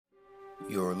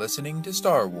You're listening to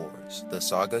Star Wars, The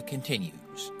Saga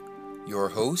Continues. Your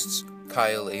hosts,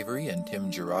 Kyle Avery and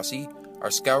Tim Gerasi,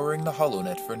 are scouring the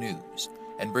HoloNet for news,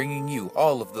 and bringing you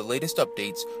all of the latest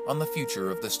updates on the future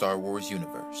of the Star Wars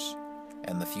universe.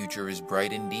 And the future is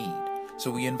bright indeed,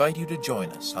 so we invite you to join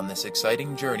us on this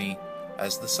exciting journey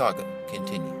as the saga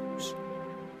continues.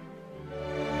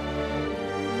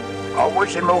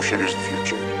 Always in motion is the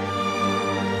future.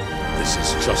 This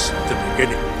is just the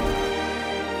beginning.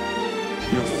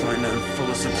 You'll find I'm full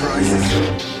of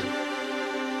surprises.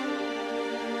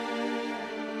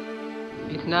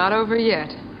 It's not over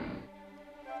yet.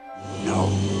 No,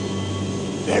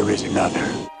 there is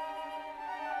another.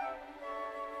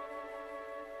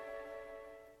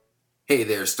 Hey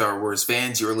there, Star Wars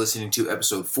fans. You're listening to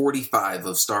episode 45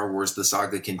 of Star Wars The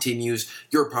Saga Continues,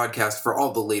 your podcast for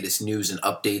all the latest news and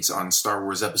updates on Star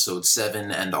Wars Episode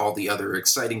 7 and all the other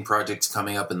exciting projects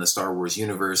coming up in the Star Wars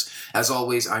universe. As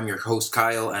always, I'm your host,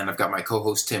 Kyle, and I've got my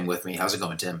co-host, Tim, with me. How's it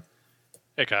going, Tim?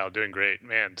 Hey Kyle, doing great.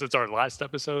 Man, since our last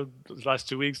episode, the last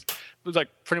 2 weeks, it was like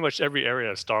pretty much every area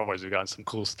of Star Wars, we've gotten some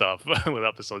cool stuff. With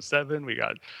episode 7, we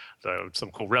got some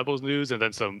cool Rebels news, and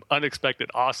then some unexpected,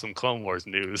 awesome Clone Wars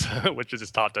news, which has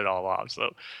just topped it all off.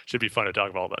 So should be fun to talk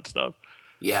about all that stuff.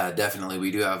 Yeah, definitely. We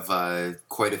do have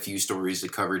quite a few stories to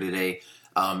cover today.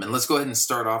 And let's go ahead and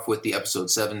start off with the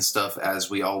episode 7 stuff, as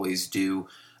we always do.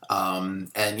 And,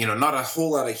 not a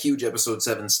whole lot of huge episode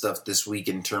 7 stuff this week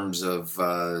in terms of,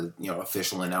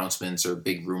 official announcements or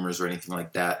big rumors or anything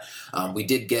like that. We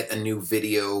did get a new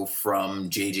video from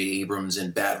J.J. Abrams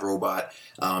and Bad Robot.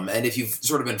 And if you've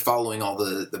sort of been following all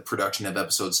the production of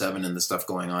episode 7 and the stuff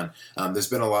going on, there's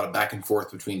been a lot of back and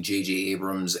forth between J.J.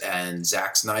 Abrams and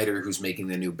Zack Snyder, who's making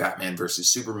the new Batman vs.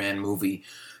 Superman movie.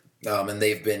 And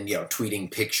they've been,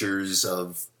 tweeting pictures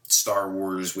of Star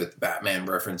Wars with Batman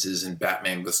references and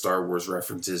Batman with Star Wars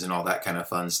references and all that kind of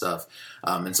fun stuff.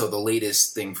 And so the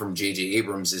latest thing from J.J.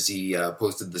 Abrams is he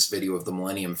posted this video of the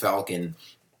Millennium Falcon.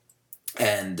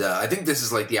 And I think this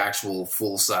is like the actual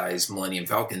full-size Millennium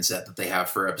Falcon set that they have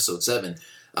for episode 7.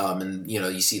 And,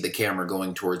 you see the camera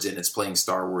going towards it and it's playing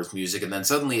Star Wars music. And then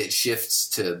suddenly it shifts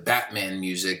to Batman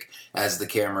music as the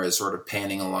camera is sort of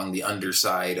panning along the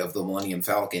underside of the Millennium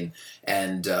Falcon.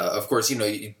 And, of course,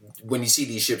 when you see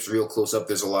these ships real close up,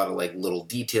 there's a lot of like little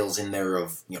details in there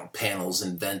of, panels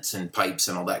and vents and pipes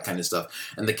and all that kind of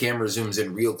stuff. And the camera zooms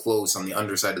in real close on the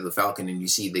underside of the Falcon and you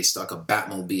see they stuck a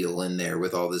Batmobile in there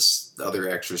with all this other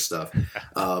extra stuff.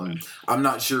 I'm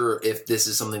not sure if this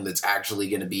is something that's actually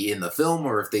going to be in the film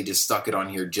or if they just stuck it on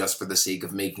here just for the sake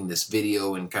of making this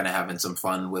video and kind of having some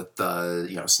fun with,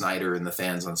 Snyder and the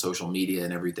fans on social media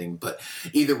and everything. But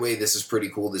either way, this is pretty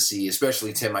cool to see,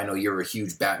 especially Tim. I know you're a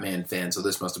huge Batman fan, so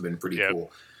this must have been pretty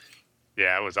cool.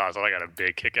 Yeah, it was awesome. I got a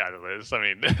big kick out of this. I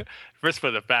mean, first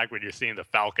for the fact when you're seeing the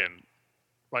Falcon,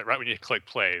 right when you click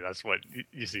play, that's what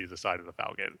you see the side of the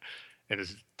Falcon. And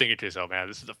just thinking to yourself, man,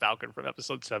 this is the Falcon from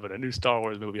episode 7, a new Star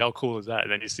Wars movie. How cool is that?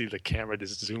 And then you see the camera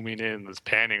just zooming in, just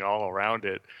panning all around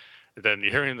it. And then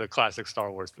you're hearing the classic Star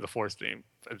Wars, the Force theme.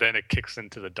 And then it kicks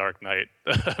into the Dark Knight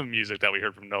music that we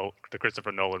heard from the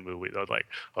Christopher Nolan movie. I was like,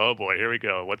 oh boy, here we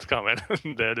go. What's coming?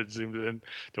 And then it zooms in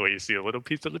to where you see a little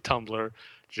piece of the tumbler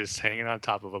just hanging on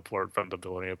top of a port from the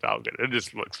Millennium Falcon. It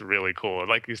just looks really cool. And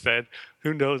like you said,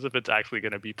 who knows if it's actually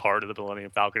going to be part of the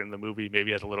Millennium Falcon in the movie?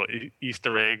 Maybe as a little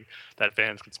Easter egg that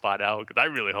fans can spot out. Because I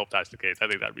really hope that's the case. I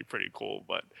think that'd be pretty cool.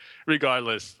 But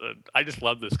regardless, I just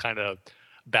love this kind of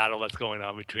battle that's going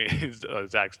on between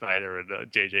Zack Snyder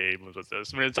and J.J. Abrams with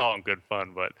this. I mean, it's all in good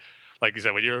fun, but like you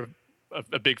said, when you're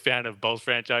a big fan of both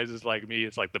franchises like me,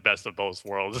 it's like the best of both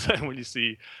worlds. And when you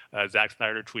see Zack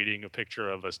Snyder tweeting a picture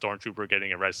of a stormtrooper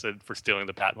getting arrested for stealing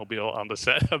the Batmobile on the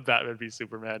set of Batman v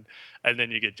Superman, and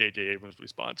then you get J.J. Abrams'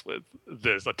 response with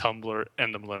this, a tumbler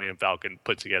and the Millennium Falcon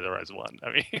put together as one.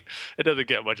 I mean, it doesn't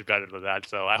get much better than that.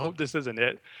 So I hope this isn't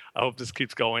it. I hope this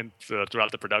keeps going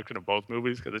throughout the production of both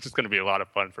movies, because it's just going to be a lot of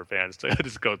fun for fans to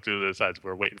just go through this as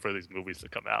we're waiting for these movies to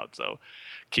come out. So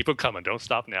keep them coming. Don't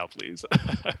stop now, please.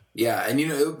 Yeah, and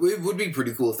it would be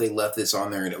pretty cool if they left this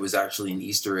on there and it was actually an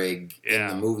Easter egg in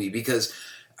the movie, because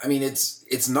I mean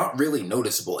it's not really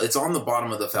noticeable. It's on the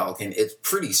bottom of the Falcon. It's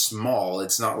pretty small.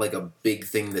 It's not like a big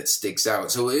thing that sticks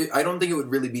out. So I don't think it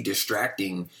would really be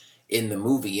distracting in the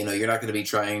movie. You're not going to be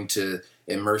trying to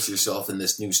immerse yourself in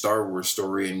this new Star Wars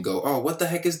story and go, oh, what the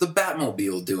heck is the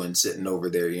Batmobile doing sitting over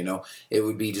there? It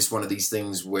would be just one of these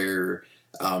things where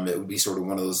it would be sort of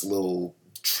one of those little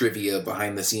trivia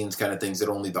behind the scenes kind of things that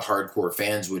only the hardcore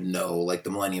fans would know. Like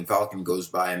the Millennium Falcon goes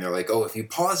by and they're like, oh, if you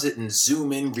pause it and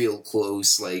zoom in real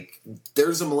close, like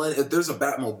there's a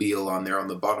Batmobile on there on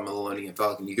the bottom of the Millennium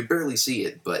Falcon. You could barely see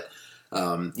it, but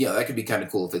Yeah, that could be kind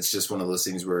of cool if it's just one of those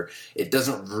things where it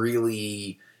doesn't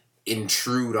really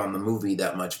intrude on the movie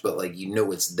that much, but like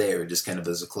it's there, just kind of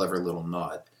as a clever little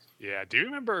nod. Yeah. Do you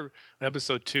remember in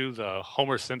episode 2 the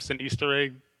Homer Simpson Easter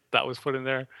egg that was put in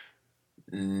there?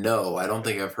 No, I don't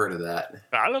think I've heard of that.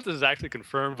 I don't know if this is actually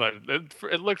confirmed, but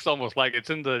it looks almost like it's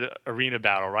in the arena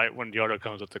battle, right? When Yoda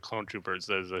comes with the clone troopers,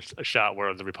 there's a shot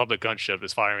where the Republic gunship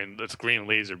is firing this green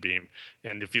laser beam.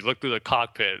 And if you look through the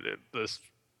cockpit, this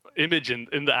image in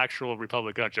the actual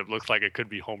Republic gunship looks like it could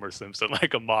be Homer Simpson,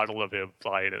 like a model of him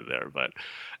flying in there. But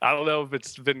I don't know if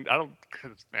it's been,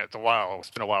 it's a while.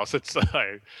 It's been a while since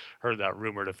I heard that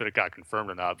rumor, if it got confirmed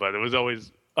or not. But it was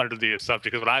always under the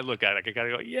assumption, because when I look at it, I kind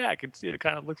of go, yeah, I can see it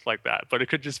kind of looks like that. But it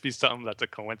could just be something that's a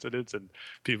coincidence and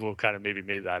people kind of maybe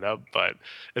made that up. But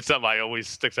it's something I always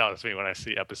sticks out to me when I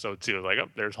see episode 2. Like, oh,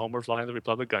 there's Homer flying the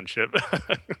Republic gunship.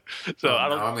 So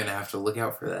I'm going to have to look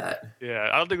out for that. Yeah,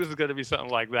 I don't think this is going to be something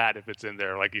like that if it's in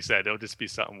there. Like you said, it'll just be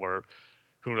something where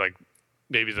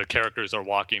maybe the characters are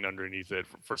walking underneath it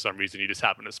for some reason. You just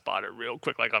happen to spot it real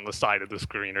quick, like on the side of the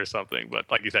screen or something.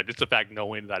 But like you said, just the fact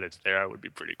knowing that it's there would be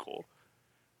pretty cool.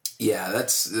 Yeah,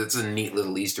 that's a neat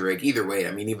little Easter egg. Either way,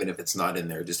 I mean, even if it's not in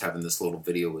there, just having this little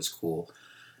video was cool.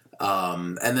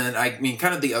 And then,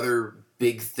 kind of the other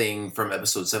big thing from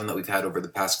episode 7 that we've had over the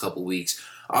past couple weeks,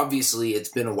 obviously it's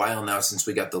been a while now since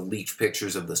we got the leaked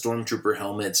pictures of the Stormtrooper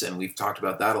helmets, and we've talked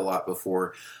about that a lot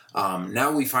before.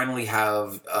 Now we finally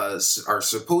have our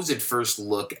supposed first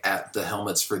look at the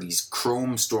helmets for these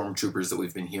chrome Stormtroopers that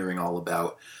we've been hearing all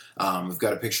about. We've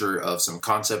got a picture of some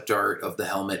concept art of the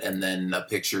helmet, and then a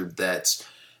picture that's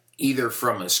either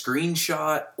from a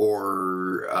screenshot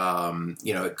or,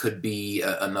 it could be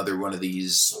another one of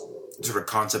these sort of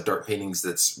concept art paintings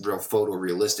that's real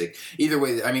photorealistic. Either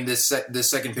way, I mean, this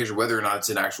second picture, whether or not it's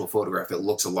an actual photograph, it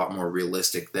looks a lot more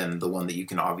realistic than the one that you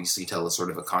can obviously tell is sort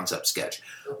of a concept sketch.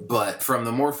 But from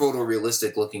the more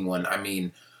photorealistic looking one, I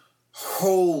mean,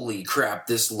 holy crap,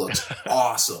 this looks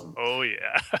awesome. Oh,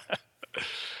 yeah.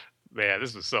 Man,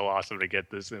 this was so awesome to get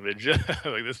this image.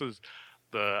 Like, this was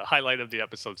the highlight of the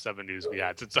episode 7 news we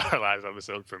had since our last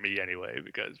episode, for me anyway,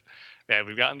 because, man,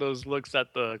 we've gotten those looks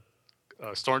at the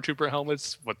Stormtrooper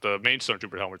helmets, what the main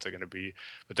Stormtrooper helmets are going to be.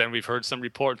 But then we've heard some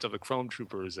reports of the Chrome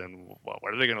Troopers and, well,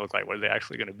 what are they going to look like? What are they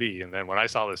actually going to be? And then when I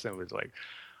saw this image, like,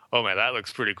 oh man, that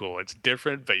looks pretty cool. It's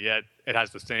different, but yet it has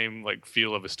the same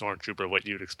feel of a Stormtrooper, what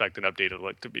you'd expect an updated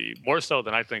look to be. More so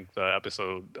than I think the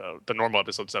normal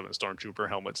episode 7 Stormtrooper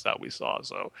helmets that we saw.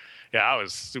 So yeah, I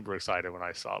was super excited when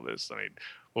I saw this. I mean,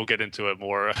 we'll get into it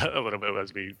more a little bit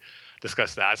as we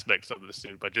discuss the aspects of the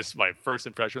suit, but just my first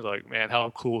impression was like, man, how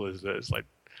cool is this? Like,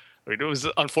 I mean,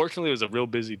 unfortunately, it was a real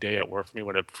busy day at work for me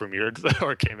when it premiered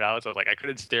or came out. So I was like, I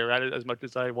couldn't stare at it as much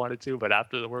as I wanted to. But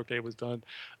after the workday was done,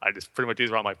 I just pretty much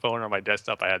either on my phone or my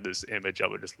desktop, I had this image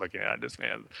of it just looking at this.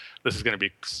 Man, this is going to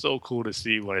be so cool to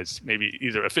see when it's maybe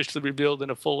either officially revealed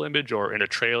in a full image or in a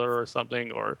trailer or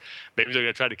something. Or maybe they're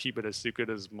going to try to keep it a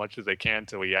secret as much as they can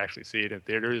until we actually see it in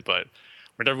theaters. But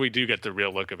whenever we do get the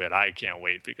real look of it, I can't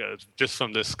wait, because just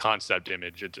from this concept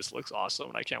image, it just looks awesome.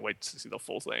 And I can't wait to see the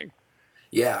full thing.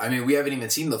 Yeah, I mean, we haven't even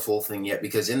seen the full thing yet,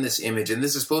 because in this image, and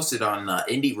this is posted on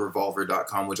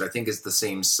IndieRevolver.com, which I think is the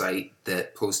same site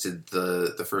that posted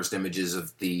the first images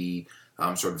of the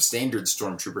sort of standard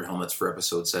Stormtrooper helmets for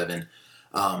Episode 7.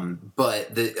 But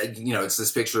it's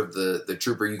this picture of the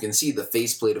trooper. You can see the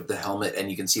faceplate of the helmet,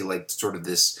 and you can see sort of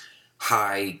this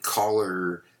high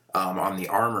collar on the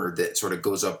armor that sort of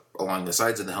goes up along the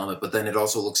sides of the helmet, but then it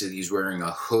also looks like he's wearing a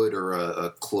hood or a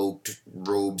cloaked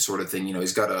robe sort of thing.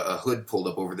 He's got a hood pulled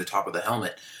up over the top of the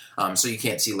helmet, so you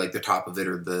can't see the top of it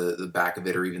or the back of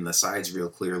it or even the sides real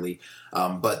clearly.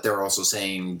 But they're also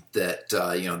saying that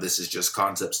this is just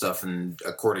concept stuff, and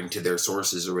according to their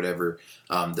sources or whatever,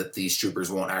 that these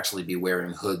troopers won't actually be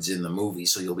wearing hoods in the movie,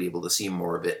 so you'll be able to see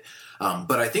more of it.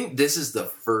 But I think this is the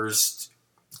first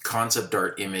concept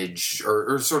art image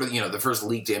or sort of the first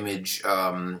leaked image,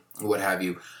 what have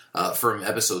you, from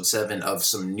Episode 7 of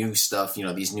some new stuff,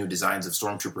 these new designs of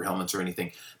Stormtrooper helmets or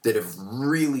anything that have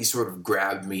really sort of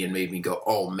grabbed me and made me go,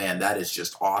 oh man, that is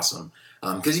just awesome.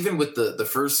 Because even with the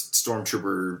first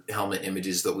Stormtrooper helmet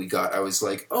images that we got, I was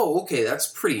like, oh, okay, that's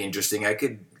pretty interesting. I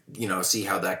could see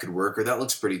how that could work, or that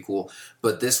looks pretty cool.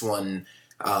 But this one,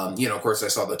 of course, I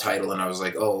saw the title and I was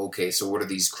like, oh, okay, so what are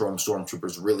these Chrome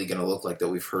Stormtroopers really going to look like that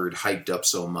we've heard hyped up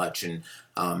so much? And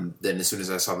then as soon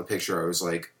as I saw the picture, I was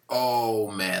like,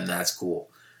 oh, man, that's cool.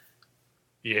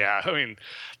 Yeah, I mean,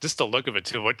 just the look of it,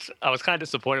 too, which I was kind of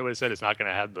disappointed when it said it's not going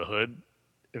to have the hood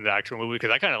in the actual movie,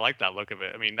 because I kind of like that look of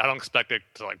it. I mean, I don't expect it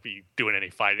to be doing any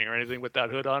fighting or anything with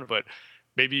that hood on, but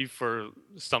maybe for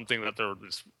something that they're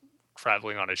just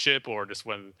traveling on a ship, or just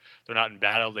when they're not in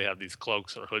battle, they have these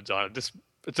cloaks or hoods on.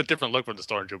 It's a different look for the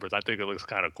stormtroopers. I think it looks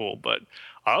kind of cool, but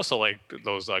I also like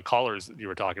those collars you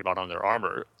were talking about on their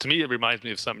armor. To me, it reminds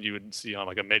me of something you would see on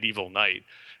like a medieval knight,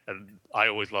 and I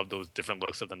always love those different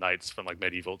looks of the knights from like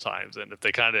medieval times. And if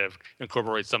they kind of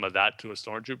incorporate some of that to a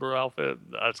stormtrooper outfit,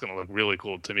 that's going to look really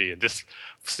cool to me. And just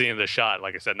seeing the shot,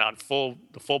 like I said, not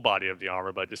the full body of the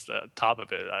armor, but just the top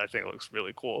of it, I think it looks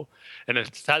really cool. And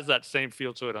it has that same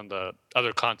feel to it on the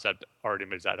other concept art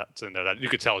image that's in there that you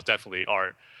could tell is definitely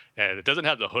art. And it doesn't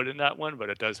have the hood in that one, but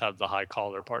it does have the high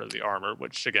collar part of the armor,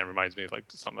 which again reminds me of like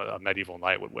some a medieval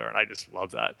knight would wear, and I just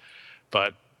love that.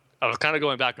 But I was kind of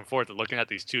going back and forth and looking at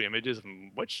these two images,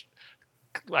 and which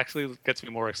actually gets me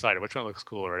more excited. Which one looks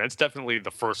cooler? And it's definitely the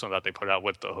first one that they put out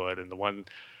with the hood, and the one,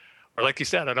 or like you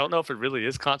said, I don't know if it really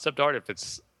is concept art, if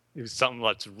it's something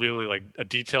that's really like a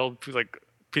detailed like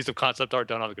piece of concept art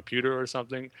done on the computer or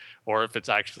something, or if it's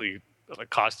actually a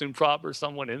costume prop or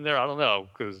someone in there. I don't know,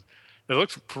 because it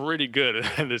looks pretty good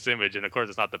in this image, and of course,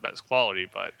 it's not the best quality,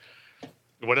 but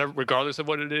whatever, regardless of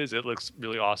what it is, it looks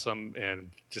really awesome. And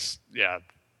just the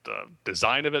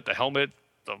design of it, the helmet,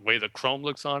 the way the chrome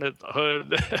looks on it, the hood,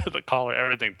 the collar,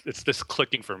 everything, it's just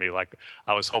clicking for me. Like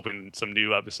I was hoping some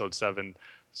new Episode 7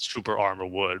 Trooper armor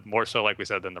would, more so, like we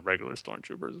said, than the regular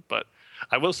Stormtroopers. But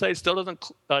I will say, it still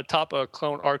doesn't top a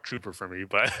clone ARC Trooper for me,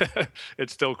 but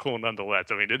it's still cool nonetheless.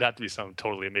 I mean, it'd have to be something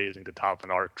totally amazing to top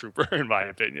an ARC Trooper, in my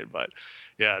opinion. But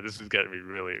yeah, this is getting me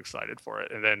really excited for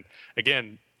it. And then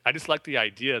again, I just like the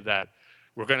idea that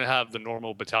we're going to have the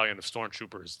normal battalion of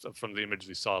stormtroopers from the image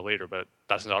we saw later, but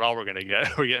that's not all we're going to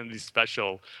get. We're getting these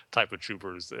special type of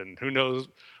troopers, and who knows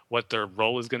what their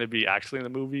role is going to be actually in the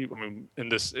movie. I mean, in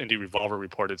this Indie Revolver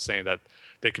report, it's saying that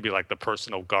they could be like the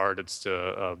personal guards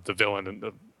to the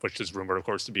villain, which is rumored, of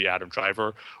course, to be Adam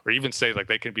Driver, or even say like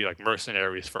they can be like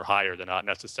mercenaries for hire. They're not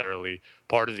necessarily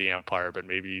part of the Empire, but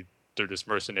maybe they're just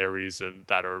mercenaries and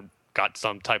that are got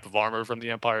some type of armor from the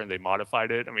Empire and they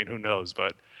modified it. I mean, who knows?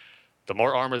 But the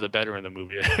more armor, the better in the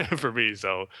movie for me.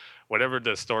 So whatever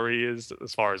the story is,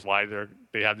 as far as why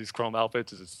they have these chrome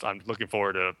outfits, I'm looking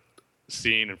forward to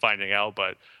seeing and finding out.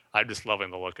 But I'm just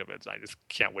loving the look of it. I just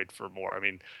can't wait for more. I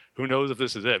mean, who knows if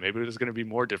this is it? Maybe there's going to be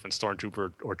more different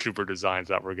stormtrooper or trooper designs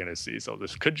that we're going to see. So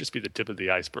this could just be the tip of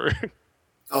the iceberg.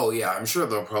 Oh yeah, I'm sure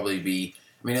there'll probably be.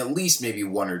 I mean, at least maybe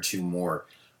one or two more.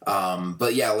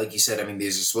 But yeah, like you said, I mean,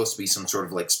 these are supposed to be some sort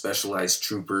of like specialized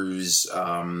troopers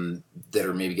that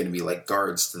are maybe going to be like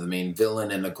guards to the main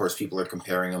villain, and of course, people are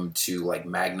comparing them to like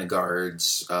Magna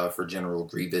Guards for General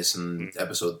Grievous in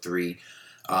Episode 3.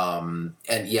 And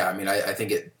yeah, I mean, I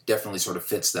think it definitely sort of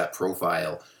fits that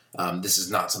profile. This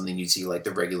is not something you'd see like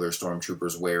the regular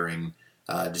stormtroopers wearing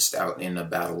just out in a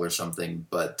battle or something.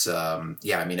 But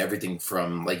yeah, I mean, everything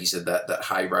from, like you said, that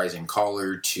high rising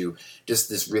collar to just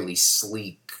this really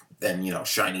sleek and, you know,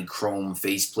 shiny chrome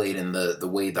faceplate, and the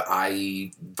way the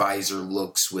eye visor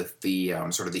looks with the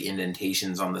sort of the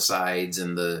indentations on the sides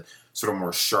and the sort of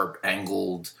more sharp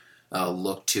angled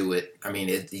look to it. I mean,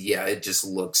 it just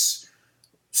looks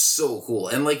so cool.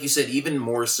 And like you said, even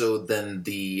more so than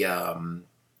the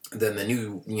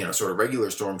new, you know, sort of regular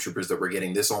stormtroopers that we're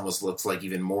getting, this almost looks like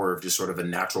even more of just sort of a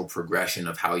natural progression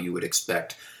of how you would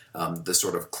expect the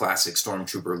sort of classic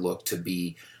stormtrooper look to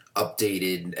be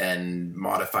updated and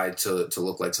modified to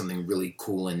look like something really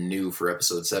cool and new for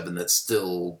Episode 7 that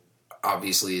still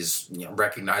obviously is, you know,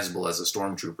 recognizable as a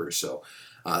stormtrooper. So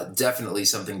definitely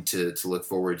something to look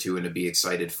forward to and to be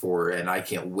excited for. And I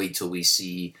can't wait till we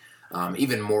see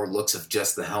even more looks of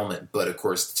just the helmet, but of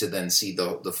course to then see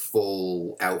the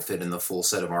full outfit and the full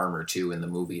set of armor too in the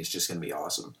movie is just going to be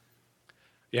awesome.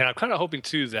 Yeah, I'm kind of hoping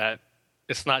too that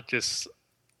it's not just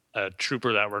a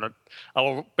trooper that we're not.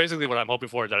 Well, basically, what I'm hoping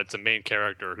for is that it's a main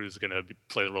character who's going to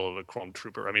play the role of a chrome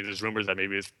trooper. I mean, there's rumors that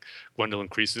maybe it's Gwendolyn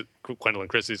Christie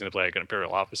is going to play like an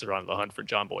Imperial officer on the hunt for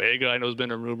John Boyega. I know has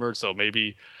been a rumor, so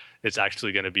maybe it's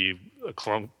actually going to be a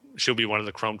chrome. She'll be one of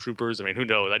the chrome troopers. I mean, who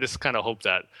knows? I just kind of hope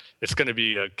that it's going to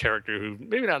be a character who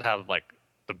maybe not have like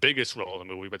the biggest role in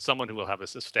the movie, but someone who will have a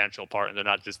substantial part, and they're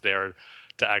not just there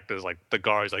to act as like the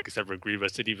guards, like except for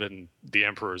Grievous and even the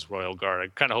Emperor's Royal Guard. I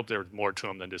kind of hope there's more to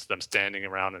them than just them standing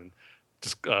around and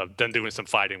just them doing some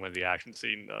fighting when the action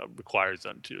scene requires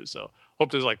them to. So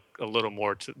hope there's like a little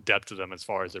more depth to them as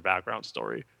far as their background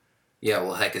story. Yeah,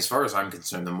 well, heck, as far as I'm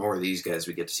concerned, the more of these guys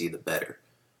we get to see, the better.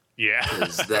 Yeah.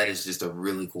 Because that is just a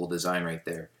really cool design right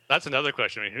there. That's another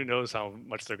question. I mean, who knows how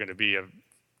much they're going to be?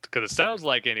 Because it sounds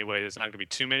like, anyway, there's not going to be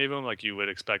too many of them like you would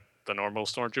expect the normal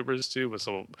stormtroopers to. But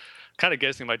so kind of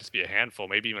guessing it might just be a handful,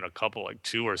 maybe even a couple, like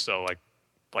two or so,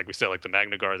 like we said, like the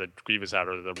Magna Guard that Grievous had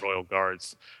or the Royal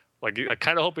Guards. Like, I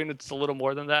kind of hoping it's a little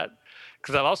more than that,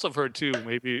 because I've also heard too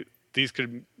maybe these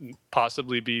could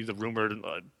possibly be the rumored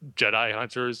Jedi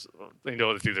hunters. They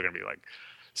know that these are going to be like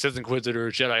Sith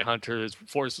Inquisitors, Jedi hunters,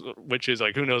 Force witches.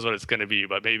 Like, who knows what it's going to be?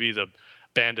 But maybe the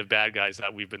band of bad guys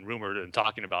that we've been rumored and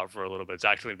talking about for a little bit, it's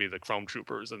actually going to be the Chrome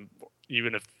Troopers. And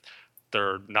even if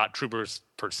they're not troopers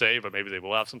per se, but maybe they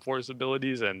will have some Force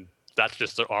abilities, and that's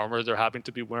just the armor they're having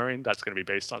to be wearing. That's going to be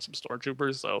based on some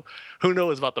stormtroopers. So who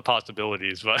knows about the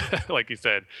possibilities? But like you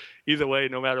said, either way,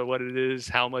 no matter what it is,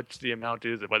 how much the amount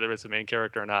is, whether it's a main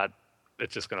character or not,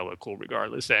 it's just going to look cool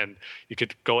regardless. And you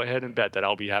could go ahead and bet that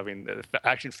I'll be having an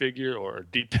action figure or a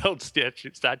detailed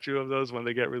statue of those when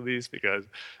they get released, because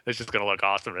it's just going to look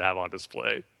awesome to have on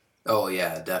display. Oh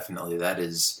yeah, definitely. That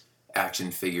is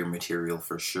action figure material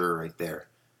for sure right there.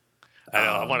 I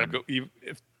know. I want to go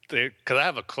because I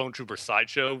have a Clone Trooper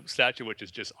Sideshow statue, which is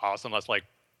just awesome. That's like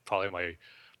probably my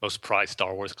most prized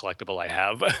Star Wars collectible I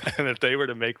have. And if they were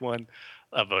to make one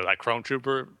of a Clone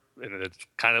Trooper, and it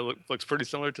kind of looks pretty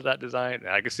similar to that design, and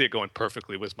I can see it going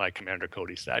perfectly with my Commander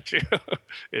Cody statue.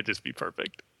 It'd just be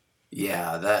perfect.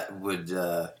 Yeah, that would,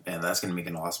 man, that's going to make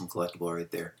an awesome collectible right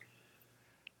there.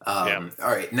 Yeah.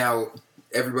 All right, now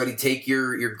everybody take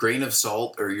your grain of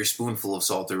salt or your spoonful of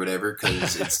salt or whatever,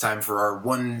 because it's time for our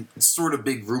one sort of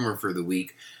big rumor for the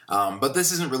week. But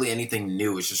this isn't really anything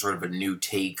new. It's just sort of a new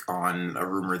take on a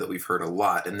rumor that we've heard a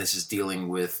lot, and this is dealing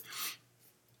with,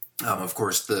 of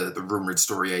course, the rumored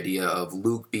story idea of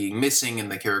Luke being missing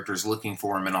and the characters looking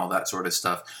for him and all that sort of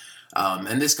stuff.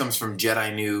 And this comes from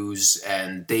Jedi News,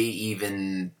 and they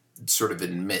even sort of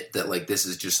admit that, like, this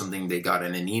is just something they got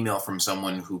in an email from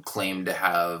someone who claimed to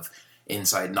have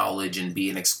inside knowledge and be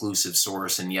an exclusive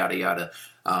source and yada yada.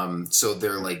 So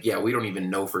they're like, yeah, we don't even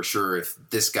know for sure if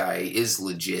this guy is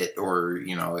legit or,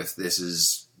 you know, if this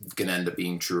is going to end up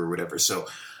being true or whatever. So,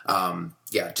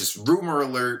 yeah, just rumor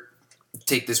alert.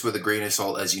 Take this with a grain of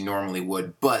salt as you normally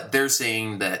would. But they're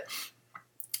saying that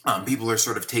people are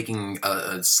sort of taking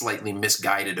a slightly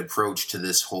misguided approach to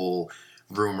this whole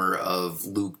rumor of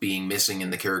Luke being missing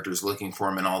and the characters looking for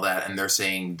him and all that. And they're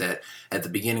saying that at the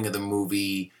beginning of the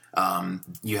movie,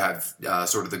 you have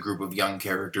sort of the group of young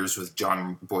characters with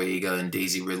John Boyega and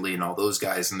Daisy Ridley and all those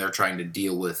guys, and they're trying to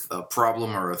deal with a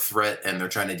problem or a threat, and they're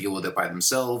trying to deal with it by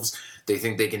themselves. They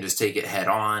think they can just take it head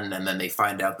on, and then they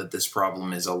find out that this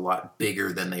problem is a lot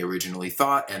bigger than they originally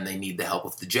thought, and they need the help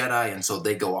of the Jedi, and so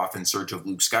they go off in search of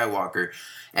Luke Skywalker,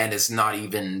 and it's not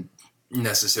even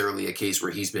necessarily a case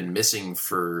where he's been missing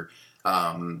for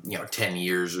 10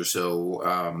 years or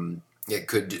so. It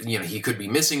could, he could be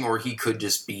missing, or he could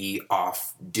just be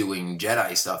off doing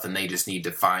Jedi stuff, and they just need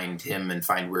to find him and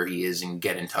find where he is and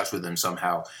get in touch with him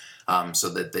somehow, so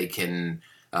that they can,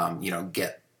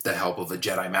 get the help of a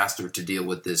Jedi Master to deal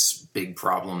with this big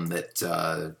problem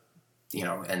that,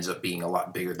 ends up being a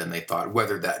lot bigger than they thought.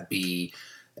 Whether that be,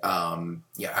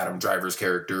 Adam Driver's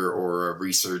character, or a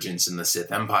resurgence in the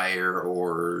Sith Empire,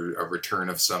 or a return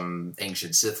of some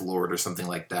ancient Sith Lord or something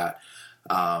like that.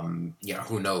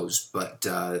 Who knows? But,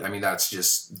 that's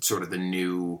just sort of the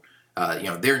new,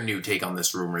 their new take on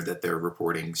this rumor that they're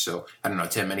reporting. So, I don't know,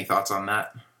 Tim, any thoughts on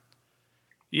that?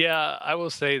 Yeah, I will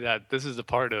say that this is the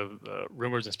part of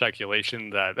rumors and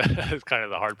speculation that is kind of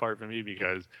the hard part for me,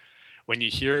 because when you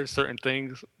hear certain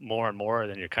things more and more,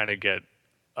 then you kind of get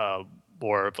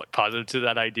more positive to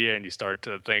that idea, and you start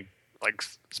to think,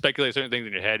 speculate certain things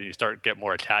in your head, and you start to get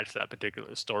more attached to that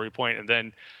particular story point. And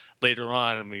then later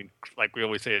on, like we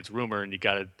always say, it's rumor, and you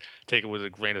got to take it with a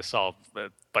grain of salt.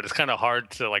 But it's kind of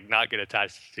hard to not get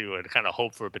attached to it, kind of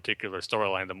hope for a particular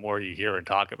storyline the more you hear and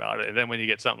talk about it. And then when you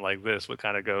get something like this, what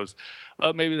kind of goes,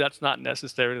 maybe that's not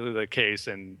necessarily the case,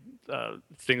 and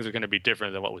things are going to be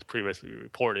different than what was previously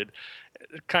reported.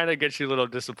 It kind of gets you a little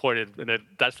disappointed, and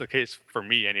that's the case for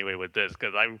me anyway with this,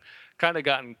 because I've kind of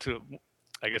gotten to,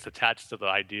 I guess, attached to the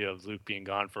idea of Luke being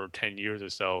gone for 10 years or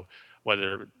so,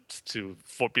 whether it's to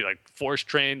be force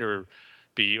trained or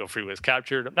be, if he was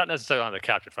captured. Not necessarily on the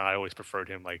captured front. I always preferred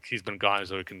him he's been gone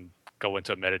so he can go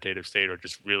into a meditative state, or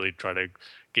just really try to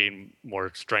gain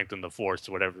more strength in the force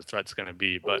or whatever the threat's going to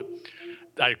be. But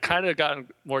I kind of gotten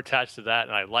more attached to that,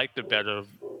 and I liked it better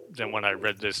than when I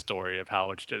read this story of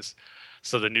how it's just,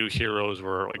 so the new heroes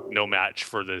were no match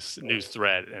for this new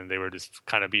threat, and they were just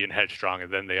kind of being headstrong,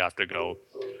 and then they have to go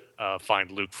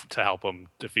find Luke to help them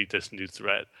defeat this new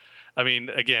threat.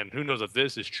 Again, who knows if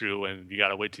this is true, and you got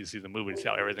to wait till you see the movie to see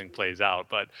how everything plays out.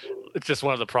 But it's just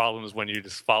one of the problems when you're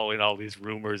just following all these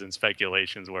rumors and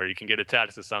speculations, where you can get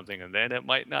attached to something and then it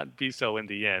might not be so in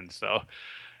the end. So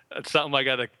it's something I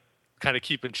got to kind of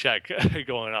keep in check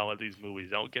going on with these movies.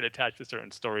 Don't get attached to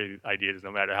certain story ideas,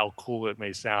 no matter how cool it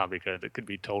may sound, because it could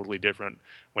be totally different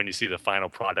when you see the final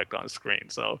product on screen.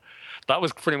 So that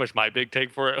was pretty much my big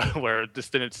take for it, where this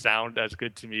didn't sound as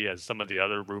good to me as some of the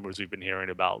other rumors we've been hearing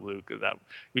about Luke, that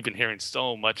we've been hearing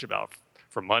so much about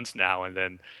for months now, and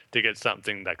then to get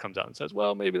something that comes out and says,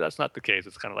 well, maybe that's not the case.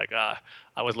 It's kind of like,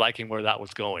 I was liking where that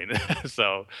was going.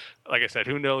 So, like I said,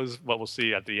 who knows what we'll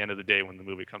see at the end of the day when the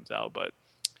movie comes out, but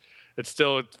it's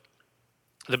still,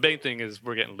 the big thing is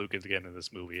we're getting Luke again in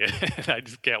this movie. And I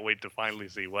just can't wait to finally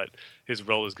see what his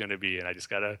role is going to be. And I just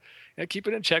got to keep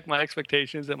it in check, my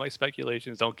expectations and my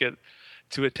speculations. Don't get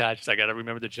too attached. I got to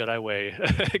remember the Jedi way.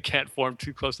 Can't form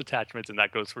too close attachments, and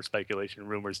that goes for speculation,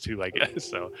 rumors too, I guess.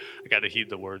 So I got to heed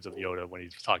the words of Yoda when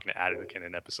he's talking to Anakin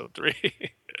in Episode 3.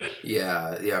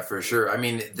 Yeah, for sure. I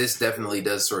mean, this definitely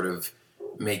does sort of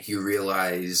make you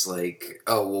realize, like,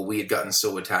 oh, well, we had gotten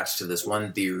so attached to this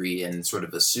one theory and sort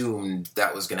of assumed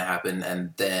that was going to happen,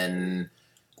 and then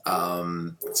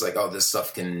it's like, oh, this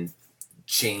stuff can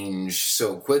change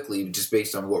so quickly just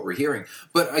based on what we're hearing.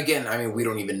 But again, I mean, we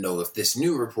don't even know if this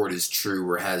new report is true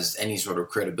or has any sort of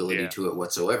credibility to it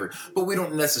whatsoever. But we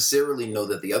don't necessarily know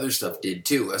that the other stuff did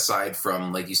too, aside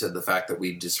from, like you said, the fact that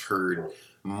we just heard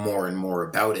more and more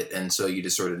about it. And so you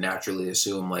just sort of naturally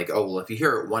assume, like, oh, well, if you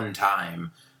hear it one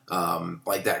time,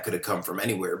 like that could have come from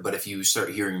anywhere. But if you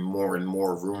start hearing more and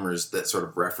more rumors that sort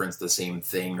of reference the same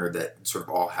thing, or that sort of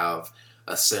all have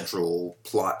a central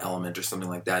plot element or something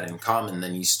like that in common,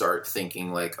 then you start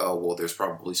thinking like, oh, well, there's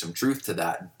probably some truth to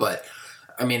that. But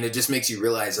I mean, it just makes you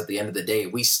realize at the end of the day,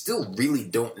 we still really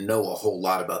don't know a whole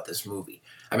lot about this movie.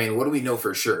 I mean, what do we know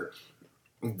for sure?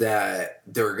 That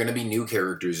there are going to be new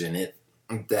characters in it,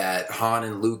 that Han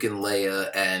and Luke and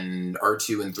Leia and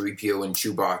R2 and 3PO and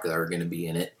Chewbacca are going to be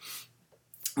in it.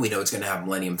 We know it's going to have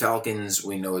Millennium Falcons.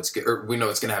 We know it's going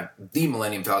to have the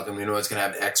Millennium Falcon. We know it's going to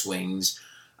have X-Wings.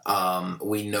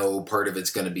 We know part of it's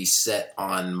going to be set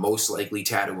on most likely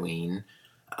Tatooine.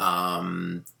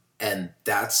 And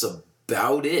that's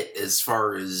about it as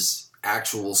far as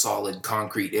actual solid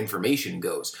concrete information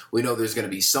goes. We know there's going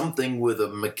to be something with a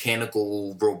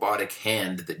mechanical robotic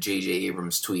hand that J.J.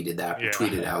 Abrams tweeted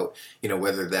out, you know,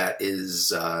 whether that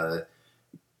is,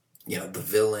 you know, the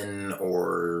villain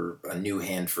or a new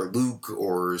hand for Luke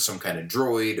or some kind of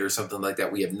droid or something like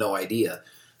that. We have no idea.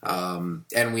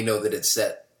 And we know that it's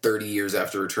set 30 years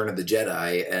after Return of the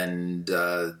Jedi, and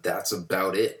that's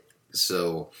about it.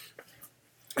 So,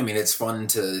 I mean, it's fun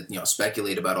to, you know,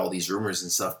 speculate about all these rumors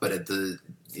and stuff, but at the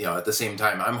same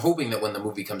time, I'm hoping that when the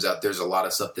movie comes out, there's a lot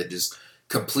of stuff that just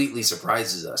completely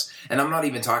surprises us. And I'm not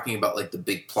even talking about like the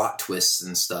big plot twists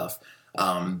and stuff,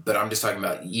 but I'm just talking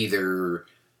about either,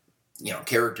 you know,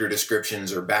 character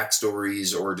descriptions or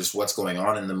backstories or just what's going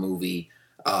on in the movie.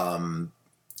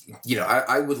 You know,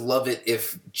 I would love it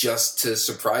if, just to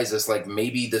surprise us, like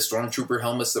maybe the Stormtrooper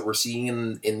helmets that we're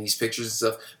seeing in these pictures and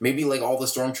stuff, maybe like all the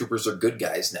Stormtroopers are good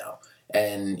guys now.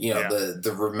 And, you know,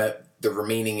 the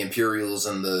remaining Imperials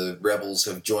and the Rebels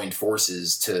have joined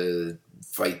forces to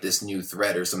fight this new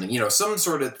threat or something. You know, some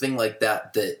sort of thing like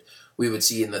that we would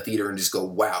see in the theater and just go,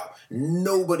 wow,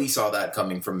 nobody saw that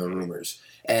coming from the rumors.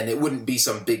 And it wouldn't be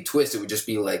some big twist. It would just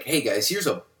be like, hey guys, here's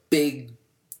a big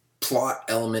plot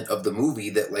element of the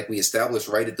movie that, like, we established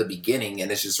right at the beginning,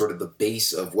 and it's just sort of the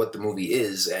base of what the movie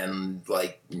is, and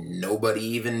like nobody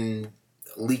even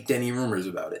leaked any rumors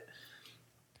about it.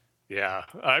 Yeah,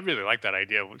 I really like that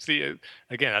idea. See,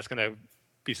 again, that's going to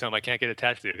be something I can't get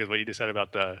attached to, because what you just said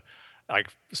about the, like,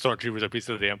 Stormtroopers are pieces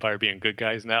of the Empire being good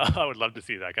guys now, I would love to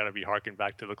see that. Kind of be harkened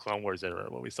back to the Clone Wars era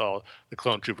when we saw the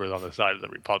Clone Troopers on the side of the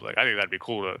Republic. I think that'd be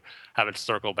cool to have it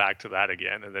circle back to that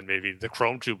again, and then maybe the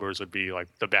Clone Troopers would be like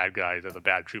the bad guys and the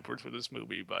bad troopers for this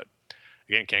movie. But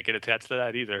again, can't get attached to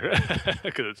that either,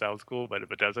 because it sounds cool, but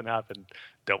if it doesn't happen,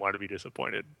 don't want to be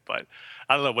disappointed. But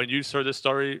I don't know, when you heard this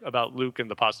story about Luke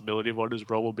and the possibility of what his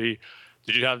role will be,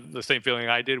 did you have the same feeling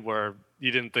I did, where you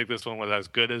didn't think this one was as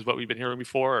good as what we've been hearing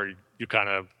before, or you kind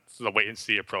of, the wait and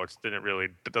see approach it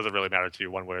doesn't really matter to you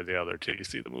one way or the other till you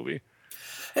see the movie?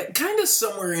 Kind of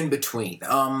somewhere in between.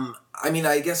 I mean,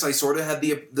 I guess I sort of had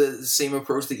the same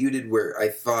approach that you did, where I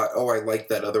thought, oh, I like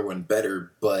that other one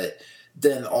better, but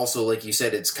then also, like you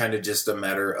said, it's kind of just a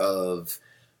matter of,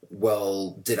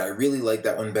 well, did I really like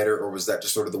that one better, or was that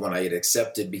just sort of the one I had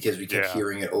accepted because we kept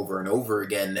hearing it over and over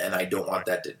again, and I don't want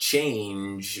that to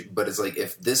change. But it's like,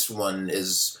 if this one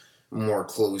is more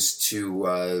close to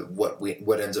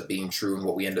what ends up being true and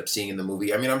what we end up seeing in the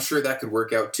movie, I mean, I'm sure that could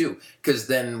work out too, because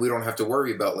then we don't have to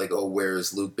worry about, like, oh, where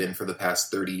has Luke been for the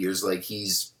past 30 years? Like,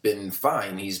 he's been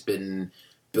fine. He's been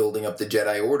building up the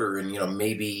Jedi Order, and, you know,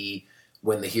 maybe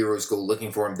when the heroes go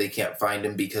looking for him, they can't find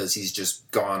him because he's just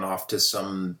gone off to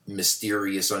some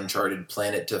mysterious, uncharted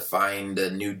planet to find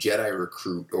a new Jedi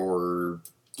recruit or,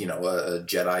 you know, a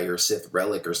Jedi or Sith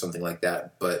relic or something like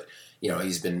that. But, you know,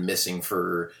 he's been missing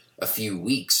for a few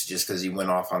weeks just because he went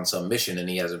off on some mission, and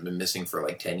he hasn't been missing for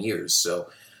like 10 years. So,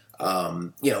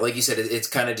 you know, like you said, it's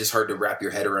kind of just hard to wrap your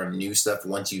head around new stuff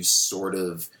once you've sort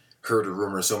of heard a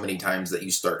rumor so many times that you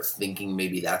start thinking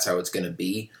maybe that's how it's going to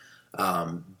be.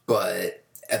 But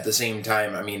at the same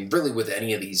time, I mean, really with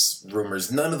any of these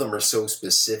rumors, none of them are so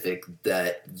specific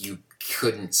that you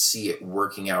couldn't see it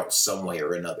working out some way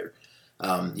or another.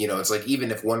 You know, it's like even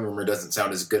if one rumor doesn't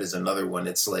sound as good as another one,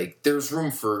 it's like there's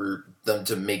room for them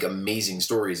to make amazing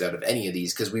stories out of any of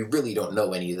these because we really don't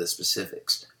know any of the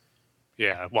specifics.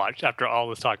 Yeah, watch. After all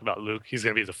this talk about Luke, he's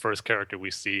going to be the first character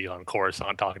we see on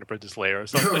Coruscant talking to Princess Leia or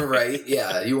something. Right?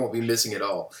 Yeah, you won't be missing it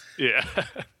all. Yeah.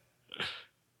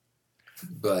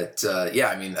 But, yeah,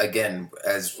 I mean, again,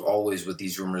 as always with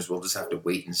these rumors, we'll just have to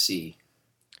wait and see.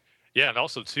 Yeah, and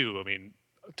also, too, I mean,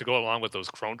 to go along with those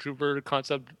Clone Trooper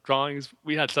concept drawings,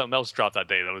 we had something else drop that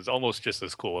day that was almost just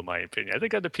as cool, in my opinion. I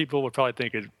think other people would probably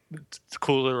think it's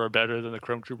cooler or better than the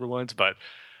Clone Trooper ones, but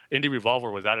Indie Revolver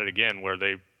was at it again, where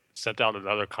they sent out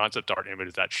another concept art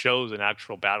image that shows an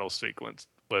actual battle sequence.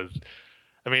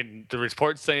 I mean, the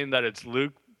report's saying that it's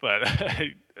Luke, but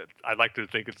I'd like to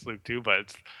think it's Luke too, but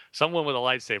it's someone with a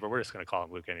lightsaber. We're just going to call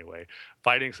him Luke anyway.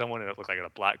 Fighting someone that looks like in a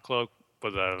black cloak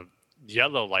with a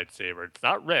yellow lightsaber. It's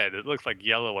not red. It looks like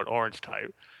yellow or orange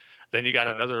type. Then you got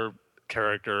another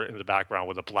character in the background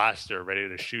with a blaster ready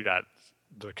to shoot at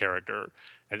the character.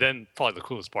 And then probably the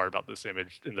coolest part about this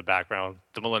image in the background,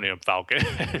 the Millennium Falcon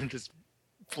just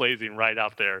blazing right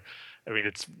out there. I mean,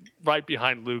 it's right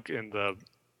behind Luke and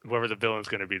whoever the villain's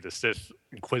going to be, the Sith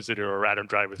Inquisitor or Adam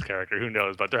Driver's character, who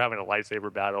knows? But they're having a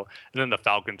lightsaber battle, and then the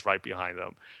Falcon's right behind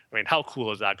them. I mean, how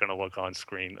cool is that going to look on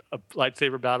screen? A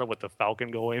lightsaber battle with the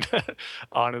Falcon going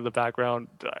on in the background.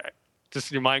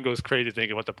 Just your mind goes crazy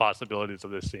thinking what the possibilities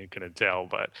of this scene can entail.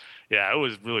 But yeah, it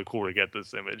was really cool to get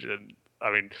this image. And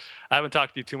I mean, I haven't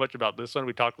talked to you too much about this one.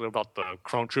 We talked a little about the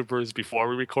Clone Troopers before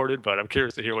we recorded, but I'm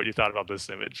curious to hear what you thought about this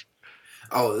image.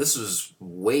 Oh, this was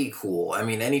way cool. I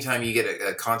mean, anytime you get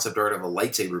a concept art of a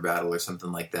lightsaber battle or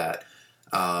something like that,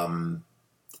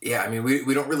 yeah, I mean,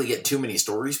 we don't really get too many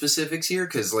story specifics here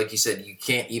because, like you said, you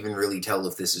can't even really tell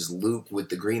if this is Luke with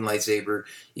the green lightsaber.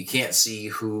 You can't see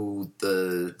who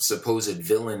the supposed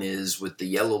villain is with the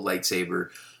yellow lightsaber,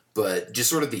 but just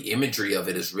sort of the imagery of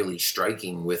it is really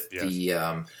striking with the,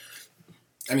 I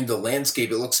mean, the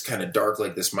landscape, it looks kind of dark,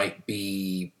 like this might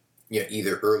be, you know,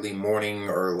 either early morning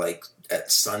or like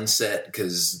at sunset,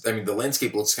 because I mean the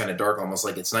landscape looks kind of dark, almost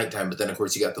like it's nighttime, but then of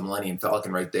course you got the Millennium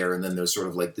Falcon right there, and then there's sort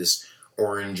of like this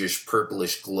orangish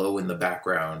purplish glow in the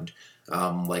background,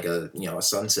 like a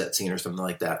sunset scene or something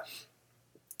like that.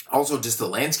 Also, just the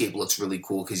landscape looks really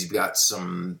cool because you've got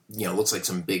some, looks like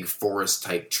some big forest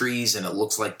type trees, and it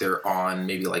looks like they're on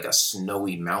maybe like a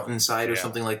snowy mountainside or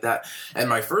something like that. And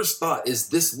my first thought is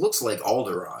this looks like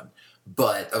Alderaan.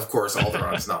 But, of course,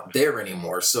 Alderaan's not there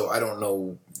anymore, so I don't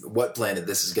know what planet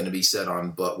this is going to be set on,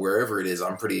 but wherever it is,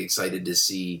 I'm pretty excited to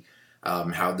see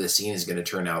how this scene is going to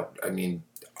turn out. I mean,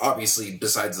 obviously,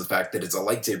 besides the fact that it's a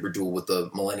lightsaber duel with the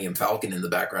Millennium Falcon in the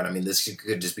background, I mean, this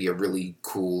could just be a really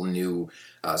cool, new,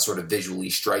 sort of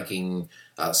visually striking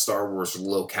Star Wars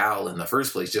locale in the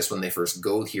first place, just when they first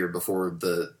go here before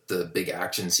the big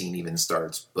action scene even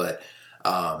starts. But,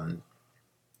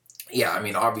 yeah, I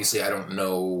mean, obviously, I don't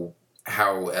know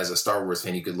how, as a Star Wars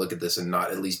fan, you could look at this and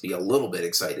not at least be a little bit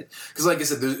excited. Because, like I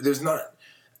said, there's not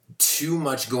too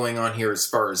much going on here as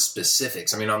far as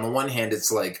specifics. I mean, on the one hand,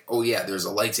 it's like, oh yeah, there's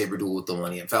a lightsaber duel with the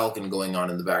Millennium Falcon going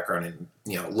on in the background, and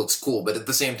it looks cool. But at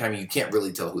the same time, you can't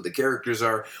really tell who the characters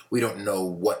are. We don't know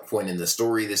what point in the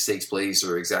story this takes place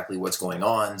or exactly what's going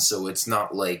on. So it's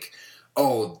not like,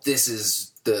 oh, this is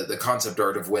the concept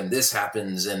art of when this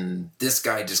happens and this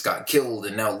guy just got killed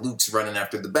and now Luke's running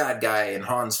after the bad guy and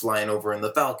Han's flying over in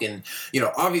the Falcon.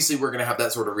 Obviously we're going to have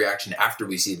that sort of reaction after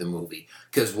we see the movie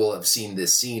because we'll have seen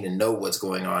this scene and know what's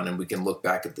going on, and we can look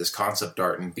back at this concept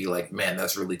art and be like, man,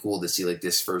 that's really cool to see like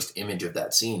this first image of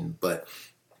that scene. But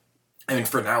I mean,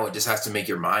 for now, it just has to make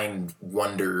your mind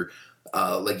wonder,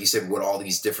 like you said, what all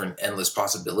these different endless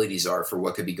possibilities are for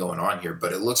what could be going on here.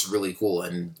 But it looks really cool.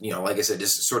 And, like I said,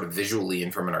 just sort of visually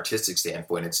and from an artistic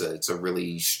standpoint, it's a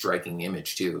really striking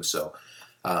image too. So,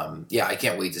 yeah, I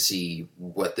can't wait to see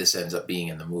what this ends up being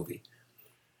in the movie.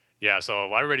 Yeah,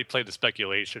 so I already played the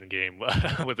speculation game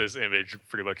with this image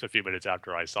pretty much a few minutes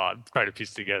after I saw it, trying to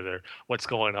piece together what's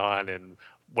going on and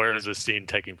where is this scene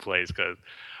taking place? Because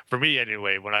for me,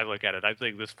 anyway, when I look at it, I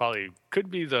think this probably could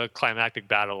be the climactic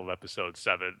battle of Episode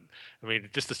 7. I mean,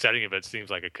 just the setting of it seems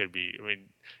like it could be. I mean,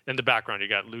 in the background, you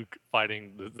got Luke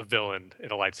fighting the villain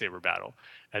in a lightsaber battle.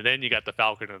 And then you got the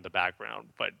Falcon in the background.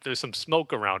 But there's some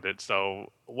smoke around it.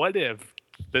 So what if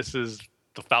this is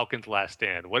the Falcon's last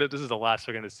stand? What if this is the last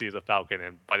we're going to see of the Falcon?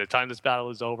 And by the time this battle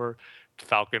is over, the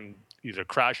Falcon either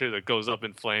crashes or goes up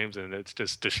in flames and it's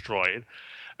just destroyed.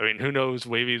 I mean, who knows?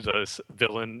 Maybe the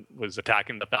villain was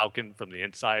attacking the Falcon from the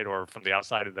inside or from the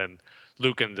outside, and then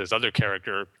Luke and this other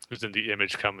character who's in the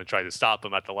image come and try to stop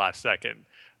him at the last second.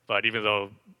 But even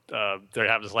though they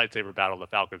have this lightsaber battle, the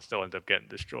Falcon still ends up getting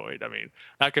destroyed. I mean,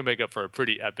 that can make up for a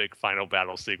pretty epic final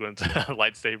battle sequence,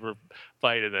 lightsaber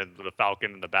fight, and then the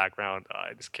Falcon in the background.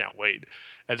 I just can't wait.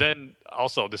 And then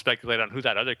also to speculate on who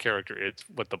that other character is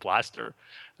with the blaster.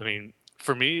 I mean,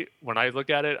 for me, when I look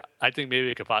at it, I think maybe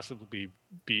it could possibly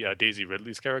be Daisy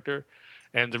Ridley's character.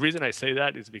 And the reason I say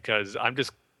that is because I'm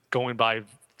just going by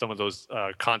some of those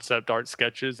concept art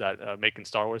sketches that Making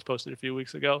Star Wars posted a few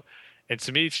weeks ago. And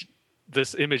to me,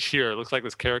 this image here looks like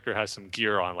this character has some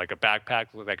gear on, like a backpack.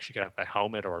 Looks like she could have a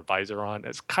helmet or a visor on.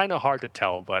 It's kind of hard to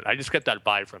tell, but I just get that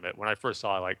vibe from it. When I first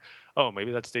saw it, like, oh,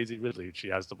 maybe that's Daisy Ridley. She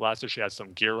has the blaster. She has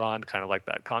some gear on, kind of like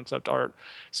that concept art.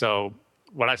 So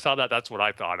when I saw that, that's what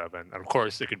I thought of. And of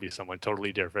course, it could be someone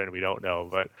totally different. We don't know.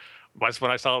 But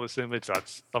when I saw this image,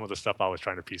 that's some of the stuff I was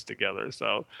trying to piece together.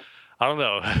 So I don't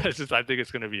know. I think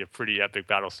it's going to be a pretty epic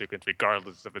battle sequence,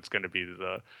 regardless if it's going to be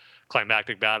the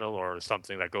climactic battle or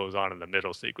something that goes on in the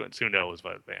middle sequence. Who knows?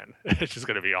 But man, it's just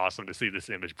going to be awesome to see this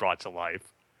image brought to life.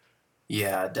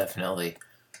 Yeah, definitely.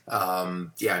 I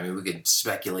mean, we could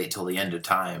speculate till the end of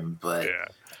time, but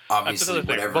obviously,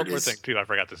 whatever One it more is. thing too, I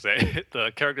forgot to say.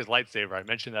 The character's lightsaber, I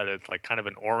mentioned that it's like kind of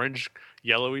an orange,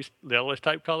 yellowish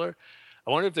type color.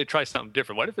 I wonder if they try something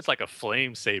different. What if it's like a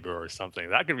flame saber or something?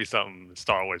 That could be something in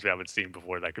Star Wars we haven't seen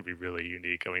before. That could be really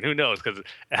unique. I mean, who knows? Because it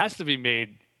has to be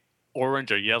made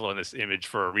orange or yellow in this image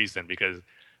for a reason, because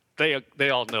they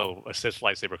all know a Sith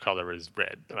lightsaber color is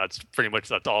red.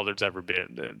 That's all there's ever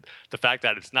been. And the fact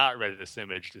that it's not red in this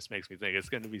image just makes me think it's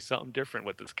going to be something different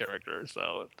with this character.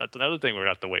 So that's another thing we're going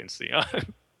to have to wait and see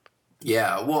on.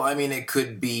 Yeah, well, I mean, it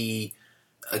could be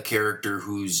a character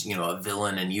who's, a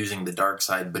villain and using the dark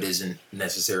side, but isn't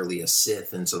necessarily a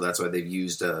Sith, and so that's why they've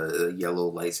used a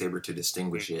yellow lightsaber to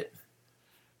distinguish it.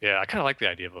 Yeah, I kind of like the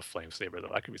idea of a flame saber, though.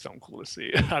 That could be something cool to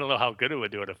see. I don't know how good it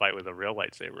would do in a fight with a real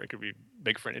lightsaber. It could be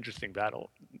make for an interesting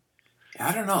battle.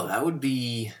 I don't know. That would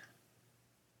be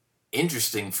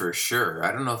interesting for sure.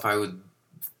 I don't know if I would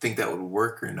think that would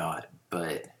work or not,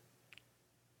 but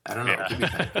I don't know. Yeah. It could be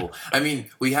kind of cool. I mean,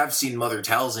 we have seen Mother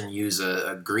Talzin use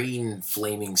a green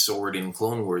flaming sword in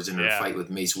Clone Wars in her fight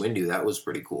with Mace Windu. That was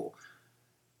pretty cool.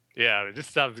 Yeah, it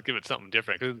just have to give it something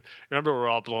different. Because remember, we were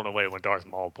all blown away when Darth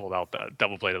Maul pulled out that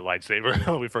double-bladed lightsaber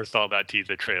when we first saw that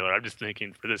teaser trailer. I'm just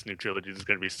thinking for this new trilogy, there's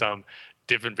going to be some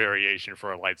different variation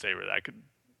for a lightsaber that could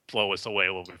blow us away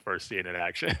when we first see it in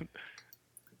action.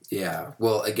 Yeah,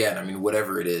 well, again, I mean,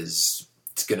 whatever it is,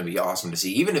 it's going to be awesome to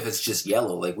see. Even if it's just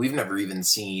yellow. Like, we've never even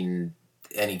seen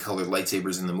any colored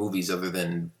lightsabers in the movies other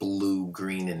than blue,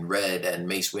 green, and red, and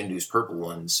Mace Windu's purple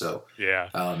one. So, yeah,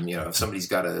 if somebody's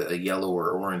got a yellow or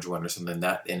orange one or something,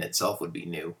 that in itself would be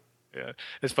new. Yeah,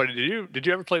 it's funny. Did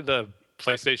you ever play the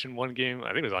PlayStation 1 game? I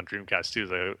think it was on Dreamcast too.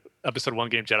 The Episode 1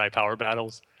 game, Jedi Power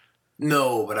Battles.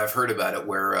 No, but I've heard about it.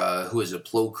 Where who is it?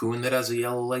 Plo Koon that has a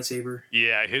yellow lightsaber.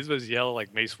 Yeah, his was yellow.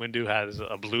 Like Mace Windu has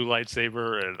a blue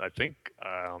lightsaber, and I think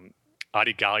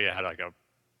Adi Gallia had like a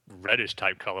reddish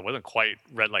type color. It wasn't quite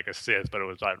red like a Sith, but it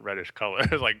was that reddish color.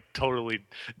 It was like totally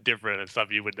different and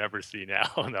stuff you would never see now.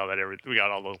 Now that we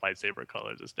got all those lightsaber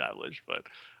colors established, but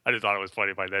I just thought it was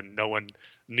funny. By then, no one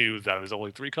knew that it was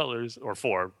only 3 colors or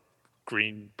 4: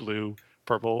 green, blue,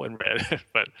 purple, and red.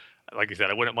 But like you said,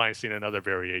 I wouldn't mind seeing another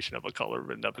variation of a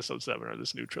color in Episode 7 or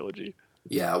this new trilogy.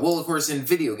 Yeah, well, of course, in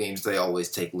video games, they always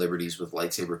take liberties with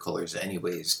lightsaber colors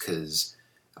anyways, because,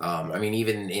 I mean,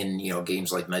 even in,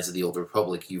 games like Knights of the Old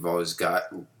Republic, you've always got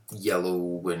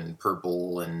yellow and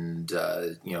purple and,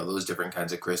 those different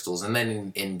kinds of crystals. And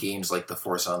then in games like The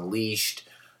Force Unleashed,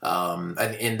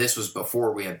 and this was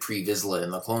before we had Pre-Vizsla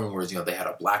in the Clone Wars, they had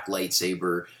a black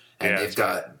lightsaber. And they've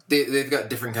got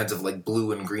different kinds of like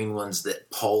blue and green ones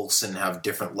that pulse and have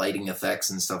different lighting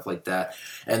effects and stuff like that.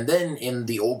 And then in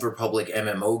the Old Republic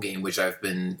MMO game, which I've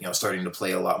been starting to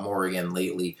play a lot more again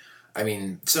lately, I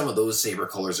mean, some of those saber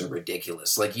colors are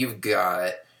ridiculous. Like you've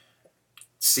got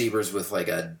sabers with like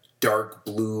a dark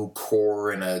blue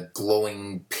core and a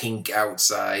glowing pink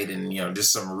outside, and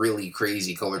just some really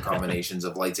crazy color combinations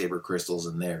of lightsaber crystals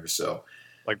in there. So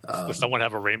Like, does someone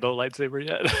have a rainbow lightsaber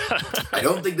yet? I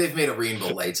don't think they've made a rainbow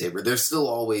lightsaber. There's still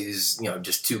always,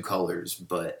 just two colors,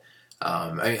 but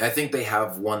I think they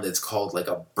have one that's called like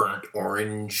a burnt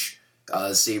orange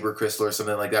saber crystal or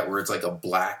something like that, where it's like a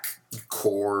black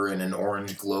core and an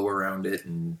orange glow around it,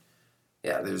 and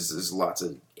yeah, there's lots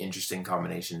of interesting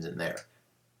combinations in there.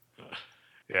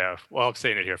 Yeah, well, I'm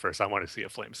saying it here first. I want to see a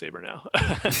flame saber now.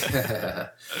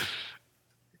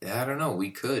 Yeah, I don't know.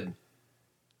 We could.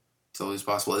 It's always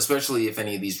possible, especially if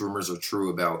any of these rumors are true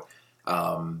about,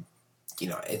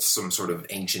 it's some sort of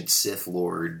ancient Sith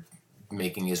Lord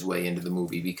making his way into the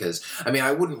movie. Because,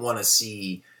 I wouldn't want to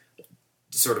see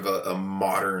sort of a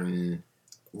modern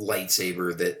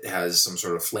lightsaber that has some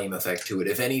sort of flame effect to it.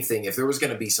 If anything, if there was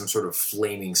going to be some sort of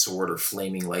flaming sword or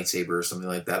flaming lightsaber or something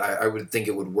like that, I would think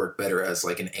it would work better as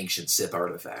like an ancient Sith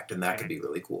artifact, and that could be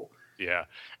really cool. Yeah.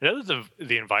 And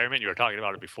the environment you were talking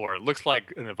about it before, it looks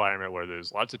like an environment where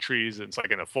there's lots of trees, and it's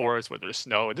like in a forest where there's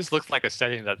snow. It just looks like a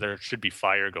setting that there should be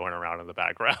fire going around in the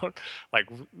background. Like,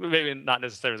 maybe not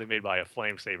necessarily made by a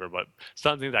flame saber, but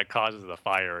something that causes the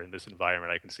fire in this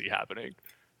environment I can see happening.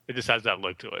 It just has that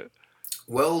look to it.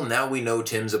 Well, now we know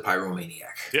Tim's a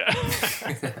pyromaniac.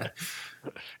 Yeah.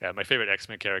 Yeah, my favorite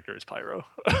X-Men character is Pyro.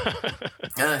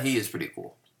 He is pretty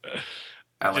cool.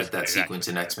 I like that sequence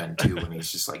in X-Men 2 when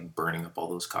he's just like burning up all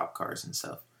those cop cars and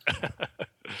stuff.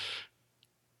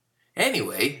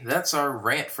 Anyway, that's our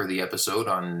rant for the episode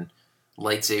on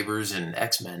lightsabers and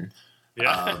X-Men.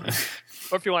 Yeah.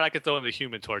 Or if you want, I could throw in the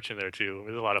Human Torch in there too.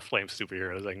 There's a lot of flame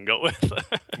superheroes I can go with.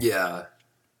 Yeah.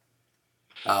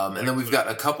 And then we've got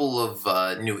a couple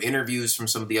of new interviews from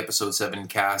some of the Episode 7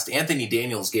 cast. Anthony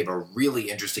Daniels gave a really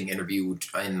interesting interview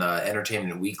in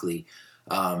Entertainment Weekly.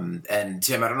 And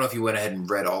Tim, I don't know if you went ahead and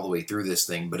read all the way through this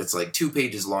thing, but it's like 2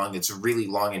 pages long. It's really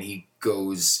long, and he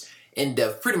goes in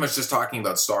depth, pretty much just talking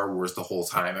about Star Wars the whole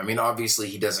time. Obviously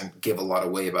he doesn't give a lot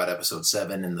away about Episode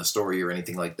 7 and the story or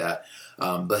anything like that.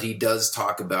 But he does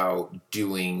talk about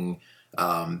doing...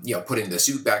 putting the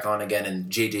suit back on again, and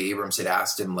J.J. Abrams had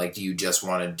asked him, like, do you just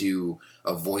want to do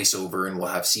a voiceover and we'll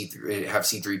have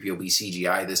C-3PO be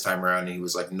CGI this time around? And he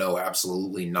was like, no,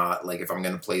 absolutely not. Like, if I'm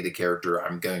going to play the character,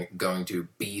 I'm going to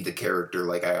be the character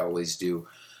like I always do.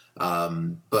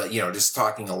 But, just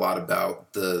talking a lot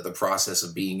about the process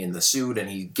of being in the suit, and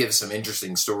he gives some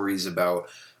interesting stories about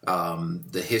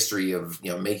the history of,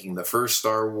 making the first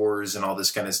Star Wars and all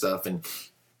this kind of stuff. And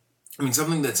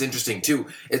something that's interesting too,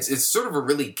 it's sort of a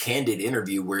really candid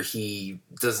interview where he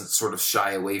doesn't sort of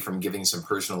shy away from giving some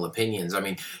personal opinions.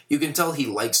 You can tell he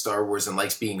likes Star Wars and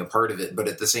likes being a part of it, but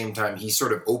at the same time, he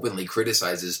sort of openly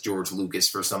criticizes George Lucas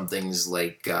for some things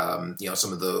like,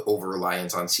 some of the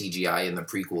over-reliance on CGI in the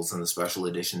prequels and the special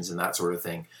editions and that sort of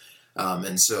thing.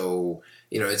 And so,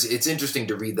 it's interesting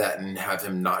to read that and have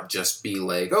him not just be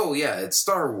like, oh yeah, it's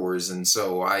Star Wars, and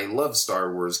so I love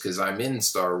Star Wars because I'm in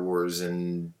Star Wars,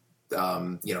 and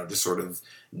just sort of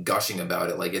gushing about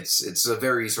it. Like, it's a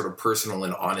very sort of personal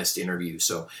and honest interview.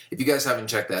 So if you guys haven't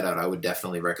checked that out, I would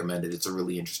definitely recommend it. It's a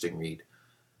really interesting read.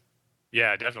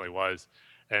 Yeah, it definitely was.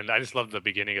 And I just love the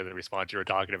beginning of the response you were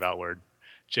talking about, where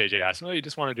JJ asks him, oh, you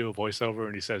just want to do a voiceover?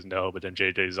 And he says no, but then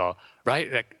JJ's all, right?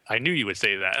 Like, I knew you would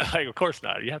say that. Like, of course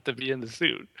not. You have to be in the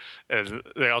suit. And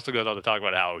they also goes on to talk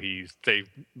about how they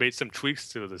made some tweaks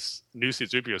to this new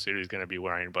C-3PO suit he's going to be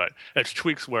wearing, but it's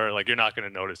tweaks where, like, you're not going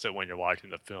to notice it when you're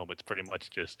watching the film. It's pretty much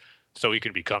just so he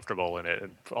can be comfortable in it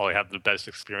and probably have the best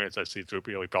experience at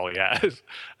C-3PO he probably has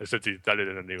since he's done it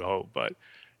in A New Hope. But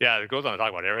yeah, it goes on to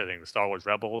talk about everything: the Star Wars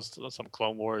Rebels, some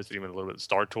Clone Wars, even a little bit of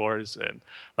Star Tours, and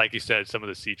like you said, some of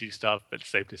the CG stuff. It's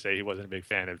safe to say he wasn't a big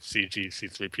fan of CG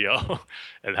C-3PO,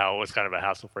 and how it was kind of a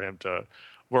hassle for him to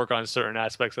work on certain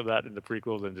aspects of that in the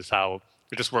prequels, and just how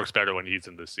it just works better when he's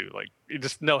in the suit. Like, you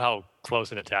just know how close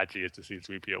and attached he is to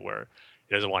C-3PO, where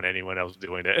he doesn't want anyone else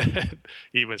doing it.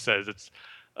 He even says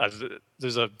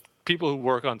there's people who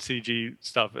work on CG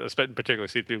stuff, in particular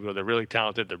C-3PO, they're really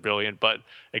talented, they're brilliant, but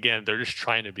again, they're just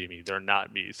trying to be me. They're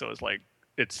not me. So it's like,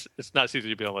 it's not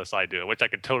C-3PO unless I do it, which I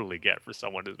could totally get for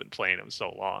someone who's been playing him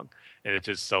so long, and it's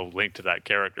just so linked to that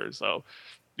character. So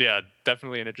yeah,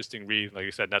 definitely an interesting read. Like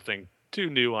you said, nothing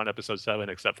too new on Episode 7,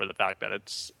 except for the fact that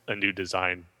it's a new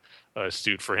design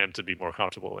suit for him to be more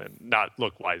comfortable in, not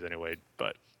look-wise anyway,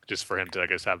 but just for him to, I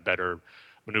guess, have better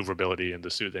maneuverability in the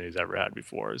suit than he's ever had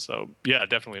before. So yeah,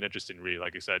 definitely an interesting read.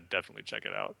 Like you said, definitely check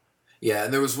it out. Yeah,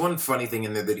 and there was one funny thing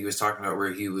in there that he was talking about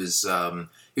where he was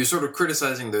sort of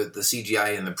criticizing the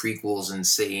CGI in the prequels and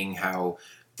saying how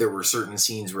there were certain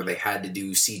scenes where they had to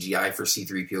do CGI for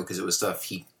C-3PO because it was stuff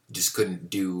he just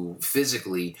couldn't do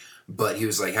physically. But he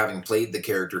was like, having played the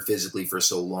character physically for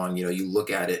so long, you look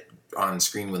at it on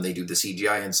screen when they do the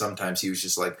CGI, and sometimes he was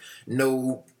just like,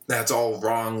 no, that's all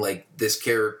wrong. Like, this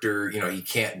character, he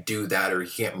can't do that, or he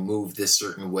can't move this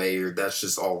certain way, or that's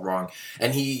just all wrong.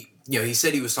 And he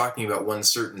said he was talking about one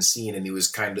certain scene, and he was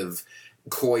kind of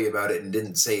coy about it and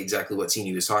didn't say exactly what scene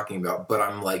he was talking about, but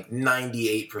I'm like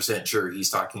 98% sure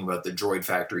he's talking about the droid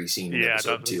factory scene in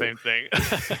episode 2. Yeah, that's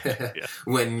the same thing. Yeah.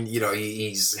 When,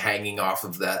 he's hanging off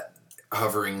of that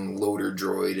hovering loader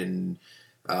droid and,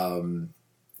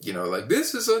 like,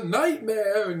 this is a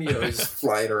nightmare, and, he's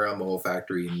flying around the whole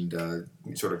factory and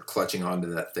sort of clutching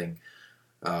onto that thing.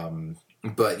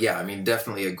 But yeah, I mean,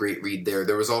 definitely a great read there.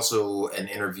 There was also an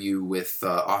interview with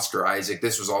Oscar Isaac.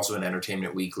 This was also in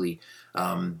Entertainment Weekly.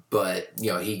 But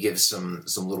he gives some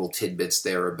little tidbits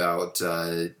there about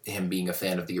him being a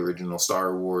fan of the original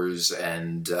Star Wars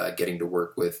and getting to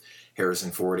work with Harrison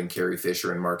Ford and Carrie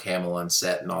Fisher and Mark Hamill on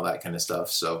set and all that kind of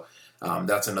stuff. So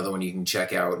that's another one you can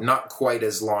check out. Not quite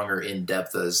as long or in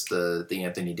depth as the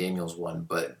Anthony Daniels one,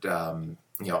 but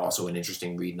also an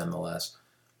interesting read nonetheless.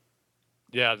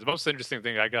 Yeah, the most interesting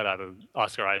thing I got out of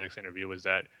Oscar Isaac's interview was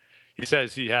that he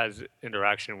says he has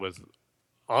interaction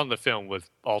on the film with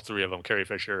all three of them, Carrie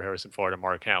Fisher, Harrison Ford, and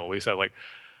Mark Hamill. He said,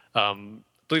 I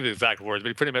believe the exact words, but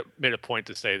he pretty much made a point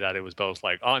to say that it was both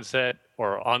like on set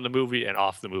or on the movie and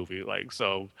off the movie. Like,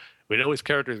 so we know his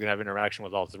character is going to have interaction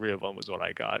with all three of them was what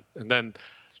I got. And then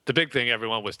the big thing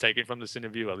everyone was taking from this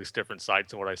interview, at least different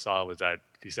sides than what I saw, was that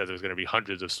he said there was going to be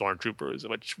hundreds of stormtroopers,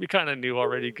 which we kind of knew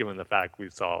already, given the fact we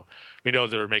know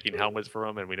they were making helmets for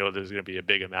them, and we know there's going to be a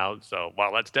big amount. So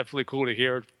while that's definitely cool to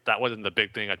hear, that wasn't the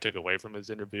big thing I took away from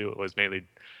his interview. It was mainly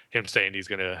him saying he's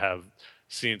going to have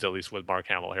scenes at least with Mark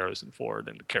Hamill, Harrison Ford,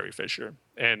 and Carrie Fisher.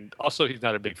 And also, he's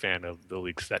not a big fan of the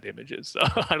leaked set images, so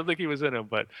I don't think he was in them,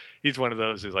 but he's one of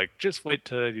those who's like, just wait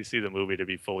till you see the movie to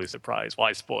be fully surprised.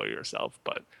 Why spoil yourself?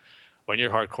 But when you're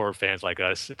hardcore fans like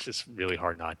us, it's just really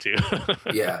hard not to.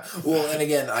 Yeah. Well, and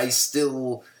again, I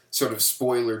still sort of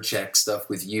spoiler check stuff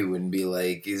with you and be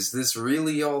like, is this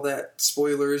really all that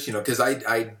spoilers? Because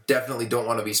I definitely don't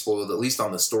want to be spoiled, at least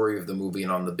on the story of the movie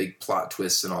and on the big plot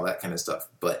twists and all that kind of stuff.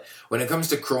 But when it comes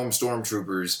to Chrome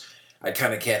Stormtroopers, I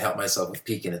kind of can't help myself with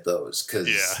peeking at those, because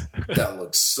that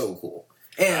looks so cool.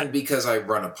 And because I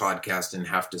run a podcast and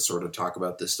have to sort of talk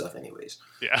about this stuff anyways.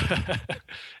 Yeah.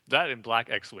 That and Black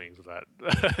X-Wings,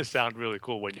 that sound really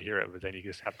cool when you hear it, but then you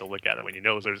just have to look at it when you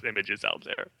know there's images out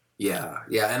there. Yeah.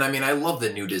 And I mean, I love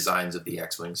the new designs of the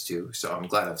X-Wings too, so I'm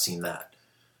glad I've seen that.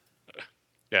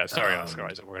 Yeah, sorry, Oscar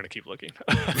Isaac. We're going to keep looking.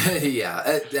 Yeah,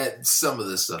 at some of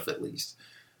this stuff at least.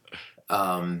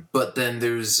 But then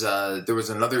there was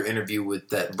another interview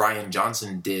that Ryan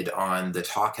Johnson did on the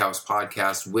Talk House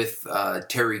podcast with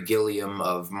Terry Gilliam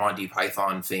of Monty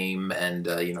Python fame, and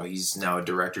he's now a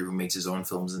director who makes his own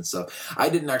films and stuff. I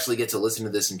didn't actually get to listen to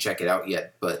this and check it out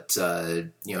yet, but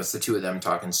it's the two of them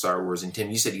talking Star Wars. And Tim,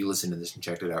 you said you listened to this and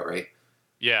checked it out, right?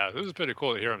 Yeah, it was pretty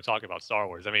cool to hear him talk about Star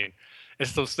Wars. I mean,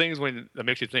 it's those things that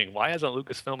makes you think, why hasn't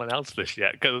Lucasfilm announced this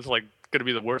yet? Because it's like going to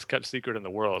be the worst kept secret in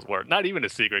the world. Where not even a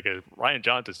secret, because Ryan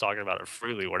Johnson's talking about it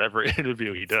freely. Whatever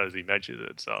interview he does, he mentions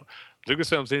it. So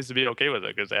Lucasfilm seems to be okay with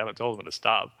it because they haven't told him to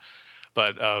stop.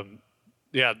 But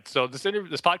yeah, so this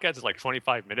podcast is like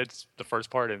 25 minutes, the first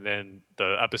part, and then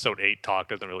the episode 8 talk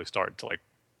doesn't really start until like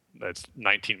that's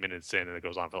 19 minutes in, and it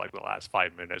goes on for like the last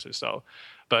 5 minutes or so.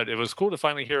 But it was cool to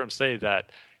finally hear him say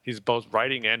that he's both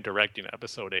writing and directing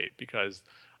episode 8, because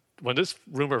when this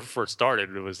rumor first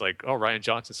started, it was like, oh, Ryan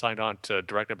Johnson signed on to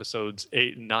direct episodes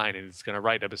 8 and 9, and he's going to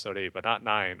write episode 8, but not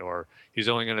 9, or he's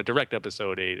only going to direct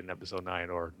episode 8 and episode 9,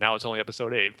 or now it's only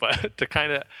episode 8. But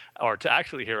to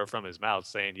actually hear it from his mouth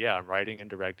saying, yeah, I'm writing and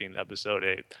directing episode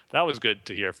 8, that was good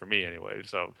to hear for me anyway.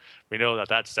 So we know that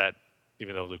that's set,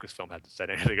 even though Lucasfilm hasn't said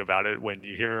anything about it. When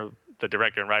you hear the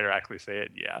director and writer actually say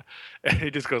it, yeah. And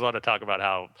he just goes on to talk about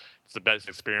how it's the best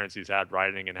experience he's had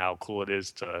writing and how cool it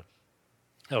is to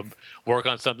work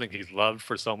on something he's loved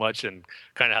for so much and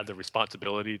kind of have the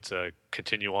responsibility to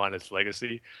continue on its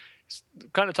legacy. He's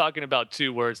kind of talking about,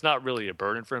 too, where it's not really a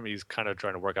burden for him. He's kind of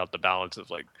trying to work out the balance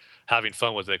of, like, having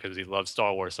fun with it because he loves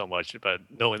Star Wars so much, but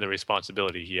knowing the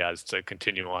responsibility he has to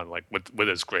continue on, like, with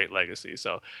his great legacy.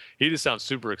 So he just sounds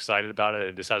super excited about it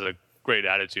and just has a great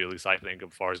attitude, at least I think, as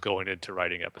far as going into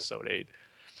writing episode 8.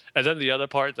 And then the other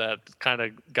part that kind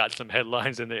of got some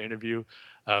headlines in the interview,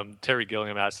 Terry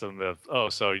Gilliam asked him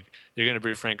so you're going to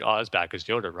bring Frank Oz back as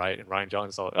Yoda, right? And Ryan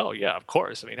Johnson's like, oh, yeah, of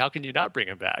course. I mean, how can you not bring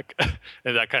him back?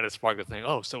 And that kind of sparked the thing,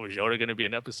 so is Yoda going to be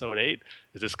in episode 8?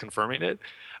 Is this confirming it?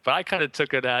 But I kind of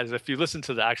took it as, if you listen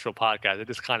to the actual podcast, it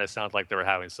just kind of sounds like they were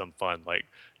having some fun, like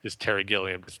just Terry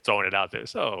Gilliam just throwing it out there.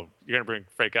 So you're going to bring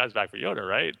Frank Oz back for Yoda,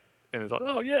 right? And it's like,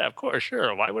 oh yeah, of course,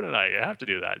 sure. Why wouldn't I have to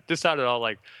do that? This sounded all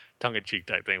like tongue-in-cheek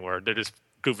type thing where they're just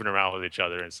goofing around with each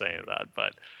other and saying that.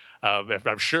 But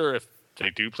I'm sure if they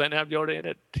do plan to have Yoda in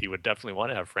it, he would definitely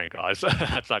want to have Frank Oz.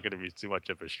 That's not going to be too much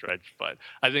of a stretch. But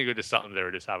I think it was just something they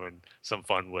were just having some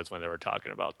fun with when they were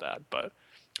talking about that. But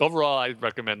overall, I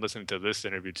recommend listening to this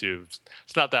interview too.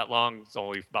 It's not that long. It's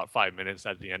only about 5 minutes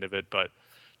at the end of it. But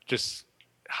just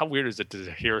how weird is it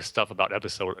to hear stuff about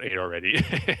episode 8 already?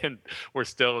 And we're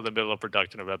still in the middle of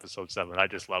production of episode 7. I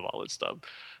just love all this stuff.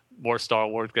 More Star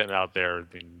Wars getting out there. I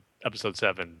mean, episode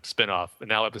 7 spinoff, and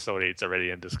now episode 8's already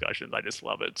in discussion. I just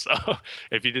love it. So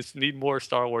if you just need more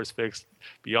Star Wars fix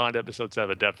beyond episode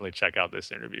 7, definitely check out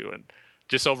this interview. And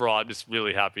just overall, I'm just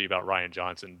really happy about Rian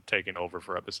Johnson taking over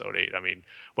for episode 8. I mean,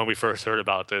 when we first heard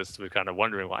about this, we were kind of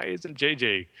wondering, why isn't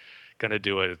JJ going to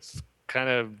do it? It's kind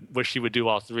of wish he would do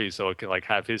all 3 so it can like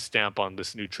have his stamp on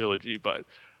this new trilogy. But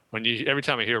every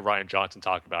time I hear Rian Johnson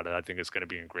talk about it, I think it's going to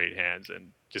be in great hands,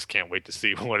 and just can't wait to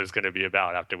see what it's going to be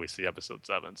about after we see episode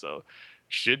 7. So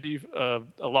should be a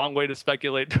long way to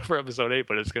speculate for episode 8,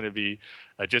 but it's going to be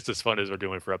just as fun as we're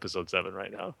doing for episode 7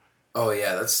 right now. Oh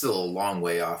yeah, that's still a long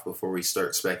way off before we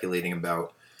start speculating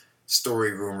about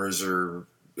story rumors or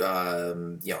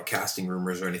casting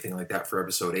rumors or anything like that for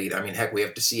episode 8. I mean, heck, we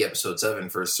have to see episode 7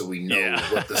 first so we know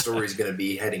what the story is going to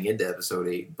be heading into episode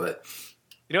 8. But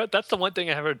you know what? That's the one thing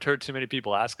I haven't heard too many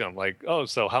people ask him. Like, oh,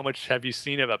 so how much have you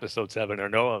seen of episode 7 or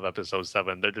know of episode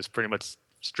 7? They're just pretty much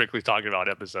strictly talking about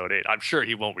episode 8. I'm sure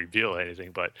he won't reveal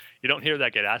anything, but you don't hear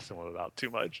that get asked him about too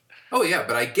much. Oh yeah,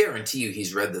 but I guarantee you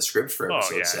he's read the script for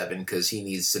episode 7 because he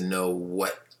needs to know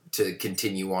what to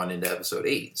continue on into episode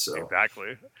 8. So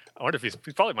exactly. I wonder if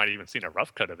he probably might have even seen a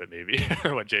rough cut of it, maybe,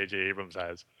 or what J.J. Abrams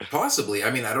has. Possibly. I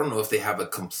mean, I don't know if they have a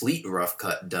complete rough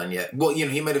cut done yet. Well,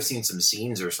 he might have seen some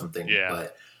scenes or something. Yeah.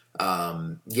 But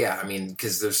I mean,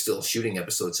 because they're still shooting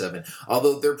episode 7.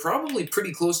 Although they're probably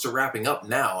pretty close to wrapping up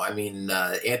now. I mean,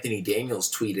 Anthony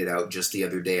Daniels tweeted out just the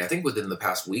other day, I think within the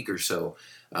past week or so,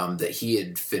 that he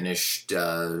had finished,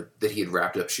 that he had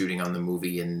wrapped up shooting on the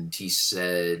movie, and he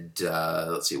said,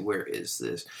 let's see, where is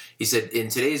this? He said, in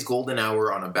today's golden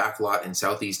hour on a back lot in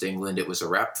southeast England, it was a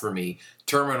wrap for me.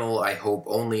 Terminal, I hope,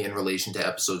 only in relation to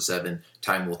episode 7,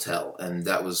 time will tell. And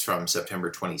that was from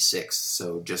September 26th,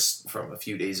 so just from a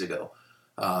few days ago.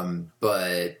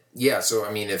 But yeah, so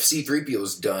I mean, if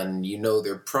C-3PO's done,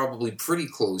 they're probably pretty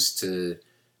close to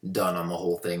done on the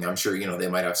whole thing. I'm sure, they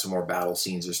might have some more battle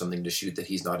scenes or something to shoot that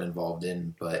he's not involved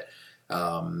in, but,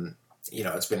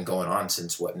 it's been going on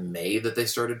since, May that they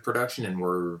started production, and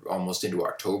we're almost into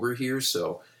October here,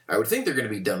 so I would think they're going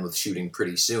to be done with shooting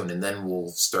pretty soon, and then we'll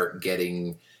start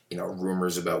getting,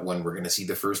 rumors about when we're going to see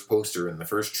the first poster and the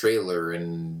first trailer,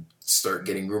 and start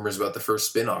getting rumors about the first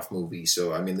spin-off movie,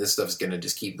 so, I mean, this stuff's going to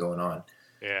just keep going on.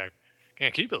 Yeah.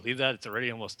 Can you believe that? It's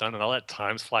already almost done, and all that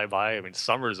time's fly by. I mean,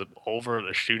 summer's over.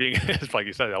 The shooting is, like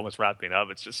you said, almost wrapping up.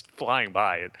 It's just flying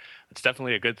by. It's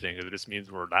definitely a good thing, because it just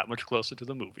means we're that much closer to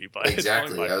the movie. But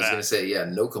exactly. I was going to say, yeah,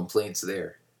 no complaints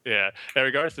there. Yeah. In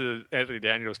regards to Anthony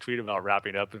Daniels' tweet about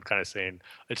wrapping up and kind of saying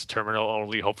it's terminal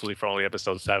only, hopefully for only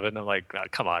episode 7, I'm like,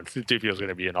 come on, C-3PO's going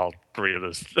to be in all 3 of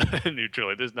this new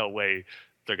trilogy. There's no way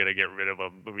they're going to get rid of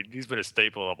him. I mean, he's been a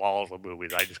staple of all the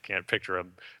movies. I just can't picture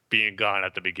him being gone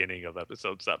at the beginning of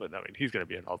episode 7. I mean, he's going to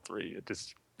be in all 3.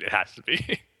 It has to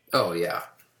be. Oh, yeah.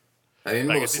 I mean,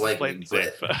 most likely, but...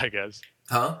 safe, I guess.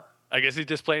 Huh? I guess he's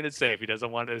just playing it safe. He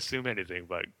doesn't want to assume anything,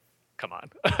 but come on.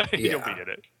 He'll be in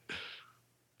it.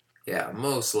 Yeah,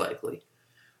 most likely.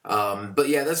 But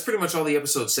yeah, that's pretty much all the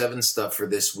episode 7 stuff for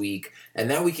this week. And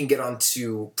now we can get on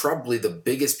to probably the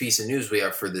biggest piece of news we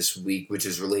have for this week, which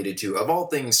is related to, of all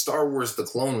things, Star Wars The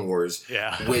Clone Wars,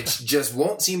 which just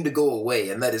won't seem to go away.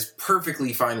 And that is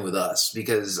perfectly fine with us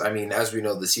because, I mean, as we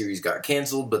know, the series got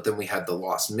canceled, but then we had the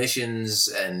Lost Missions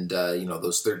and,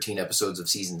 those 13 episodes of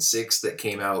Season 6 that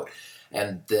came out.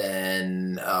 And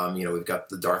then, we've got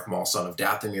the Darth Maul Son of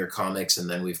Dathomir comics, and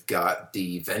then we've got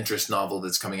the Ventress novel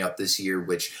that's coming out this year,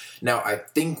 which now I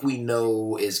think we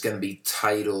know is going to be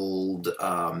titled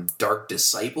Dark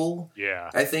Disciple.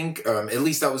 Yeah. I think. At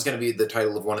least that was going to be the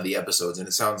title of one of the episodes, and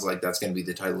it sounds like that's going to be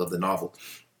the title of the novel.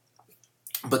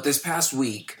 But this past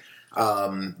week,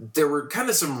 there were kind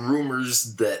of some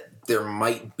rumors that there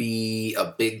might be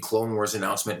a big Clone Wars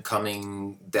announcement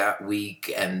coming that week,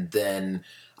 and then...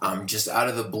 just out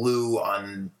of the blue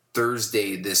on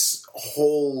Thursday, this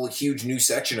whole huge new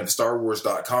section of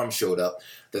StarWars.com showed up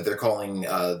that they're calling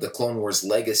the Clone Wars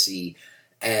Legacy.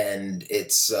 And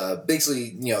it's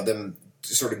basically, them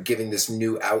sort of giving this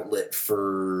new outlet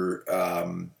for,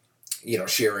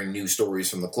 sharing new stories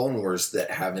from the Clone Wars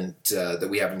that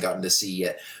we haven't gotten to see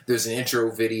yet. There's an intro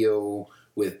video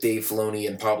with Dave Filoni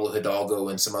and Pablo Hidalgo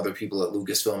and some other people at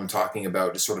Lucasfilm talking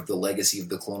about just sort of the legacy of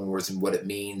the Clone Wars and what it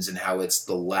means and how it's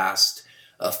the last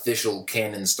official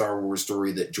canon Star Wars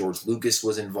story that George Lucas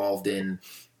was involved in,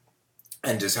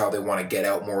 and just how they want to get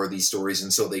out more of these stories.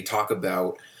 And so they talk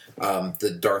about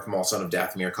the Darth Maul, Son of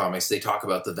Dathomir comics. They talk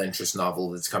about the Ventress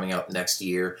novel that's coming out next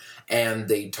year. And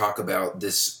they talk about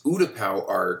this Utapau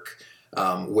arc,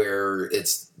 where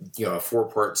it's, a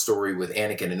 4-part story with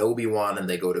Anakin and Obi-Wan, and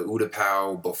they go to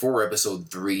Utapau before Episode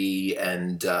 3,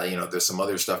 and, there's some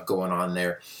other stuff going on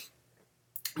there.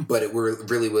 But it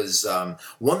really was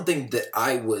one thing that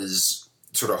I was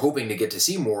sort of hoping to get to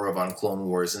see more of on Clone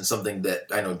Wars, and something that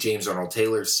I know James Arnold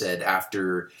Taylor said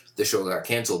after the show got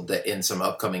canceled, that in some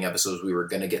upcoming episodes we were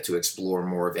going to get to explore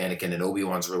more of Anakin and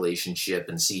Obi-Wan's relationship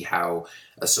and see how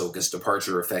Ahsoka's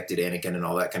departure affected Anakin and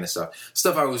all that kind of stuff.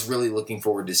 Stuff I was really looking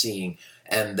forward to seeing.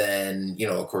 And then,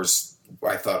 of course,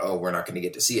 I thought, oh, we're not going to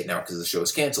get to see it now because the show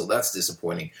is canceled. That's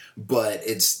disappointing. But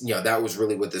it's, that was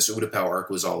really what this Utapau arc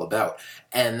was all about.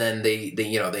 And then they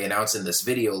announced in this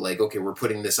video, like, okay, we're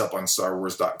putting this up on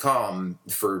StarWars.com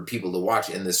for people to watch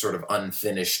in this sort of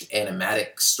unfinished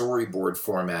animatic storyboard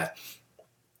format.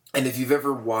 And if you've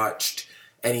ever watched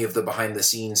any of the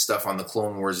behind-the-scenes stuff on the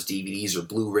Clone Wars DVDs or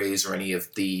Blu-rays or any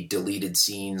of the deleted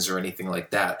scenes or anything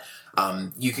like that,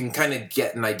 you can kind of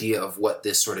get an idea of what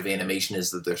this sort of animation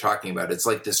is that they're talking about. It's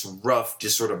like this rough,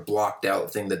 just sort of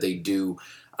blocked-out thing that they do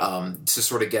to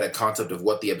sort of get a concept of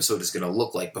what the episode is going to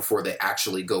look like before they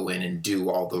actually go in and do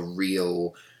all the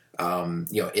real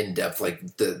in-depth,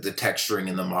 like the texturing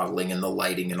and the modeling and the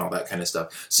lighting and all that kind of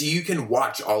stuff. So you can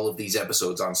watch all of these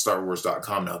episodes on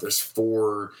StarWars.com now. There's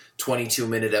 4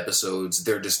 22-minute episodes.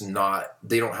 They're just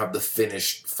they don't have the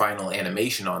finished final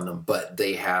animation on them, but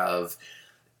they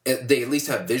at least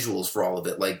have visuals for all of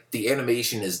it. Like, the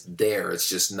animation is there, it's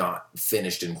just not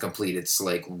finished and complete. It's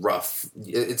like rough.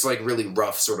 It's like really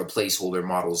rough sort of placeholder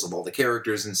models of all the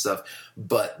characters and stuff.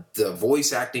 But the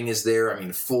voice acting is there. I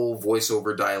mean, full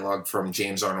voiceover dialogue from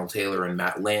James Arnold Taylor and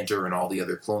Matt Lanter and all the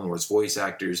other Clone Wars voice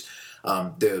actors.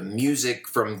 The music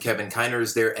from Kevin Kiner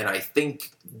is there, and I think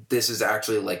this is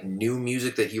actually like new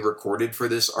music that he recorded for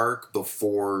this arc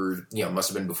before, must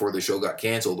have been before the show got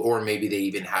canceled, or maybe they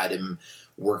even had him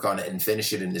work on it and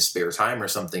finish it in his spare time or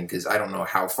something, because I don't know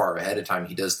how far ahead of time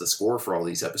he does the score for all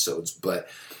these episodes. But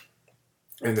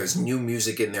there's new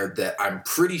music in there that I'm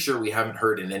pretty sure we haven't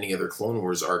heard in any other Clone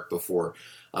Wars arc before.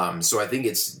 So I think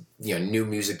it's new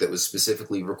music that was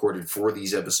specifically recorded for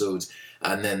these episodes,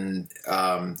 and then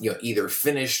either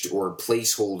finished or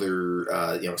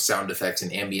placeholder sound effects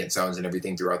and ambient sounds and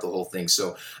everything throughout the whole thing.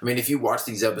 So I mean, if you watch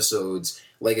these episodes,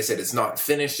 like I said, it's not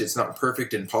finished, it's not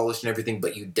perfect and polished and everything,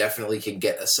 but you definitely can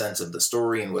get a sense of the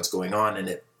story and what's going on, and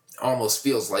it almost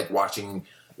feels like watching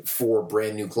 4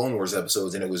 brand new Clone Wars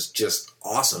episodes, and it was just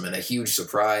awesome and a huge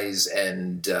surprise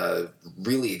and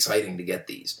really exciting to get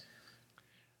these.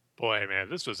 Boy, man,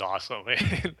 this was awesome.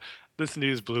 This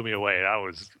news blew me away. I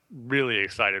was really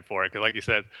excited for it because, like you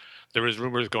said, there was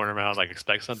rumors going around like,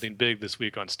 expect something big this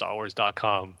week on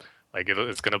StarWars.com. Like,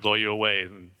 it's going to blow you away.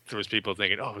 And there was people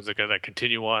thinking, oh, is it going to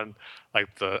continue on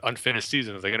like the unfinished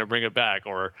season? Is they going to bring it back?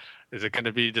 Or is it going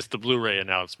to be just the Blu-ray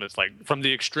announcements? Like, from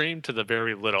the extreme to the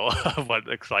very little of what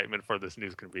excitement for this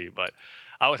news can be. But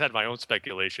I always had my own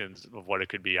speculations of what it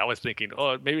could be. I was thinking,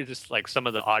 oh, maybe just like some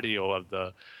of the audio of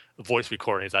the voice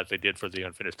recordings that they did for the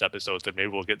unfinished episodes, that maybe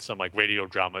we'll get some like radio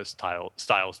drama style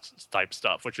type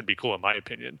stuff, which would be cool in my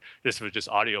opinion, just if it was just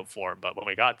audio form. But when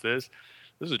we got this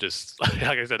was just, like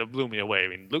I said, it blew me away. I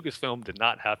mean, Lucasfilm did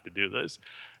not have to do this.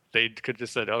 They could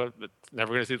just said, oh, it's never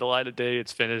going to see the light of day.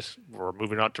 It's finished. We're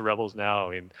moving on to Rebels now.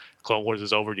 I mean, Clone Wars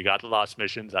is over. You got the Lost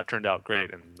Missions. That turned out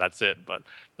great, and that's it. But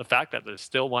the fact that they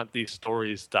still want these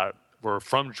stories that were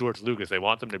from George Lucas, they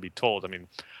want them to be told. I mean,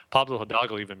 Pablo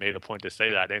Hidalgo even made a point to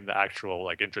say that in the actual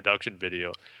like introduction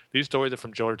video. These stories are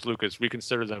from George Lucas. We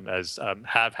consider them as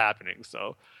have happening.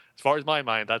 So as far as my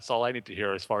mind, that's all I need to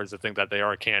hear as far as the thing that they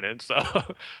are canon. So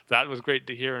that was great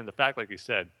to hear. And the fact, like you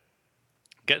said,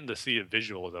 getting to see the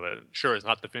visuals of it. Sure, it's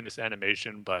not the finished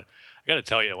animation, but I got to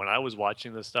tell you, when I was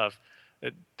watching this stuff,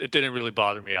 it didn't really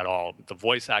bother me at all. The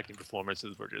voice acting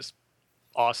performances were just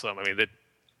awesome. I mean, they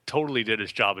totally did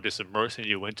its job of just immersing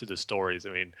you into the stories.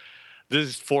 I mean,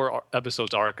 this 4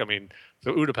 episodes arc, I mean,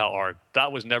 the Utapau arc,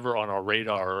 that was never on our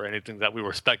radar or anything that we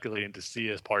were speculating to see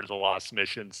as part of the Lost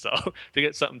Mission. So to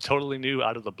get something totally new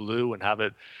out of the blue and have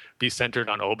it be centered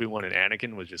on Obi-Wan and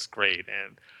Anakin was just great.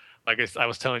 And like I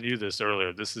was telling you this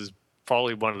earlier, this is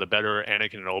probably one of the better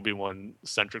Anakin and Obi-Wan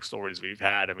centric stories we've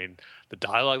had. I mean, the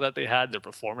dialogue that they had, their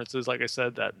performances, like I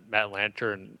said, that Matt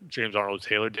Lanter and James Arnold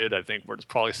Taylor did, I think were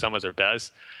probably some of their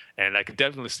best. And I could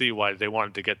definitely see why they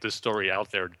wanted to get this story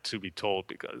out there to be told,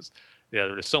 because yeah,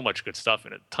 there's so much good stuff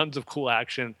in it. Tons of cool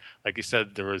action. Like you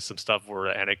said, there was some stuff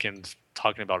where Anakin's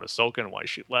talking about Ahsoka and why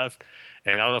she left.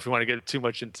 And I don't know if we want to get too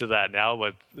much into that now,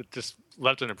 but it just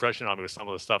left an impression on me with some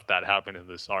of the stuff that happened in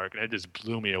this arc. And it just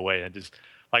blew me away. And just,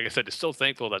 like I said, just so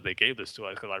thankful that they gave this to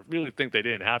us, because I really think they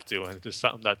didn't have to. And it's just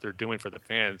something that they're doing for the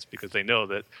fans, because they know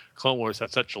that Clone Wars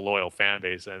has such a loyal fan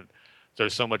base. And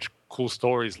there's so much cool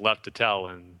stories left to tell,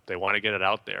 and they want to get it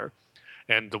out there.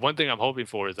 And the one thing I'm hoping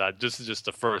for is that this is just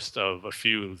the first of a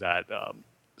few that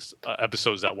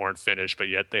episodes that weren't finished, but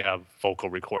yet they have vocal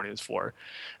recordings for.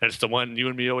 And it's the one you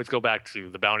and me always go back to,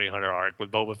 the Bounty Hunter arc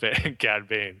with Boba Fett and Cad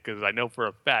Bane, because I know for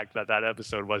a fact that that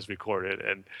episode was recorded.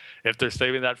 And if they're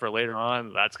saving that for later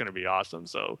on, that's going to be awesome.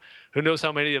 So who knows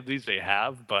how many of these they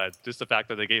have, but just the fact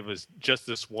that they gave us just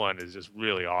this one is just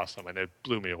really awesome. And it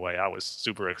blew me away. I was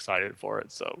super excited for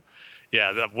it. So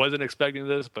yeah, I wasn't expecting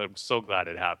this, but I'm so glad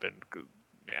it happened.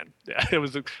 Man, yeah, it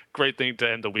was a great thing to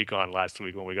end the week on last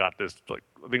week when we got this. Like,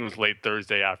 I think it was late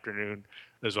Thursday afternoon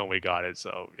is when we got it.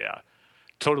 So yeah,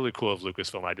 totally cool of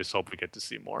Lucasfilm. I just hope we get to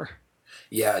see more.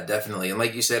 Yeah, definitely. And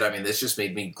like you said, I mean, this just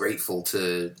made me grateful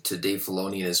to Dave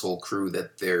Filoni and his whole crew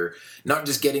that they're not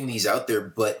just getting these out there,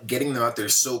 but getting them out there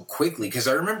so quickly. Because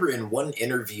I remember in one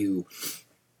interview,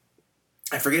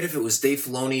 I forget if it was Dave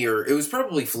Filoni or it was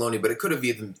probably Filoni, but it could have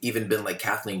even been like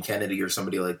Kathleen Kennedy or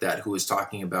somebody like that, who was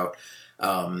talking about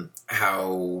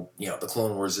how, you know, the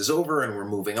Clone Wars is over and we're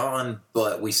moving on,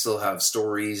 but we still have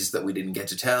stories that we didn't get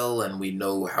to tell, and we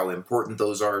know how important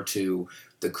those are to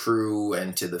the crew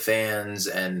and to the fans,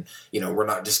 and, you know, we're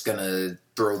not just gonna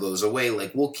throw those away.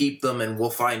 Like, we'll keep them and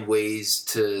we'll find ways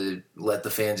to let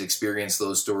the fans experience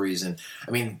those stories. And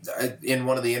I mean, in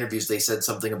one of the interviews they said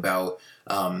something about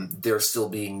there still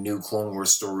being new Clone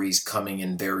Wars stories coming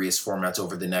in various formats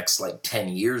over the next like 10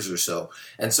 years or so.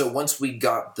 And so once we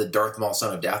got the Darth Maul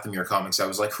Son of Dathomir comics, I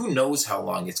was like, who knows how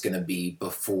long it's going to be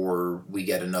before we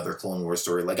get another Clone Wars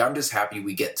story. Like, I'm just happy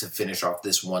we get to finish off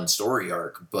this one story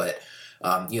arc, but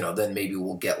you know, then maybe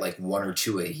we'll get like one or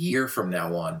two a year from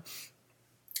now on.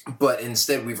 But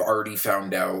instead, we've already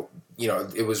found out, you know,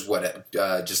 it was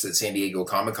just at San Diego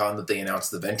Comic-Con that they announced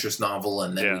the Ventress novel,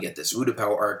 and then we get this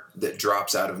Utapau arc that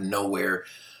drops out of nowhere.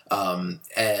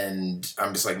 And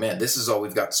I'm just like, man, this is all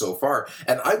we've got so far.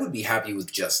 And I would be happy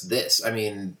with just this. I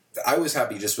mean, I was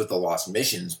happy just with the Lost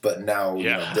Missions, but now,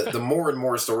 you know, the more and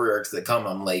more story arcs that come,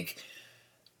 I'm like,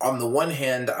 on the one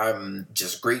hand, I'm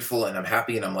just grateful and I'm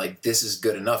happy and I'm like, this is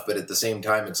good enough. But at the same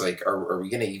time, it's like, are we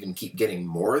going to even keep getting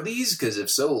more of these? Because if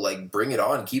so, like, bring it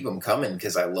on, keep them coming,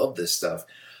 because I love this stuff.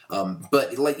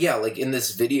 But like, yeah, like in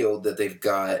this video that they've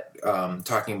got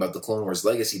talking about the Clone Wars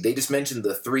Legacy, they just mentioned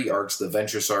the three arcs, the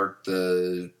Ventress arc,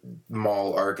 the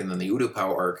Maul arc, and then the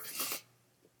Utapau arc.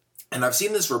 And I've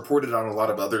seen this reported on a lot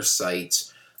of other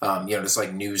sites, you know, just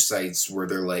like news sites where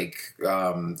they're like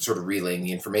sort of relaying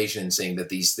the information and saying that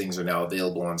these things are now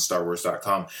available on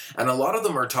StarWars.com. And a lot of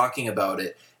them are talking about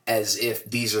it as if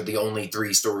these are the only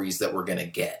three stories that we're going to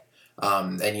get.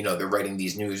 And, you know, they're writing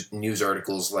these news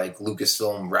articles like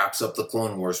Lucasfilm wraps up the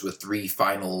Clone Wars with 3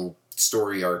 final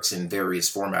story arcs in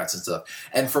various formats and stuff.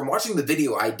 And from watching the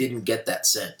video, I didn't get that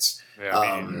sense.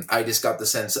 I just got the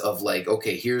sense of like,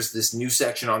 okay, here's this new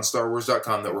section on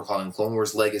StarWars.com that we're calling Clone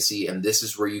Wars Legacy, and this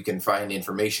is where you can find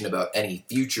information about any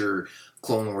future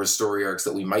Clone Wars story arcs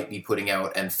that we might be putting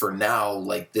out. And for now,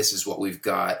 like, this is what we've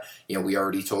got. You know, we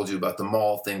already told you about the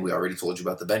Maul thing, we already told you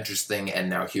about the Ventress thing, and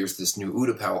now here's this new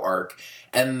Utapau arc.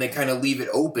 And they kind of leave it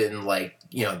open, like,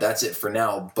 you know, that's it for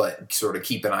now, but sort of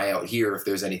keep an eye out here if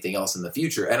there's anything else in the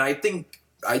future. And I think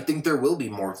there will be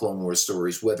more Clone Wars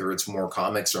stories, whether it's more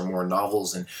comics or more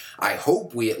novels, and I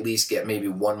hope we at least get maybe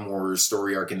one more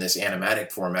story arc in this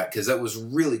animatic format, because that was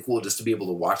really cool just to be able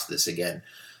to watch this again.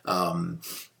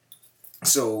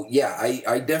 So, yeah,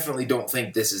 I definitely don't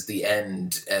think this is the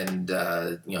end, and,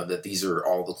 you know, that these are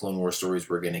all the Clone Wars stories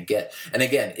we're going to get. And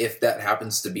again, if that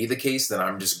happens to be the case, then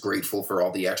I'm just grateful for all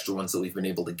the extra ones that we've been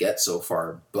able to get so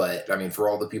far. But, I mean, for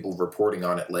all the people reporting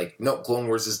on it, like, no, Clone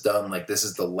Wars is done, like, this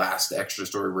is the last extra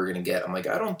story we're going to get, I'm like,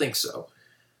 I don't think so.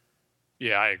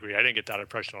 Yeah, I agree. I didn't get that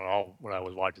impression at all when I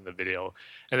was watching the video.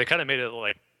 And they kind of made it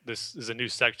like this is a new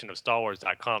section of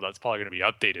StarWars.com that's probably going to be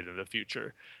updated in the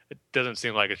future. It doesn't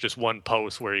seem like it's just one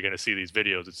post where you're going to see these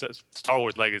videos. It says Star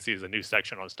Wars Legacy is a new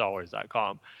section on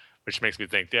StarWars.com, which makes me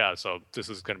think, yeah, so this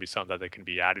is going to be something that they can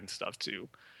be adding stuff to.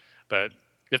 But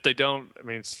if they don't, I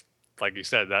mean, like you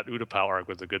said, that Utapau arc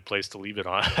was a good place to leave it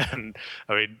on. And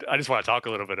I mean, I just want to talk a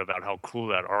little bit about how cool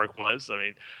that arc was. I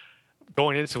mean,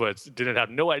 going into it, didn't have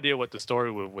no idea what the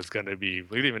story was going to be.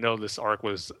 We didn't even know this arc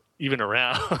was even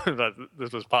around. That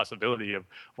this was possibility of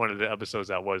one of the episodes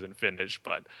that wasn't finished.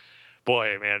 But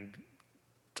boy, man,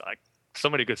 like so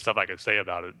many good stuff I could say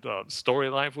about it.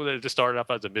 Storyline with it just started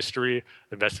off as a mystery,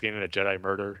 investigating a Jedi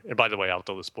murder. And by the way, I'll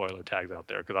throw the spoiler tags out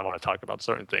there because I want to talk about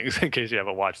certain things in case you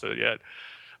haven't watched it yet.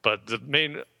 But the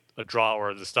main draw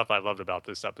or the stuff I loved about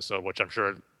this episode, which I'm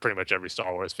sure pretty much every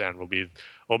Star Wars fan will be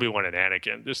Obi-Wan and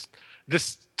Anakin.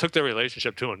 This took their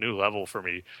relationship to a new level for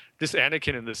me. This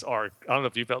Anakin in this arc, I don't know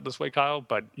if you felt this way, Kyle,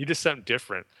 but he just sounded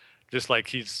different. Just like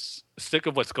he's sick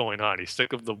of what's going on. He's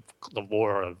sick of the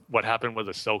war, of what happened with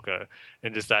Ahsoka,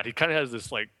 and just that he kind of has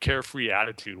this like carefree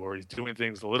attitude where he's doing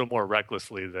things a little more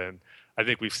recklessly than I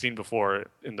think we've seen before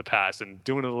in the past, and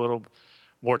doing a little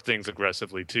more things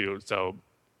aggressively too. So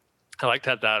I liked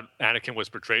how that Anakin was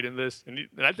portrayed in this, and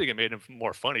I think it made him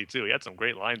more funny too. He had some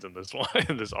great lines in this one,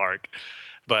 in this arc.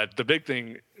 But the big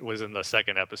thing was in the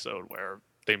second episode where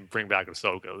they bring back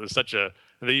Ahsoka. There's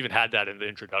they even had that in the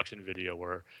introduction video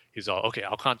where he's all, okay,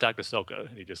 I'll contact Ahsoka,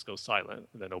 and he just goes silent.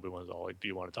 And then Obi-Wan's all like, do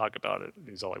you want to talk about it? And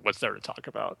he's all like, what's there to talk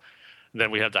about? And then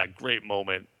we have that great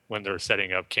moment when they're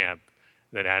setting up camp.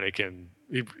 And then Anakin,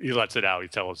 he lets it out. He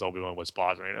tells Obi-Wan what's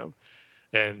bothering him.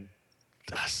 And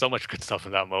so much good stuff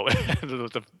in that moment.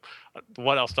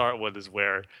 What I'll start with is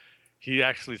where he's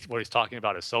talking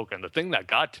about Ahsoka. And the thing that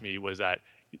got to me was that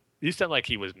he said like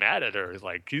he was mad at her.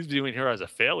 Like he's viewing her as a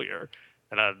failure.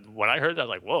 And when I heard that,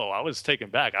 like, whoa, I was taken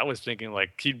back. I was thinking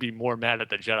like he'd be more mad at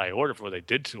the Jedi Order for what they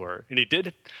did to her. And he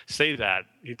did say that.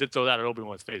 He did throw that at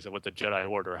Obi-Wan's face with the Jedi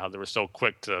Order, how they were so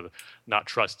quick to not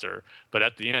trust her. But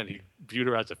at the end, he viewed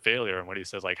her as a failure. And when he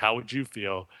says, like, how would you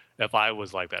feel if I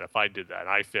was like that, if I did that and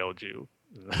I failed you?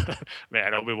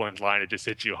 Man, Obi-Wan's line, it just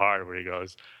hits you hard where he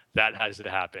goes, that hasn't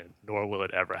happened, nor will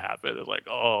it ever happen. It's like,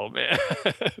 oh, man.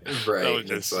 Right. That was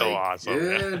just so awesome.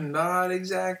 Yeah, not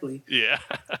exactly. Yeah.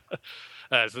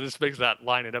 So this makes that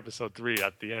line in episode 3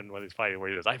 at the end when he's fighting where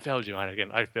he goes, I failed you,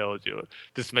 Anakin, I failed you.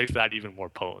 This makes that even more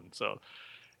potent. So,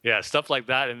 yeah, stuff like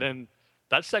that. And then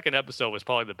that second episode was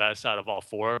probably the best out of all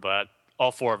 4, but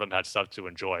all 4 of them had stuff to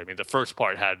enjoy. I mean, the first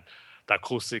part had that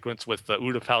cool sequence with the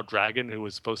Utapau dragon, who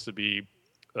was supposed to be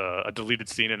a deleted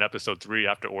scene in episode 3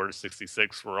 after Order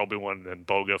 66, where Obi-Wan and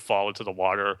Boga fall into the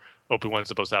water. Obi-Wan's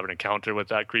supposed to have an encounter with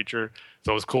that creature.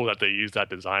 So it was cool that they used that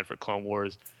design for Clone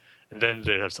Wars. And then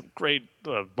they have some great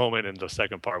moment in the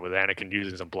second part with Anakin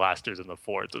using some blasters in the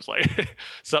Force. It's like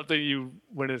something you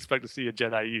wouldn't expect to see a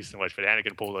Jedi use so much, but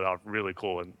Anakin pulled it off really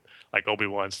cool. And like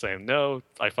Obi-Wan saying, no,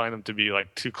 I find them to be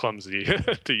like too clumsy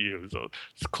to use. So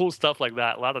it's cool stuff like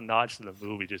that. A lot of nods to the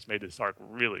movie just made this arc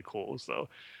really cool. So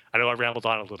I know I rambled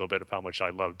on a little bit of how much I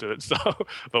loved it. So,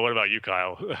 but what about you,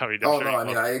 Kyle?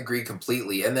 I agree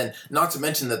completely. And then not to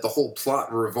mention that the whole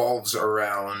plot revolves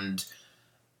around,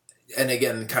 and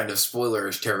again, kind of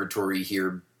spoilerish territory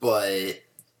here, but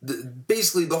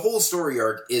basically the whole story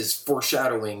arc is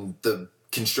foreshadowing the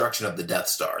construction of the Death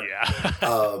Star.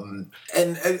 Yeah.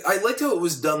 And I liked how it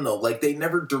was done, though. Like, they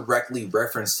never directly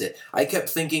referenced it. I kept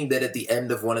thinking that at the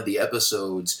end of one of the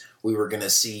episodes, we were going to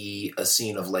see a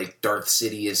scene of, like, Darth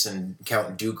Sidious and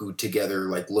Count Dooku together,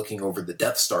 like, looking over the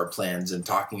Death Star plans and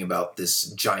talking about this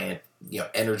giant,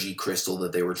 energy crystal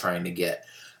that they were trying to get.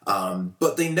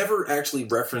 But they never actually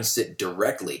referenced it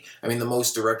directly. I mean, the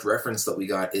most direct reference that we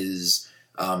got is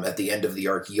at the end of the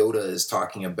arc, Yoda is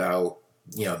talking about,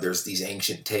 there's these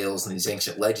ancient tales and these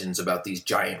ancient legends about these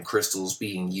giant crystals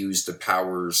being used to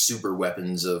power super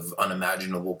weapons of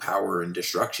unimaginable power and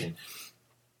destruction.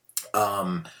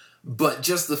 But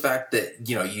just the fact that,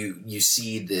 you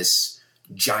see this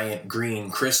giant green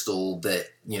crystal that,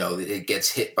 it gets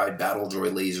hit by battle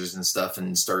droid lasers and stuff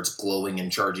and starts glowing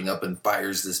and charging up and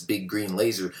fires this big green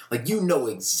laser. Like,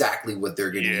 exactly what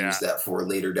they're going to use that for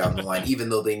later down the line, even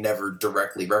though they never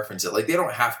directly reference it. Like, they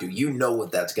don't have to. You know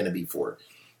what that's going to be for.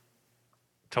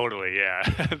 Totally, yeah.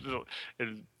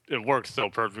 It works so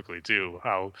perfectly, too,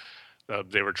 how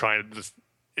they were trying to just,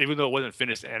 even though it wasn't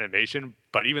finished animation,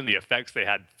 but even the effects they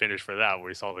had finished for that, where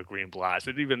you saw the green blast,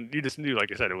 you just knew,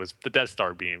 like I said, it was the Death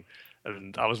Star beam.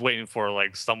 And I was waiting for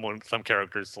like some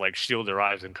characters to like shield their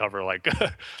eyes and cover like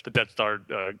the Death Star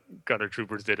gunner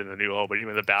troopers did in the New Hope, but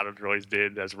even the battle droids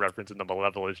did, as referenced in the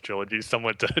Malevolence trilogy.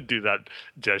 Someone to do that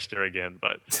gesture again,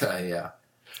 but yeah.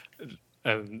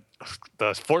 And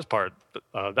the fourth part,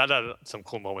 that had some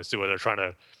cool moments too, where they're trying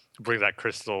to bring that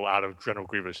crystal out of General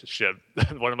Grievous' ship.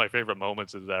 One of my favorite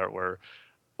moments is there where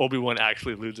Obi-Wan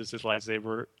actually loses his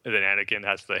lightsaber, and then Anakin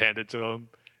has to hand it to him.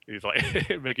 He's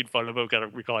like making fun of him, kind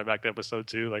of recalling back to episode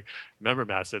 2. Like, remember,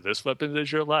 Master, this weapon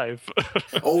is your life.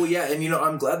 Oh yeah, and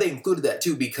I'm glad they included that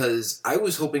too, because I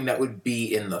was hoping that would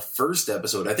be in the first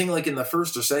episode. I think like in the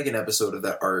first or second episode of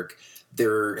that arc,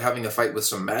 they're having a fight with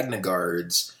some Magna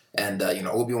Guards, and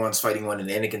Obi-Wan's fighting one and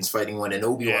Anakin's fighting one, and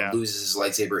Obi-Wan loses his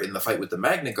lightsaber in the fight with the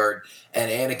Magna Guard,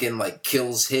 and Anakin like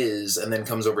kills his and then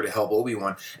comes over to help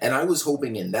Obi-Wan. And I was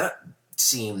hoping in that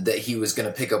scene that he was going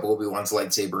to pick up Obi-Wan's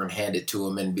lightsaber and hand it to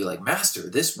him and be like, Master,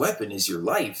 this weapon is your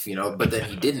life, but then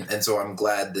he didn't. And so I'm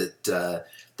glad that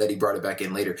he brought it back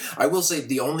in later. I will say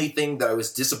the only thing that I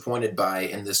was disappointed by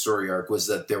in this story arc was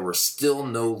that there were still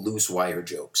no loose wire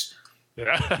jokes.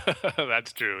 Yeah,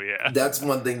 that's true, yeah. That's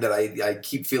one thing that I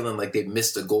keep feeling like they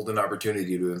missed a golden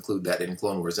opportunity to include that in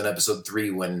Clone Wars. In episode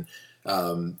 3 when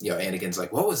Anakin's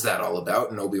like, what was that all about?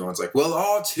 And Obi-Wan's like, well,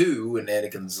 R2. And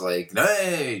Anakin's like,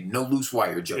 nay, no loose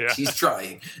wire jokes. Yeah. He's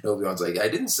trying. And Obi-Wan's like, I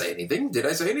didn't say anything. Did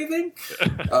I say anything?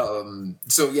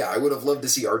 So yeah, I would have loved to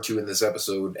see R2 in this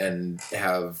episode and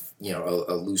have,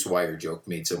 a loose wire joke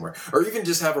made somewhere. Or even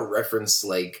just have a reference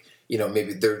like,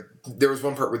 maybe there was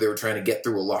one part where they were trying to get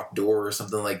through a locked door or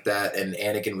something like that, and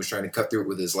Anakin was trying to cut through it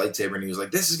with his lightsaber, and he was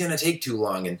like, this is going to take too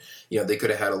long. And, they could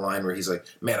have had a line where he's like,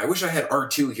 man, I wish I had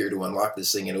R2 here to unlock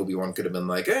this thing, and Obi-Wan could have been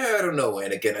like, I don't know,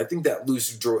 Anakin, I think that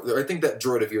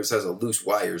droid of yours has a loose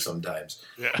wire sometimes.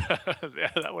 Yeah,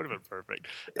 yeah, that would have been perfect.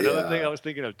 Another thing I was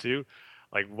thinking of, too,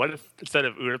 like, what if instead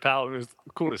of Utapau, it was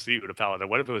cool to see Utapau, and then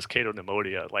what if it was Cato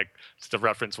Neimoidia? Like, just to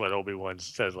reference what Obi-Wan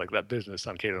says, like, that business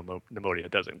on Cato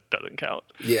Neimoidia doesn't count.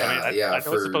 Yeah, I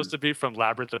know it's supposed to be from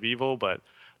Labyrinth of Evil, but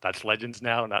that's Legends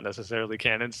now, not necessarily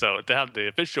canon. So to have the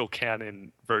official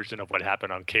canon version of what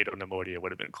happened on Cato Neimoidia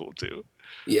would have been cool, too.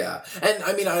 Yeah, and,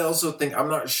 I also think, I'm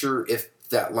not sure if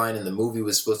that line in the movie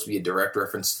was supposed to be a direct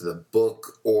reference to the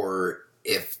book, or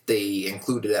if they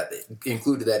included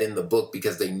that in the book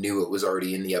because they knew it was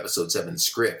already in the episode 7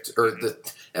 script, or the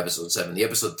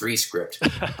episode 3 script.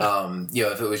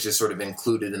 If it was just sort of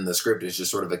included in the script, it's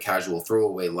just sort of a casual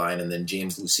throwaway line, and then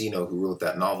James Luceno, who wrote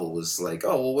that novel, was like,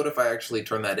 oh, well, what if I actually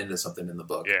turn that into something in the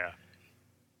book?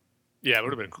 Yeah, it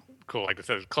would have been cool. Like I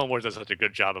said, Clone Wars does such a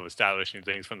good job of establishing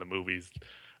things from the movies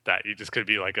that you just could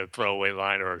be like a throwaway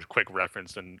line or a quick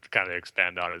reference and kind of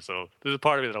expand on it. So there's a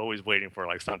part of it that I'm always waiting for,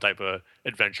 like some type of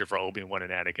adventure for Obi-Wan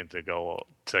and Anakin to go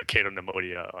to Cato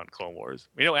Neimoidia on Clone Wars.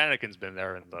 We know Anakin's been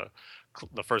there in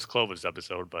the first Clovis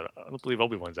episode, but I don't believe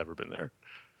Obi-Wan's ever been there.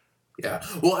 Yeah.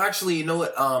 Well, actually, you know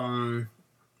what? I'm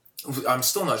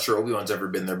still not sure Obi-Wan's ever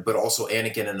been there, but also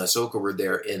Anakin and Ahsoka were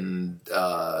there in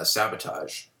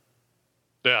Sabotage.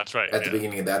 Yeah, that's right. At the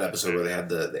beginning of that episode where they had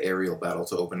the aerial battle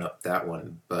to open up that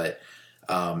one. But,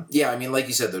 like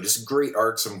you said, though, just great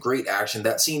art, some great action.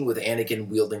 That scene with Anakin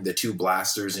wielding the 2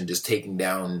 blasters and just taking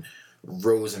down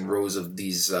rows and rows of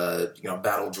these,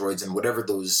 battle droids and whatever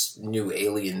those new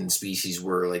alien species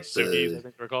were. Like Sukkis, I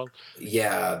think they're called.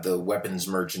 Yeah, the weapons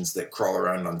merchants that crawl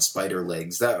around on spider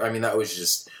legs. That was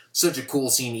just such a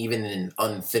cool scene, even in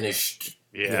unfinished...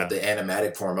 the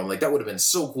animatic form. I'm like, that would have been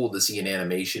so cool to see in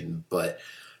animation, but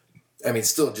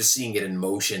still just seeing it in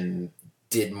motion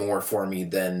did more for me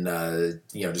than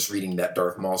just reading that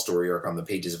Darth Maul story arc on the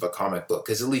pages of a comic book,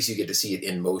 because at least you get to see it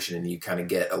in motion and you kind of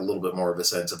get a little bit more of a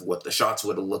sense of what the shots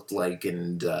would have looked like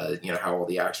and how all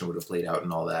the action would have played out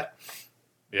and all that.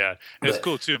 Yeah, and it's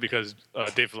cool too because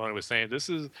Dave Filoni was saying this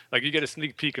is like you get a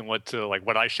sneak peek in what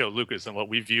I show Lucas and what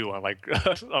we view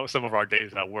on some of our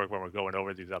days at work when we're going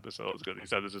over these episodes. Because he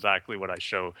said this is exactly what I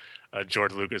show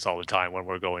George Lucas all the time when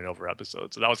we're going over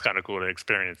episodes. So that was kind of cool to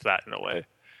experience that in a way.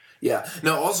 Yeah.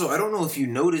 Now, also, I don't know if you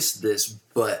noticed this,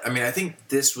 but I think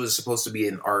this was supposed to be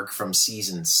an arc from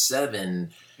season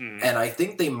 7. And I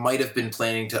think they might have been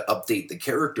planning to update the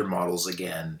character models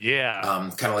again. Yeah.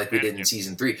 Kind of like we did in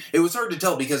season 3. It was hard to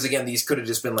tell because, again, these could have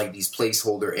just been like these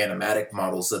placeholder animatic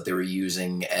models that they were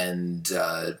using, and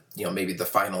maybe the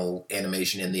final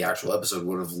animation in the actual episode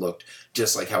would have looked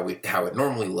just like how it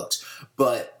normally looks.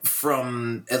 But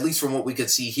at least from what we could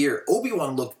see here,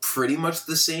 Obi-Wan looked pretty much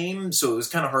the same, so it was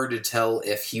kind of hard to tell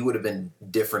if he would have been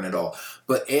different at all.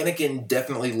 But Anakin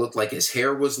definitely looked like his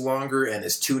hair was longer and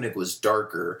his tunic was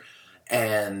darker.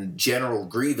 And General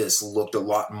Grievous looked a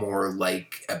lot more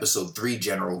like Episode 3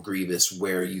 General Grievous,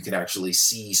 where you can actually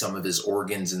see some of his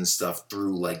organs and stuff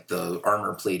through like the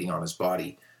armor plating on his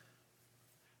body.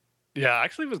 Yeah,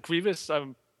 actually with Grievous, I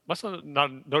must have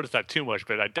not noticed that too much,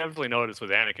 but I definitely noticed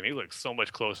with Anakin, he looks so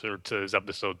much closer to his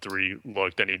Episode 3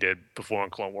 look than he did before in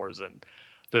Clone Wars. And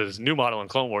this new model in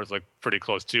Clone Wars looked pretty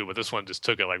close too, but this one just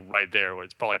took it like right there where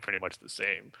it's probably pretty much the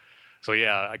same. So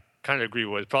yeah, I kind of agree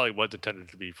with it probably was intended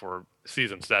to be for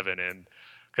season 7, and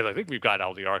because I think we've got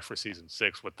all the arcs for season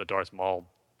 6 with the Darth Maul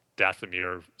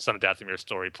Dathomir, Son of Dathomir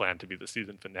story planned to be the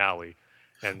season finale.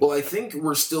 And well, I think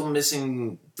we're still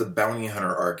missing the Bounty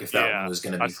Hunter arc if that one was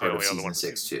going to be that's the part of only other season one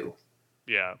 6 too.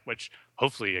 Yeah, which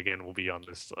hopefully again will be on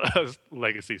this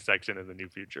legacy section in the near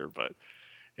future. But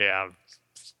yeah,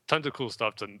 tons of cool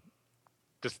stuff to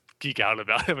just geek out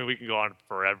about. I mean, we can go on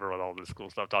forever with all this cool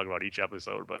stuff talking about each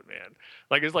episode. But man,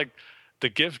 like it's like the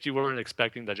gift you weren't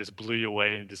expecting that just blew you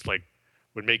away and just like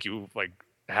would make you like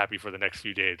happy for the next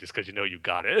few days just because you know you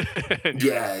got it.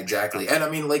 Yeah, exactly. And I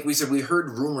mean, like we said, we heard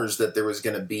rumors that there was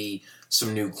going to be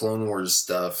some new Clone Wars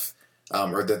stuff.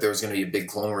 Or that there was going to be a big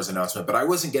Clone Wars announcement, but I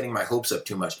wasn't getting my hopes up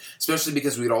too much, especially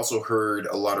because we'd also heard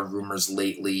a lot of rumors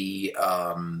lately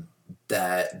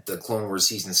that the Clone Wars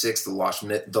Season 6, The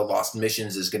Lost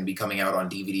Missions, is going to be coming out on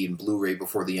DVD and Blu-ray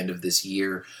before the end of this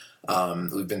year.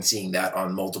 We've been seeing that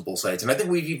on multiple sites, and I think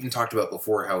we've even talked about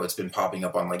before how it's been popping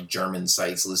up on like German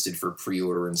sites listed for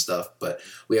pre-order and stuff, but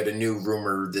we had a new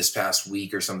rumor this past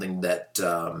week or something that...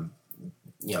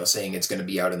 saying it's going to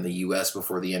be out in the U.S.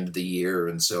 before the end of the year.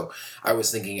 And so I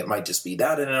was thinking it might just be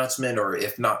that announcement, or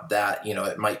if not that,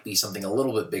 it might be something a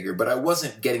little bit bigger. But I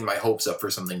wasn't getting my hopes up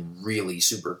for something really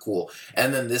super cool.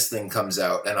 And then this thing comes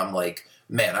out, and I'm like,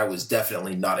 man, I was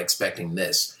definitely not expecting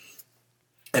this.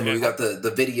 And we got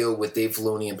the video with Dave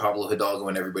Filoni and Pablo Hidalgo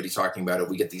and everybody talking about it.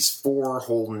 We get these 4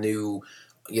 whole new...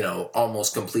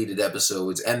 almost completed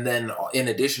episodes. And then in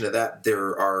addition to that,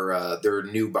 there are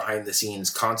new behind the scenes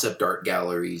concept art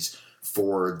galleries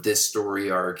for this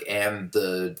story arc and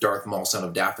the Darth Maul Son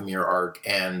of Dathomir arc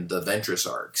and the Ventress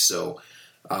arc. So,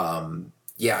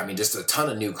 just a ton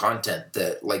of new content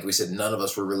that, like we said, none of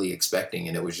us were really expecting.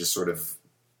 And it was just sort of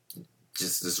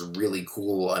just this really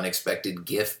cool, unexpected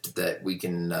gift that we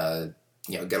can,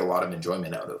 get a lot of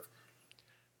enjoyment out of.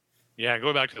 Yeah,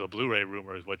 going back to the Blu-ray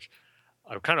rumors, which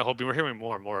I'm kind of hoping we're hearing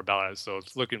more and more about it, so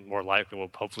it's looking more likely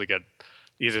we'll hopefully get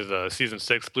either the season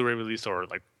 6 Blu-ray release or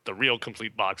like the real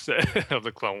complete box set of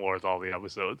the Clone Wars, all the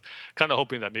episodes. Kind of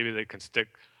hoping that maybe they can stick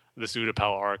the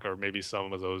Utapau arc or maybe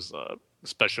some of those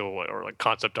special or like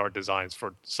concept art designs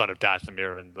for Son of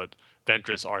Dathomir and the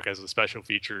Ventress arc as the special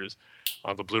features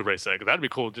on the Blu-ray set. 'Cause that'd be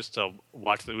cool just to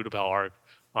watch the Utapau arc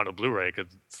on a Blu-ray,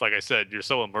 because it's like I said, you're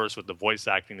so immersed with the voice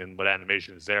acting and what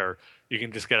animation is there, you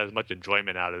can just get as much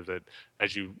enjoyment out of it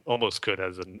as you almost could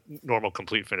as a normal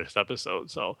complete finished episode.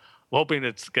 So I'm hoping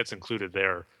it gets included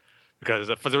there, because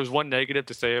if there was one negative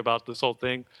to say about this whole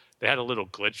thing, they had a little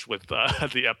glitch with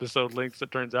the episode links, it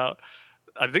turns out.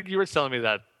 I think you were telling me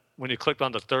that when you clicked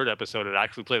on the 3rd episode, it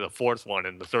actually played the 4th one,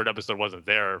 and the 3rd episode wasn't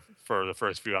there for the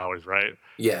first few hours, right?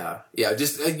 Yeah,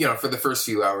 just, for the first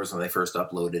few hours when they first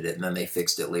uploaded it, and then they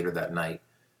fixed it later that night.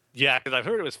 Yeah, because I've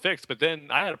heard it was fixed, but then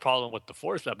I had a problem with the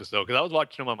 4th episode, because I was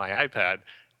watching them on my iPad.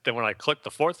 Then when I clicked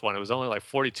the 4th one, it was only like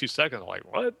 42 seconds. I'm like,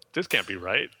 what? This can't be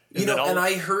right. And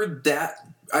I heard that.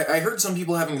 I heard some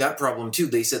people having that problem too.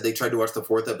 They said they tried to watch the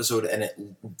 4th episode and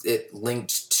it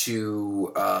linked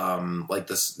to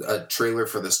a trailer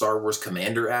for the Star Wars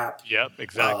Commander app. Yep,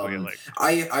 exactly.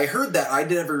 I heard that. I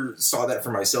never saw that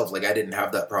for myself. Like, I didn't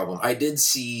have that problem. I did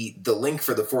see the link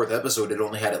for the 4th episode. It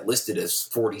only had it listed as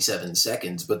 47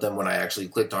 seconds, but then when I actually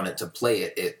clicked on it to play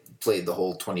it, it played the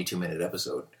whole 22-minute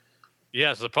episode.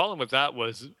 Yeah, so the problem with that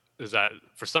is that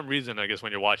for some reason, I guess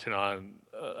when you're watching on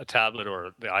a tablet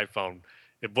or the iPhone,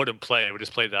 it wouldn't play. It would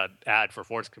just play that ad for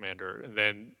Force Commander. And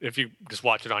then if you just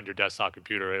watch it on your desktop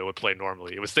computer, it would play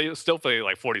normally. It would still play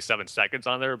like 47 seconds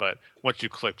on there, but once you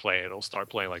click play, it'll start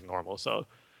playing like normal. So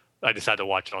I just had to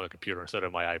watch it on the computer instead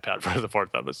of my iPad for the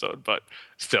 4th episode. But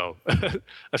still,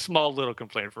 a small little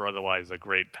complaint for otherwise a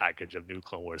great package of new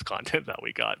Clone Wars content that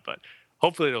we got. But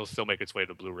hopefully it'll still make its way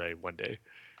to Blu-ray one day.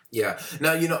 Yeah.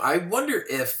 Now, I wonder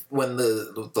if when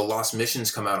the Lost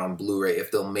Missions come out on Blu-ray, if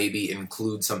they'll maybe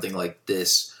include something like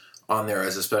this on there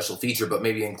as a special feature, but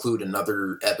maybe include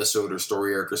another episode or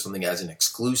story arc or something as an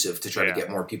exclusive to try to get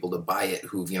more people to buy it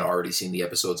who've, already seen the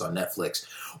episodes on Netflix.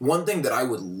 One thing that I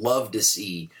would love to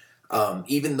see,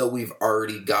 even though we've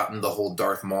already gotten the whole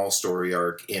Darth Maul story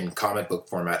arc in comic book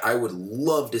format, I would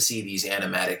love to see these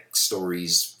animatic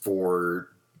stories for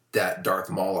that Darth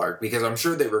Maul arc, because I'm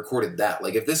sure they recorded that.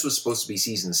 Like, if this was supposed to be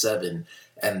season 7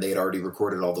 and they'd already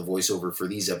recorded all the voiceover for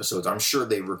these episodes, I'm sure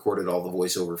they recorded all the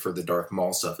voiceover for the Darth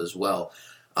Maul stuff as well.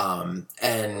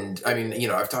 And I mean,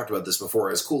 I've talked about this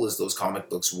before, as cool as those comic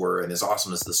books were and as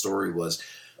awesome as the story was,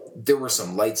 there were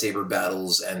some lightsaber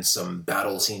battles and some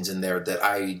battle scenes in there that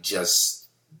I just,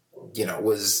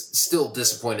 was still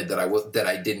disappointed that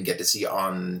I didn't get to see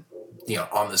on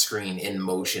the screen in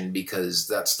motion, because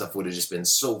that stuff would have just been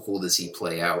so cool to see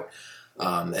play out.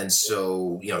 And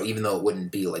so, even though it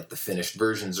wouldn't be like the finished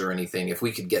versions or anything, if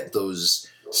we could get those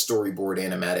storyboard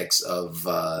animatics of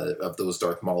those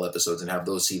Darth Maul episodes and have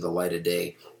those see the light of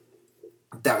day.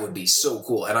 That would be so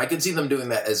cool. And I could see them doing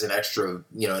that as an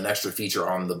extra feature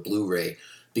on the Blu-ray,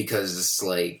 because it's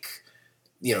like,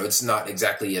 it's not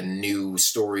exactly a new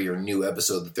story or new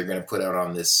episode that they're going to put out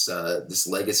on this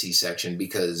legacy section,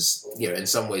 because, in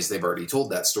some ways they've already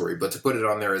told that story. But to put it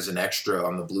on there as an extra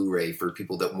on the Blu-ray for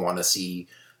people that want to see,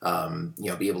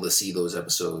 be able to see those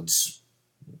episodes,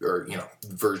 or,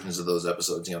 versions of those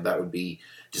episodes, that would be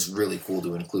just really cool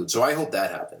to include. So I hope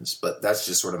that happens, but that's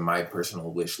just sort of my personal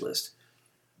wish list.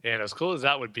 And as cool as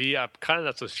that would be, I'm kind of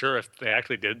not so sure if they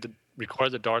actually did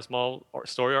record the Darth Maul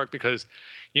story arc, because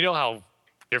you know how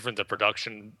different the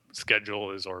production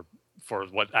schedule is, or for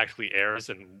what actually airs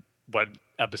and what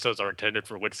episodes are intended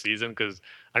for which season. Because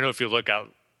I know if you look at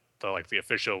the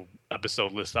official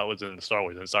episode list that was in the Star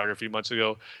Wars Insider a few months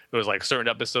ago, it was like certain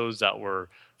episodes that were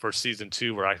for season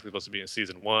 2 were actually supposed to be in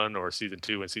season 1, or season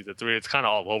 2 and season 3. It's kind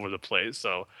of all over the place.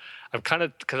 So I'm kind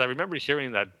of, because I remember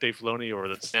hearing that Dave Filoni or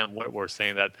that Sam Witwer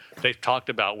saying that they talked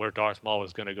about where Darth Maul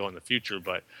was going to go in the future,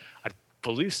 but I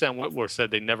believe Sam Witwer said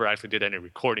they never actually did any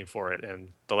recording for it, and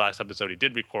the last episode he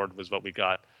did record was what we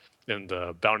got in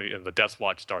the Death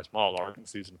Watch Darth Maul arc in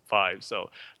season 5. So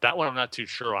that one I'm not too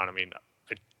sure on. I mean,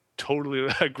 I totally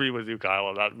agree with you,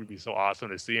 Kyle. That would be so awesome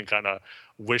to see, and kind of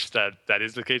wish that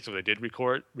is the case, so they did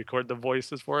record the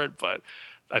voices for it. But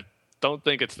I don't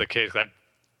think it's the case, because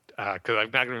I'm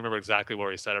not going to remember exactly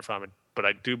where he said it from, but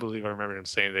I do believe I remember him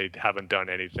saying they haven't done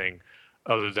anything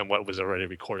other than what was already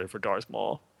recorded for Darth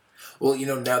Maul. Well,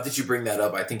 now that you bring that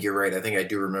up, I think you're right. I think I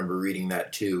do remember reading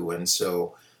that too. And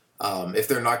so if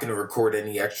they're not going to record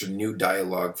any extra new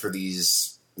dialogue for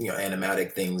these,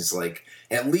 animatic things, like,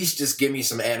 at least just give me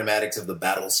some animatics of the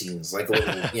battle scenes, like a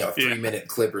little, 3-minute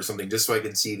clip or something, just so I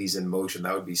can see these in motion.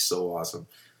 That would be so awesome.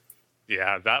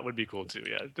 Yeah, that would be cool too.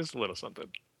 Yeah, just a little something.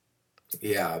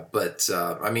 Yeah, but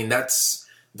that's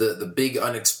the big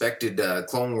unexpected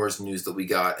Clone Wars news that we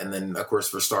got. And then, of course,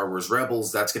 for Star Wars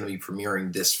Rebels, that's going to be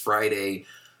premiering this Friday,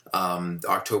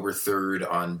 October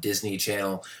 3rd on Disney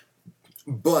Channel.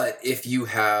 But if you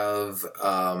have...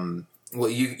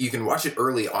 you can watch it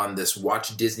early on this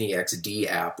Watch Disney XD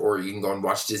app, or you can go and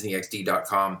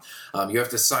watchdisneyxd.com. You have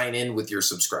to sign in with your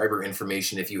subscriber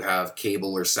information if you have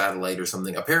cable or satellite or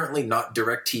something. Apparently not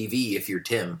DirecTV if you're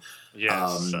Tim.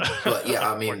 Yes. But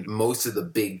yeah, most of the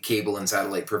big cable and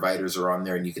satellite providers are on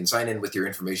there, and you can sign in with your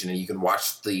information and you can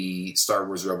watch the Star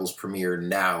Wars Rebels premiere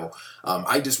now.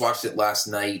 I just watched it last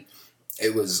night.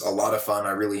 It was a lot of fun.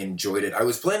 I really enjoyed it. I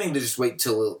was planning to just wait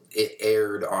till it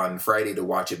aired on Friday to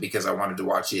watch it, because I wanted to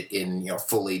watch it in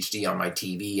full HD on my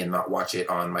TV and not watch it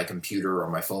on my computer or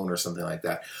my phone or something like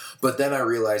that. But then I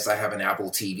realized I have an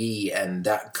Apple TV, and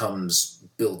that comes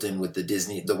built in with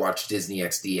the Watch Disney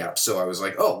XD app. So I was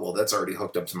like, oh, well, that's already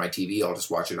hooked up to my TV. I'll just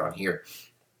watch it on here.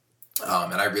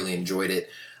 And I really enjoyed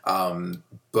it.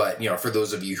 But, for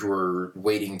those of you who are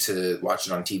waiting to watch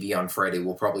it on TV on Friday,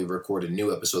 we'll probably record a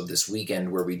new episode this weekend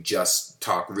where we just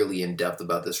talk really in depth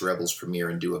about this Rebels premiere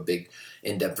and do a big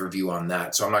in-depth review on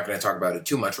that. So I'm not going to talk about it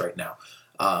too much right now.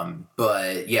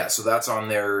 But yeah, so that's on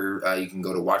there. You can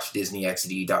go to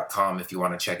watchdisneyxd.com if you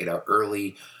want to check it out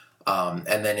early. And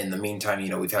then in the meantime,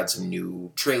 we've had some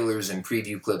new trailers and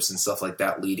preview clips and stuff like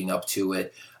that leading up to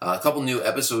it. A couple new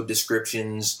episode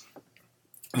descriptions.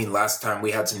 Last time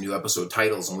we had some new episode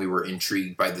titles, and we were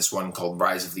intrigued by this one called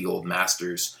Rise of the Old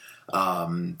Masters.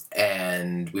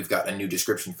 And we've got a new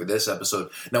description for this episode.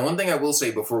 Now, one thing I will say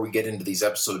before we get into these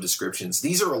episode descriptions,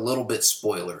 these are a little bit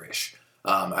spoilerish.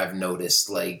 I've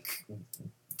noticed,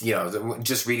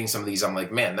 just reading some of these, I'm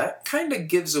like, man, that kind of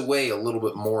gives away a little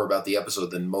bit more about the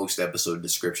episode than most episode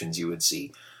descriptions you would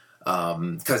see.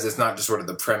 Because it's not just sort of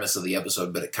the premise of the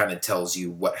episode, but it kind of tells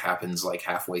you what happens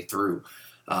halfway through.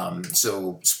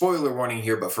 So, spoiler warning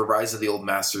here, but for Rise of the Old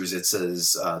Masters, it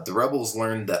says, the rebels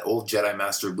learned that old Jedi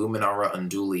Master Luminara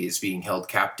Unduli is being held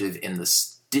captive in the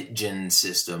Stygeon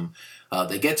system.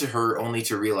 They get to her only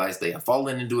to realize they have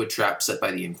fallen into a trap set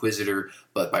by the Inquisitor,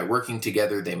 but by working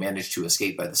together, they manage to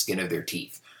escape by the skin of their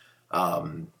teeth.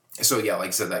 So yeah, like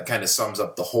I said, that kind of sums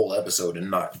up the whole episode, and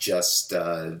not just,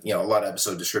 a lot of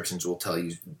episode descriptions will tell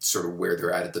you sort of where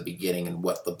they're at the beginning and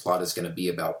what the plot is going to be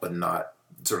about, but not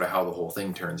sort of how the whole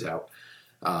thing turns out.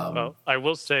 Well, I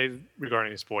will say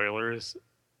regarding spoilers,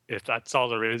 if that's all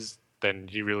there is, then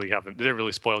you didn't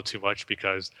really spoil too much,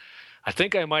 because I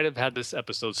think I might have had this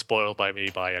episode spoiled by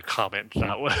me by a comment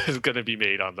that was going to be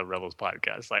made on the Rebels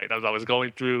podcast site. As I was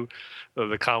going through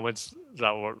the comments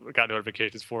that got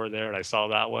notifications for there, and I saw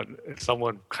that one, and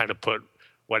someone kind of put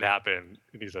what happened,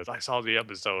 and he says, I saw the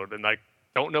episode, and I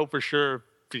don't know for sure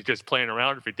he's just playing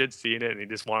around, if he did see it and he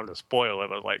just wanted to spoil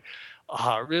it. I was like,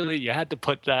 really? You had to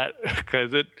put that?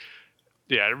 Because it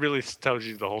really tells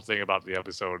you the whole thing about the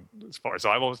episode as far. So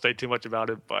I won't say too much about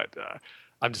it, but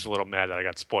I'm just a little mad that I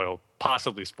got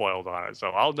possibly spoiled on it. So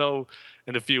I'll know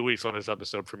in a few weeks when this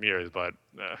episode premieres, but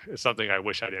it's something I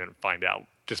wish I didn't find out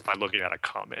just by looking at a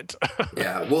comment.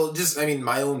 Yeah, well,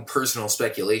 my own personal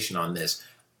speculation on this,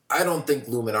 I don't think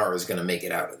Luminara is going to make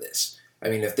it out of this. I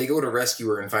mean, if they go to rescue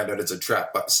her and find out it's a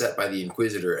trap set by the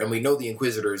Inquisitor, and we know the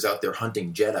Inquisitor is out there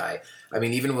hunting Jedi. I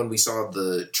mean, even when we saw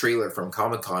the trailer from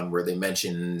Comic-Con where they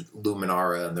mentioned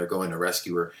Luminara and they're going to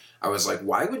rescue her, I was like,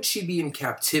 why would she be in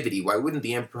captivity? Why wouldn't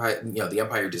the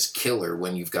Empire just kill her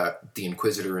when you've got the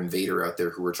Inquisitor and Vader out there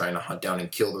who are trying to hunt down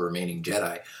and kill the remaining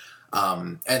Jedi?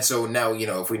 And so now,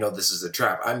 if we know this is a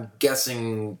trap, I'm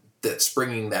guessing that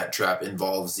springing that trap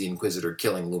involves the Inquisitor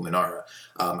killing Luminara.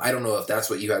 I don't know if that's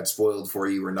what you had spoiled for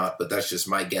you or not, but that's just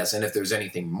my guess. And if there's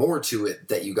anything more to it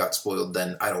that you got spoiled,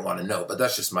 then I don't want to know. But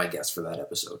that's just my guess for that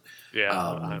episode.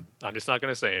 Yeah, I'm just not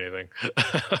going to say anything.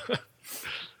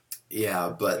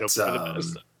 Yeah, but I'm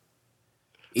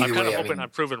kind of hoping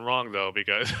I'm proven wrong, though,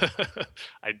 because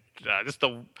I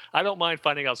don't mind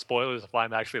finding out spoilers if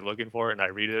I'm actually looking for it and I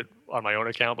read it on my own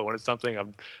account. But when it's something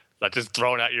I'm that's just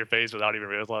thrown at your face without even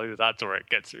realizing, that's where it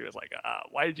gets you. It's like,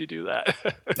 why did you do that?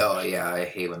 Oh, yeah, I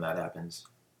hate when that happens.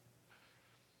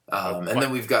 And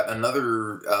then we've got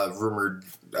another rumored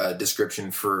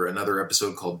description for another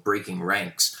episode called Breaking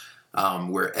Ranks,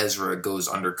 where Ezra goes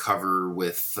undercover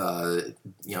with,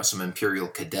 some Imperial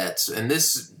cadets. And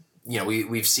this,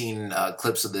 we've seen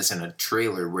clips of this in a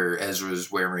trailer where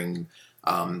Ezra's wearing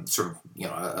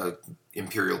a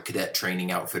Imperial cadet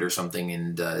training outfit or something,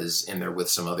 and is in there with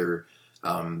some other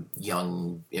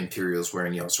young Imperials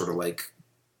wearing, sort of like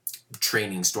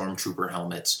training stormtrooper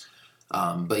helmets.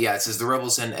 But yeah, it says the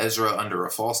rebels send Ezra under a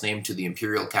false name to the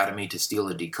Imperial Academy to steal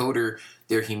a decoder.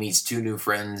 There he meets two new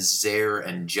friends, Zaire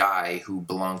and Jai, who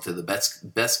belong to the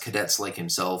best cadets like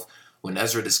himself. When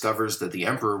Ezra discovers that the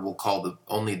Emperor will call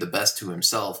only the best to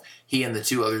himself, he and the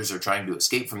two others are trying to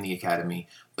escape from the Academy.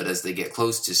 But as they get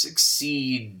close to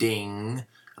succeeding...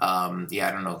 I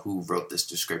don't know who wrote this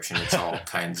description. It's all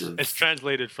kinds of... It's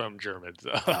translated from German,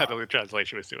 so I don't think the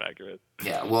translation was too accurate.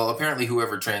 Yeah, well, apparently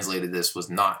whoever translated this was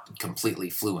not completely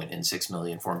fluent in 6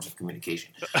 million forms of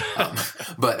communication.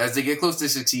 But as they get close to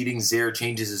succeeding, Zaire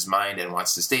changes his mind and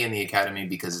wants to stay in the Academy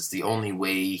because it's the only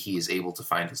way he is able to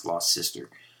find his lost sister.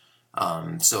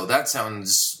 So that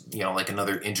sounds, like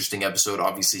another interesting episode.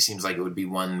 Obviously seems like it would be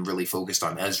one really focused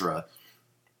on Ezra.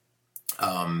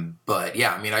 But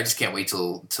yeah, I just can't wait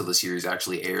till the series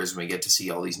actually airs and we get to see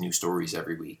all these new stories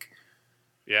every week.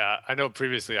 Yeah, I know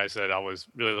previously I said I was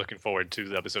really looking forward to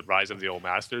the episode Rise of the Old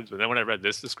Masters, but then when I read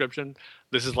this description,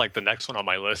 this is like the next one on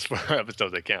my list for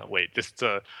episodes I can't wait. Just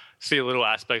to see a little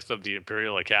aspects of the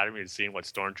Imperial Academy and seeing what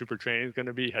Stormtrooper training is going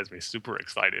to be has me super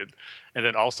excited. And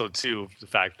then also, too, the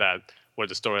fact that where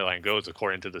the storyline goes,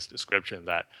 according to this description,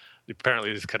 that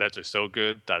apparently these cadets are so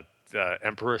good that the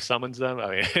Emperor summons them.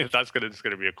 That's just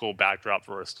going to be a cool backdrop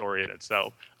for a story in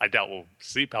itself. I doubt we'll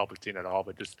see Palpatine at all,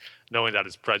 but just knowing that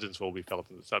his presence will be felt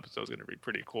in this episode is going to be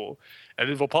pretty cool. And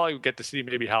then we'll probably get to see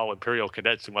maybe how Imperial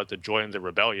cadets who want to join the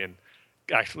rebellion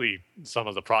actually some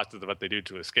of the process of what they do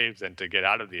to escape and to get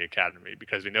out of the Academy,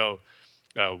 because we know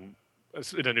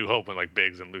in A New Hope when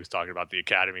Biggs and Luke's talking about the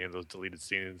Academy and those deleted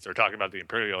scenes, they're talking about the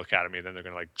Imperial Academy, and then they're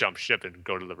going to jump ship and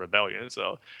go to the rebellion.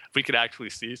 So if we could actually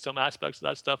see some aspects of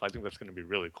that stuff, I think that's going to be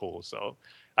really cool. So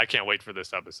I can't wait for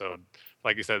this episode.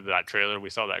 Like you said, that trailer, we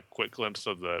saw that quick glimpse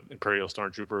of the Imperial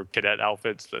Stormtrooper cadet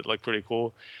outfits that look pretty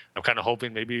cool. I'm kind of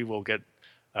hoping maybe we'll get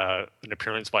an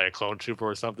appearance by a clone trooper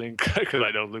or something, because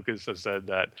I know Lucas has said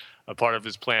that a part of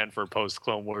his plan for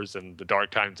post-Clone Wars and the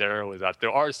Dark Times era was that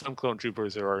there are some clone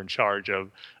troopers who are in charge of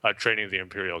training the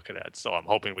Imperial cadets. So I'm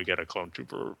hoping we get a clone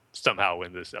trooper somehow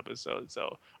in this episode.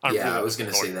 So I was going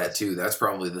to say that too. That's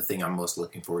probably the thing I'm most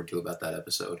looking forward to about that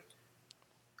episode,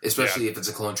 especially if it's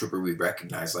a clone trooper we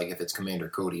recognize, like if it's Commander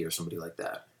Cody or somebody like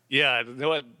that. Yeah, you know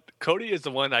what? Cody is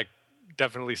the one I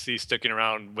definitely see sticking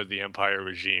around with the Empire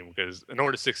regime, because in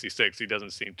Order 66 he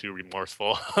doesn't seem too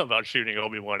remorseful about shooting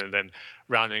Obi-Wan and then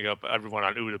rounding up everyone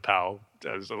on Utapau,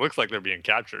 as it looks like they're being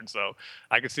captured. So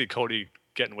I could see Cody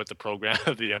getting with the program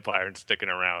of the Empire and sticking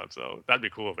around. So that'd be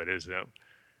cool if it is him.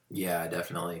 Yeah,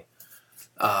 definitely.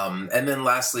 And then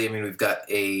lastly, we've got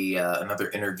another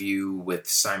interview with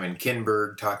Simon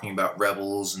Kinberg talking about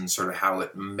Rebels and sort of how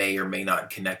it may or may not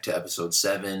connect to Episode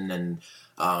 7, and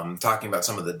talking about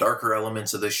some of the darker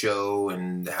elements of the show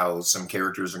and how some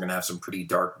characters are going to have some pretty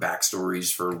dark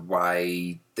backstories for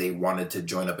why they wanted to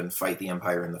join up and fight the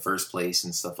Empire in the first place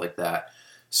and stuff like that.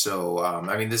 So,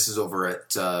 I mean, this is over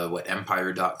at,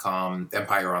 Empire.com,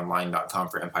 EmpireOnline.com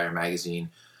for Empire Magazine.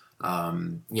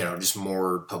 Just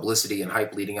more publicity and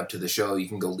hype leading up to the show. You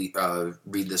can go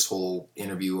read this whole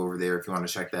interview over there if you want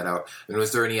to check that out. And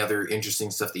was there any other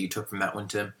interesting stuff that you took from that one,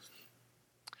 Tim?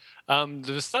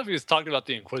 The stuff he was talking about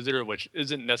the Inquisitor, which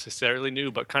isn't necessarily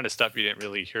new, but kind of stuff you didn't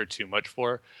really hear too much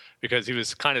for, because he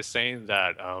was kind of saying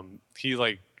that he's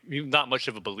not much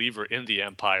of a believer in the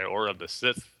Empire or of the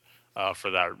Sith,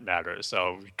 for that matter.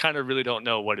 So we kind of really don't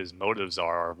know what his motives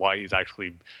are or why he's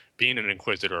actually being an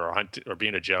Inquisitor or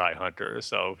being a Jedi hunter.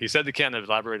 So he said they can't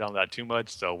elaborate on that too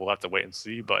much, so we'll have to wait and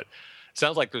see. But it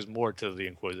sounds like there's more to the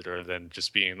Inquisitor than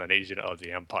just being an agent of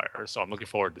the Empire. So I'm looking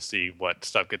forward to see what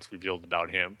stuff gets revealed about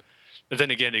him. But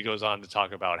then again, he goes on to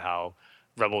talk about how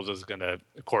Rebels is going to,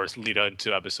 of course, lead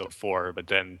into Episode 4, but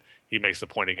then he makes the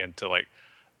point again to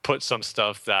put some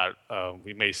stuff that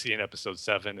we may see in Episode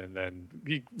 7, and then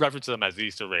he references them as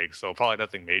Easter eggs, so probably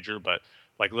nothing major, but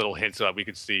little hints that we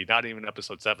could see, not even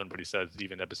Episode 7, but he says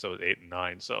even Episode 8 and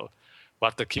 9, so we'll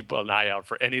have to keep an eye out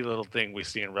for any little thing we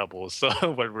see in Rebels, so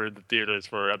when we're in the theaters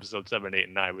for Episode 7, 8,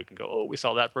 and 9, we can go, oh, we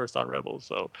saw that first on Rebels,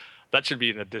 so that should be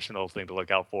an additional thing to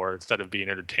look out for. Instead of being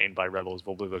entertained by Rebels,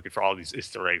 we'll be looking for all these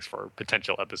Easter eggs for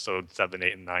potential Episode 7,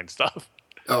 8, and 9 stuff.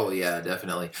 Oh, yeah,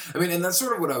 definitely. I mean, and that's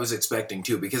sort of what I was expecting,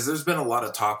 too, because there's been a lot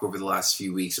of talk over the last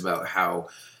few weeks about how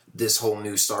this whole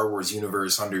new Star Wars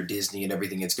universe under Disney and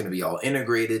everything, it's going to be all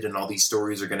integrated and all these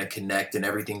stories are going to connect and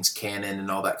everything's canon and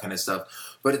all that kind of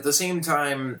stuff. But at the same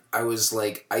time, I was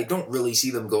like, I don't really see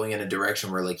them going in a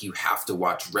direction where, you have to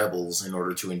watch Rebels in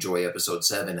order to enjoy Episode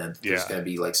 7, and there's going to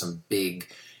be, some big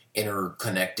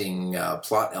interconnecting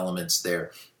plot elements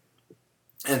there.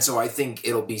 And so I think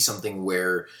it'll be something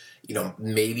where,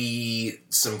 maybe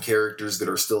some characters that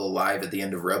are still alive at the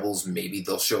end of Rebels, maybe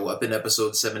they'll show up in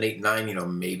Episode 7, 8,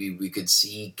 9. Maybe we could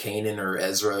see Kanan or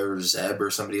Ezra or Zeb or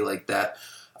somebody like that.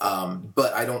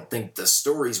 But I don't think the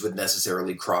stories would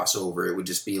necessarily cross over. It would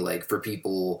just be for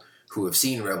people who have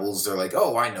seen Rebels, they're like,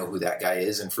 oh, I know who that guy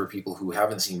is. And for people who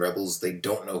haven't seen Rebels, they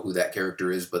don't know who that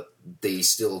character is, but they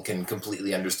still can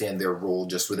completely understand their role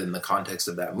just within the context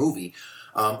of that movie.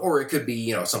 Or it could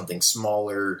be, something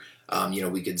smaller.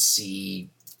 We could see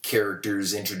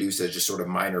characters introduced as just sort of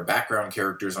minor background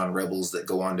characters on Rebels that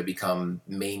go on to become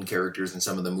main characters in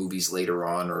some of the movies later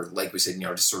on. Or like we said,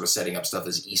 just sort of setting up stuff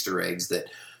as Easter eggs that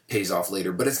pays off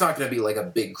later. But it's not going to be a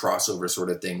big crossover sort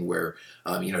of thing where,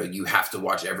 you have to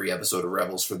watch every episode of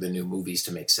Rebels for the new movies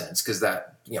to make sense. Because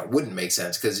that, wouldn't make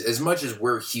sense. Because as much as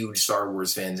we're huge Star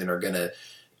Wars fans and are going to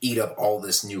eat up all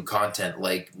this new content,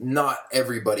 not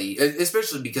everybody,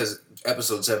 especially because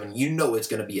Episode 7, it's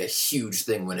going to be a huge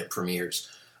thing when it premieres.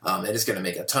 And it's going to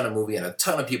make a ton of movie and a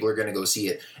ton of people are going to go see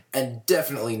it. And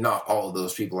definitely not all of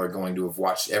those people are going to have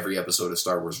watched every episode of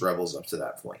Star Wars Rebels up to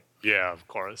that point. Yeah, of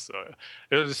course.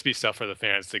 It'll just be stuff for the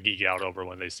fans to geek out over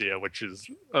when they see it, which is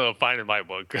fine in my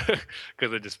book.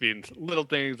 Because it just means little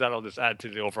things that'll just add to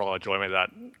the overall enjoyment that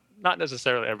not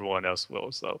necessarily everyone else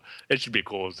will. So it should be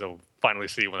cool to finally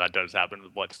see when that does happen,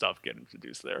 what stuff get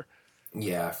introduced there.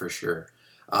 Yeah, for sure.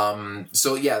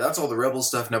 So yeah, that's all the Rebel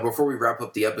stuff. Now, before we wrap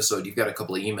up the episode, you've got a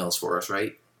couple of emails for us,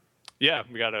 right? Yeah,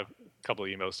 we got a couple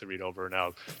of emails to read over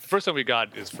now. The first one we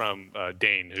got is from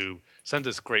Dane, who sends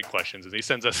us great questions, and he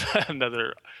sends us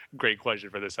another great question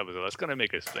for this episode. That's going to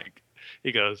make us think.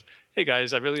 He goes, "Hey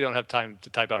guys, I really don't have time to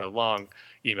type out a long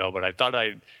email, but I thought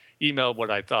I'd email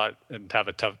what I thought and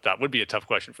that would be a tough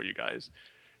question for you guys."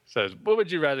 Says, what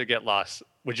would you rather get lost?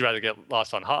 Would you rather get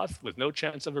lost on Hoth with no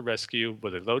chance of a rescue,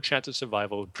 with a low chance of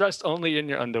survival, dressed only in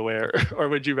your underwear, or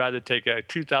would you rather take out a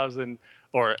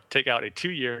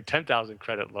 2-year, 10,000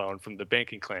 credit loan from the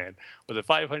banking clan with a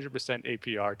 500%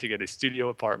 APR to get a studio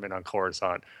apartment on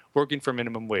Coruscant, working for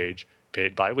minimum wage,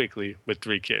 paid bi-weekly, with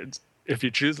 3 kids? If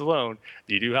you choose the loan,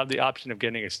 you do have the option of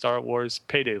getting a Star Wars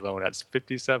payday loan at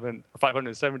 570%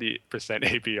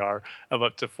 APR of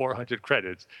up to 400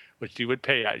 credits, which you would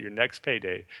pay at your next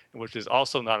payday, and which is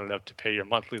also not enough to pay your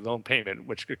monthly loan payment,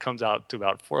 which comes out to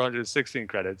about 416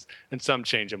 credits and some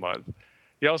change a month.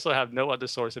 You also have no other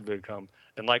source of income,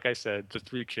 and like I said, the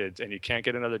 3 kids, and you can't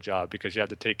get another job because you have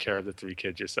to take care of the 3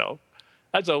 kids yourself.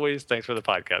 As always, thanks for the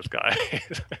podcast,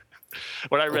 guys.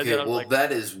 When I read that, I was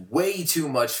that is way too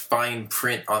much fine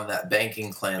print on that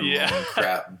banking clan loan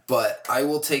crap. But I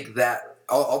will take that.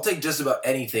 I'll take just about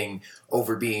anything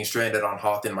over being stranded on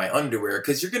Hoth in my underwear,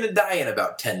 because you're going to die in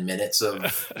about 10 minutes of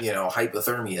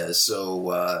hypothermia.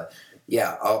 So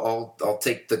I'll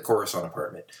take the Coruscant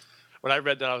apartment. When I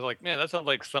read that, I was like, man, that sounds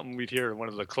like something we'd hear in one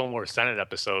of the Clone Wars Senate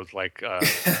episodes, like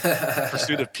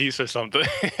Pursuit of Peace or something.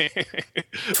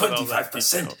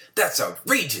 25%? That's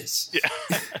outrageous. Yeah.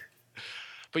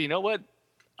 But you know what?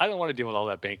 I don't want to deal with all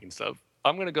that banking stuff.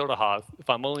 I'm going to go to Hoth. If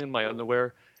I'm only in my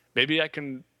underwear, maybe I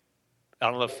can, I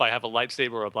don't know if I have a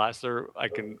lightsaber or a blaster, I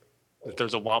can, if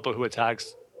there's a Wampa who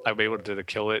attacks, I'm able to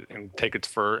kill it and take its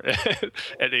fur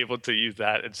and able to use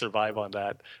that and survive on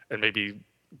that, and maybe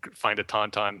find a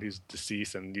Tauntaun who's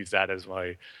deceased and use that as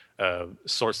my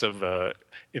source of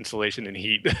insulation and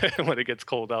heat when it gets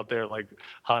cold out there, like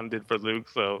Han did for Luke.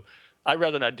 So I'd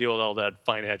rather not deal with all that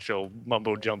financial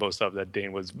mumbo jumbo stuff that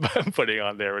Dane was putting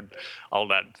on there and all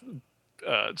that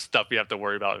stuff you have to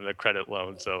worry about in the credit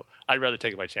loan. So I'd rather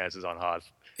take my chances on Hoth.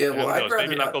 Yeah, well, I'd rather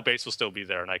maybe not. Knuckle Base will still be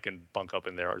there, and I can bunk up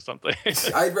in there or something.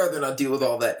 I'd rather not deal with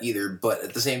all that either, but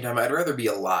at the same time, I'd rather be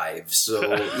alive.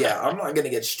 So, yeah, I'm not going to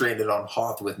get stranded on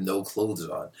Hoth with no clothes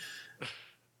on.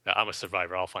 No, I'm a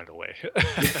survivor. I'll find a way.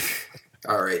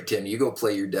 All right, Tim, you go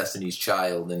play your Destiny's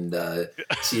Child and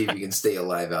see if you can stay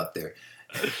alive out there.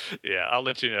 Yeah, I'll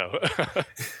let you know.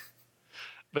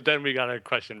 But then we got a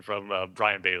question from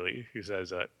Brian Bailey, who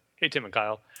says, hey, Tim and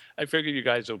Kyle, I figured you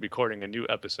guys will be recording a new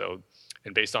episode,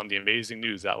 and based on the amazing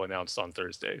news that was announced on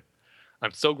Thursday.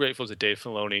 I'm so grateful to Dave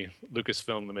Filoni,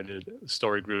 Lucasfilm Limited,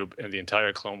 Story Group, and the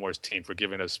entire Clone Wars team for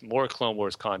giving us more Clone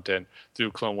Wars content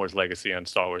through Clone Wars Legacy on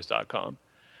StarWars.com.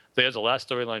 They are the last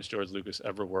storylines George Lucas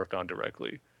ever worked on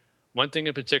directly. One thing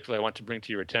in particular I want to bring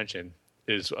to your attention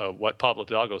is what Pablo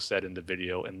Hidalgo said in the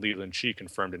video and Leland Shee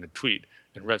confirmed in a tweet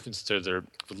in reference to their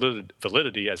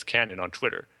validity as canon on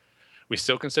Twitter. We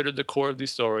still consider the core of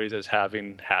these stories as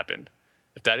having happened.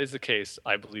 If that is the case,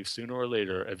 I believe sooner or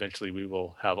later, eventually we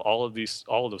will have all of those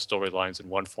storylines in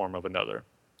one form or another.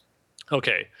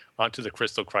 Okay, on to the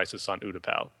Crystal Crisis on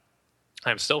Utapau.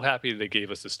 I'm so happy they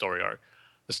gave us the story arc.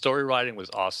 The story writing was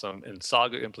awesome, and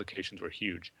saga implications were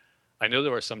huge. I know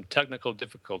there were some technical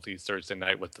difficulties Thursday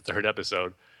night with the third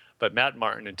episode, but Matt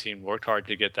Martin and team worked hard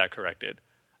to get that corrected.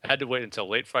 I had to wait until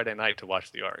late Friday night to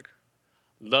watch the arc.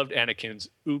 Loved Anakin's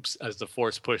oops as the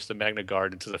Force pushed the Magna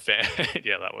Guard into the fan.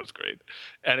 Yeah, that was great.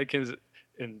 Anakin's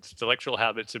intellectual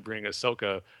habit to bring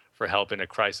Ahsoka for help in a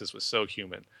crisis was so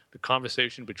human. The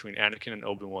conversation between Anakin and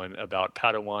Obi-Wan about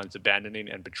Padawans abandoning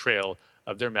and betrayal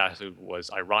of their master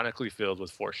was ironically filled with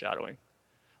foreshadowing.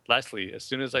 Lastly, as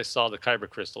soon as I saw the Kyber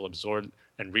crystal absorb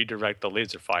and redirect the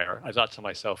laser fire, I thought to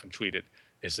myself and tweeted,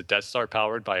 is the Death Star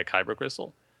powered by a Kyber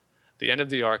crystal? The end of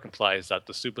the arc implies that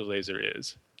the super laser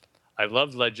is. I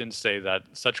love legends say that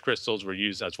such crystals were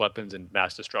used as weapons in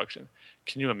mass destruction.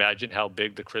 Can you imagine how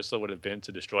big the crystal would have been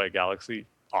to destroy a galaxy?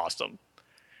 Awesome.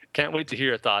 Can't wait to hear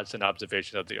your thoughts and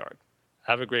observations of the arc.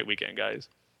 Have a great weekend, guys.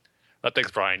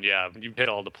 Thanks, Brian. Yeah, you hit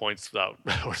all the points that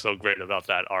were so great about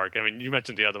that arc. I mean, you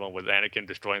mentioned the other one with Anakin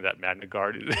destroying that Magna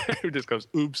Guard. Who just goes,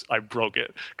 oops, I broke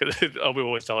it. Because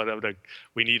Obi-Wan was telling him that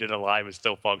we need it alive and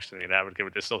still functioning. And Anakin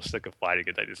was just so sick of fighting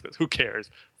it that he just goes, who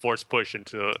cares? Force push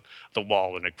into the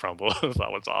wall and it crumbles.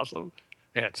 That was awesome.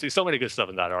 Yeah, see, so many good stuff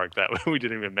in that arc that we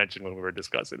didn't even mention when we were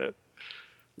discussing it.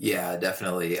 Yeah,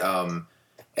 definitely.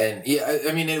 And yeah,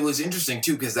 I mean, it was interesting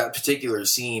too because that particular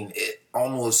scene, it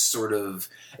almost sort of,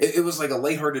 it was like a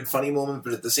lighthearted, funny moment,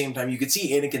 but at the same time, you could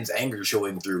see Anakin's anger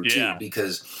showing through too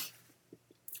because,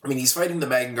 I mean, he's fighting the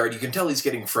Magna Guard. You can tell he's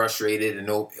getting frustrated, and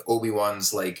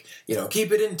Obi-Wan's like, you know,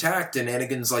 keep it intact, and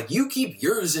Anakin's like, you keep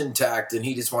yours intact, and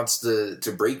he just wants to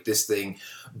break this thing.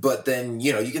 But then,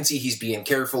 you know, you can see he's being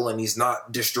careful, and he's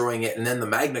not destroying it, and then the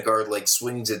Magna Guard like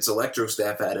swings its electro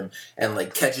staff at him and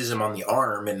like catches him on the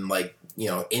arm and like, you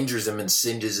know, injures him and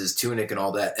singes his tunic and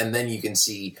all that. And then you can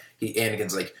see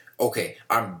Anakin's like, okay,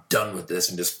 I'm done with this,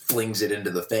 and just flings it into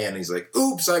the fan. He's like,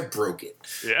 oops, I broke it.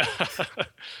 Yeah.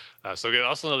 So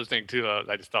also another thing, too,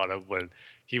 I just thought of when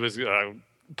he was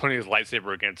putting his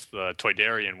lightsaber against the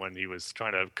Toydarian when he was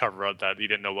trying to cover up that he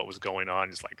didn't know what was going on.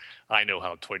 He's like, I know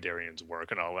how Toydarians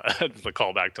work and all that. The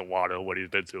callback to Watto, what he's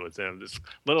been through with him. Just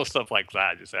little stuff like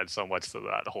that just adds so much to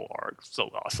that whole arc. So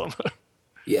awesome.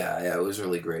 Yeah, it was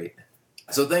really great.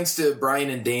 So thanks to Brian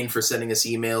and Dane for sending us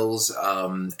emails,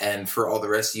 and for all the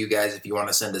rest of you guys, if you want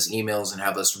to send us emails and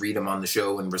have us read them on the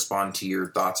show and respond to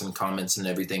your thoughts and comments and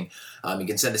everything, you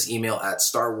can send us email at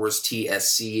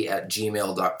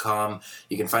starwarstsc@gmail.com.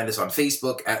 You can find us on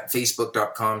Facebook at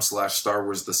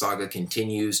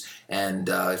facebook.com/StarWarsTheSagaContinues, and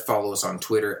follow us on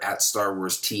Twitter at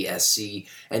StarWarsTSC,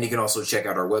 and you can also check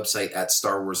out our website at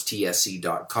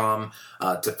StarWarsTSC.com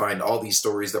to find all these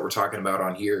stories that we're talking about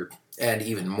on here. And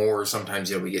even more, sometimes,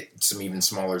 you know, we get some even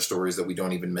smaller stories that we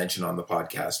don't even mention on the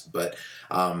podcast. But,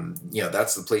 you know,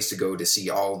 that's the place to go to see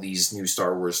all these new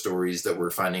Star Wars stories that we're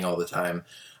finding all the time.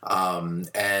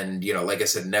 And, like I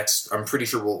said, I'm pretty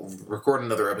sure we'll record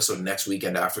another episode next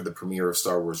weekend after the premiere of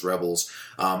Star Wars Rebels.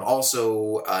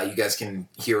 Also, you guys can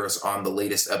hear us on the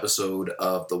latest episode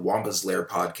of the Wampa's Lair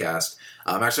podcast.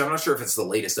 Actually, I'm not sure if it's the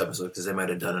latest episode because they might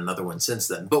have done another one since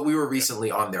then. But we were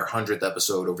recently on their 100th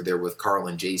episode over there with Carl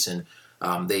and Jason.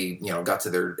 They, got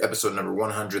to their episode number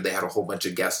 100. They had a whole bunch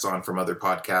of guests on from other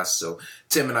podcasts. So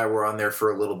Tim and I were on there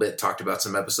for a little bit, talked about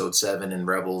some episode 7 and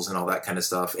Rebels and all that kind of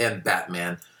stuff, and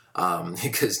Batman.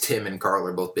 Because Tim and Carl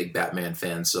are both big Batman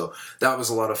fans. So that was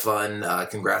a lot of fun.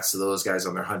 Congrats to those guys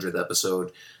on their 100th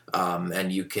episode.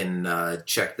 And you can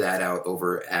check that out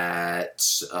over at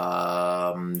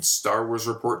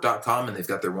StarWarsReport.com, and they've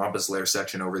got their Wampa's Lair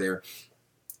section over there.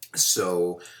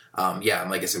 So,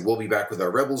 and like I said, we'll be back with our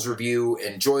Rebels review.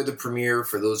 Enjoy the premiere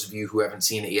for those of you who haven't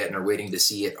seen it yet and are waiting to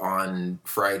see it on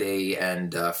Friday.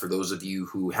 And for those of you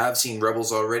who have seen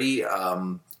Rebels already,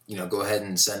 go ahead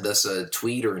and send us a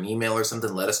tweet or an email or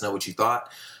something. Let us know what you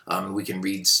thought. We can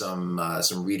read some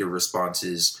reader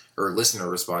responses or listener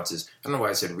responses. I don't know why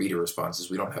I said reader responses.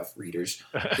 We don't have readers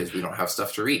because we don't have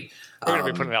stuff to read. We're going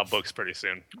to be putting out books pretty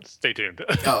soon. Stay tuned.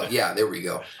 Oh, yeah, there we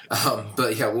go.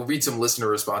 We'll read some listener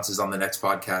responses on the next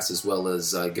podcast as well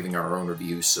as giving our own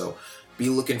reviews. So be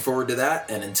looking forward to that.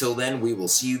 And until then, we will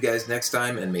see you guys next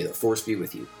time, and may the Force be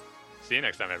with you. See you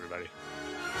next time, everybody.